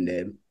job,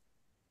 and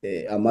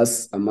I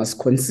must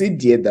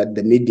concede here that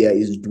the media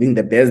is doing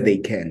the best they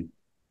can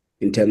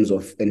in terms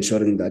of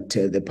ensuring that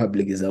the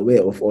public is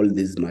aware of all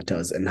these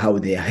matters and how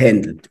they are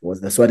handled. Because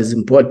that's what is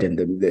important.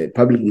 The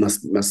public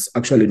must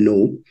actually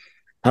know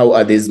how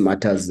are these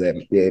matters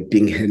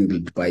being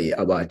handled by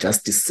our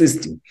justice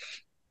system.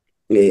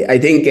 I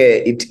think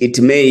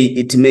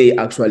it may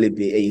actually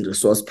be a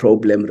resource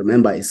problem.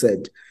 Remember, I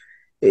said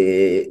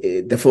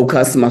the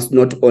focus must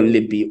not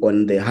only be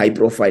on the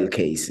high-profile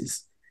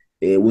cases.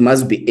 We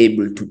must be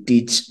able to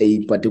teach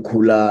a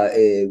particular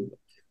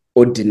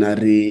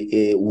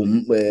ordinary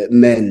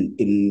men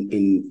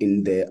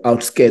in the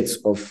outskirts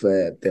of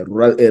the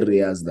rural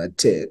areas that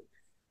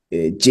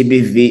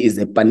GBV is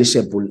a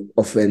punishable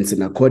offense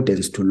in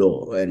accordance to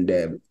law,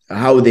 and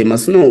how they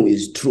must know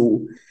is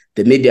through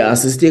the media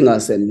assisting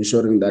us and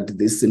ensuring that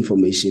this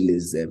information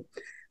is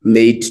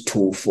made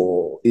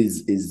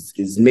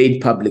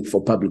made public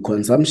for public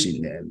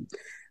consumption.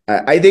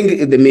 I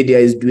think the media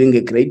is doing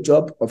a great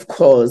job. Of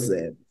course,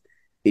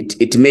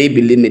 it may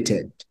be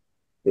limited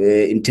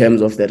in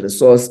terms of the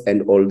resource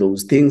and all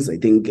those things. I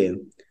think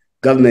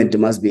government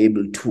must be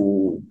able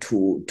to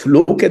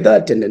look at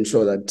that and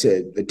ensure that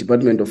the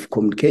Department of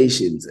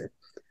Communications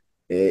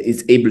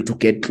is able to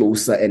get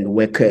closer and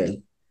work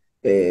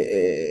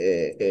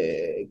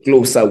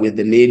closer with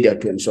the media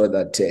to ensure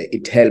that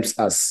it helps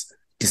us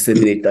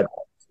disseminate that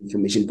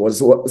information.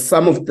 So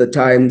some of the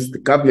times the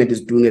government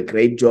is doing a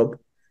great job,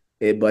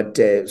 but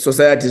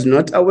society is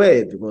not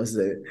aware because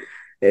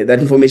that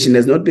information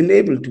has not been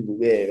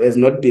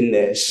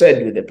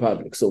shared with the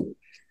public. So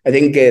I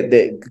think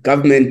the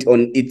government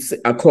on its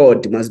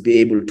accord must be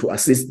able to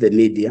assist the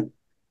media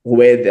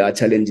where there are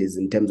challenges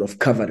in terms of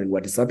covering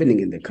what is happening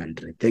in the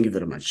country. Thank you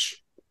very much.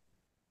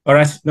 All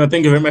right. No,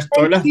 thank you very much,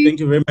 Xola. Thank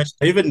you very much,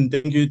 David. And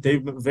thank you,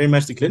 David, very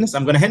much to Glynnis.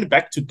 I'm going to hand it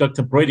back to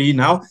Dr. Brodie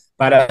now.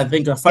 But I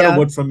think a final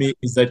word from me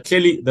is that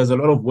clearly there's a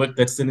lot of work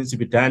that still needs to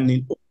be done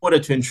in order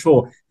to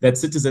ensure that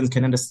citizens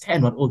can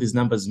understand what all these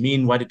numbers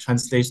mean, what it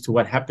translates to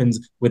what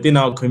happens within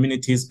our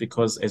communities.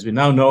 Because as we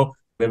now know,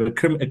 we have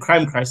a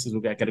crime crisis,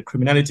 we've got a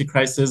criminality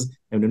crisis,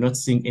 and we're not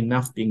seeing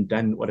enough being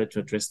done in order to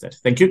address that.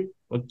 Thank you.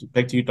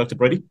 Back to you, Dr.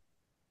 Brodie.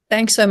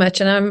 Thanks so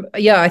much. And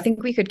I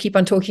think we could keep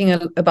on talking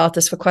about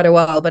this for quite a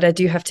while, but I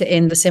do have to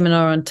end the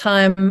seminar on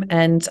time.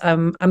 And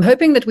I'm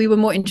hoping that we were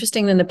more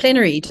interesting than the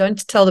plenary.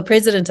 Don't tell the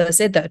president I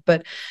said that,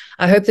 but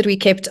I hope that we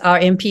kept our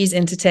MPs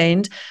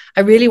entertained.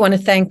 I really want to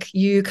thank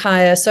you,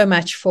 Khaya, so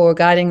much for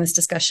guiding this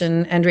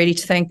discussion, and really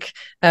to thank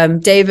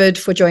David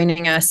for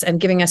joining us and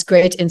giving us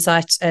great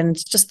insight and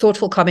just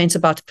thoughtful comments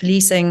about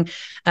policing.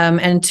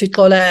 And to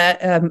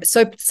Xola,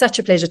 such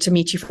a pleasure to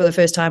meet you for the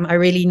first time. I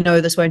really know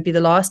this won't be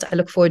the last. I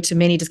look forward to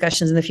many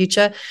discussions in the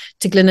future.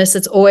 To Glynnis,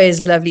 it's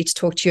always lovely to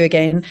talk to you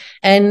again.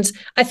 And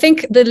I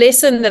think the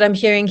lesson that I'm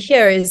hearing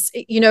here is,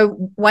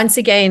 once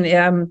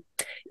again,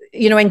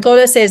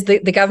 Nqola says the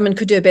government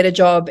could do a better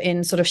job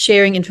in sort of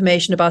sharing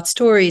information about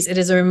stories. It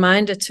is a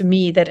reminder to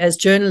me that as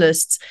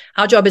journalists,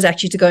 our job is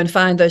actually to go and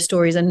find those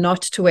stories and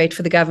not to wait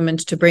for the government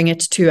to bring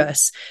it to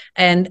us.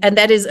 And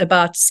that is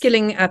about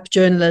skilling up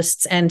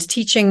journalists and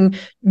teaching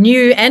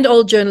new and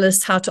old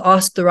journalists how to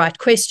ask the right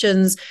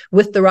questions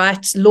with the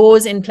right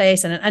laws in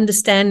place and an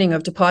understanding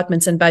of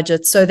departments and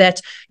budgets, so that,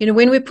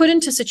 when we're put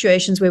into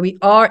situations where we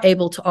are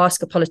able to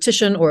ask a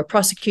politician or a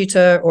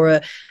prosecutor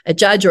or a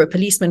judge or a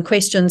policeman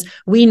questions,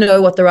 we know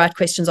what the right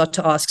questions are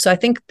to ask. So I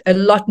think a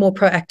lot more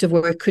proactive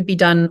work could be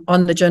done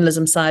on the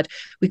journalism side.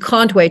 We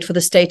can't wait for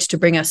the state to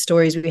bring us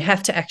stories. We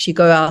have to actually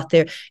go out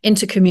there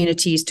into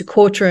communities, to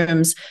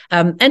courtrooms,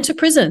 and to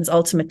prisons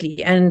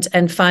ultimately,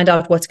 and find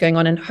out what's going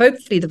on. And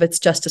hopefully the Wits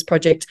Justice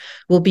Project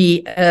will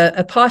be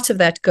a part of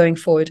that going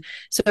forward.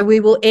 So we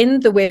will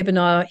end the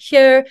webinar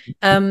here.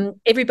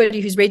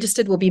 Everybody who's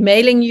registered will be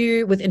mailing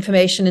you with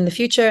information in the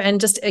future.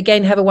 And just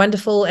again, have a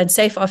wonderful and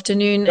safe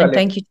afternoon. And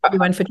thank you to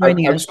everyone for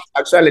joining us.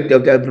 Actually,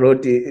 Dr.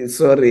 Brodie,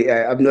 sorry,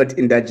 I'm not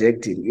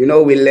interjecting.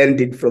 We learned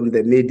it from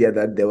the media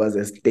that there was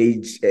a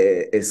stage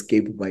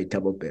escape by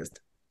Thabo Best.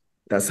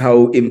 That's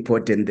how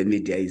important the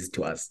media is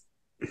to us.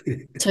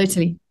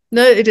 Totally.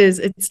 No, it is.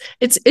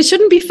 It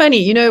shouldn't be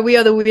funny. We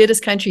are the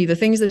weirdest country. The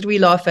things that we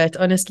laugh at,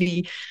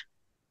 honestly,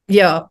 we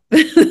have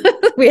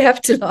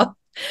to laugh.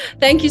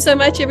 Thank you so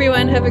much,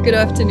 everyone. Have a good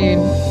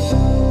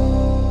afternoon.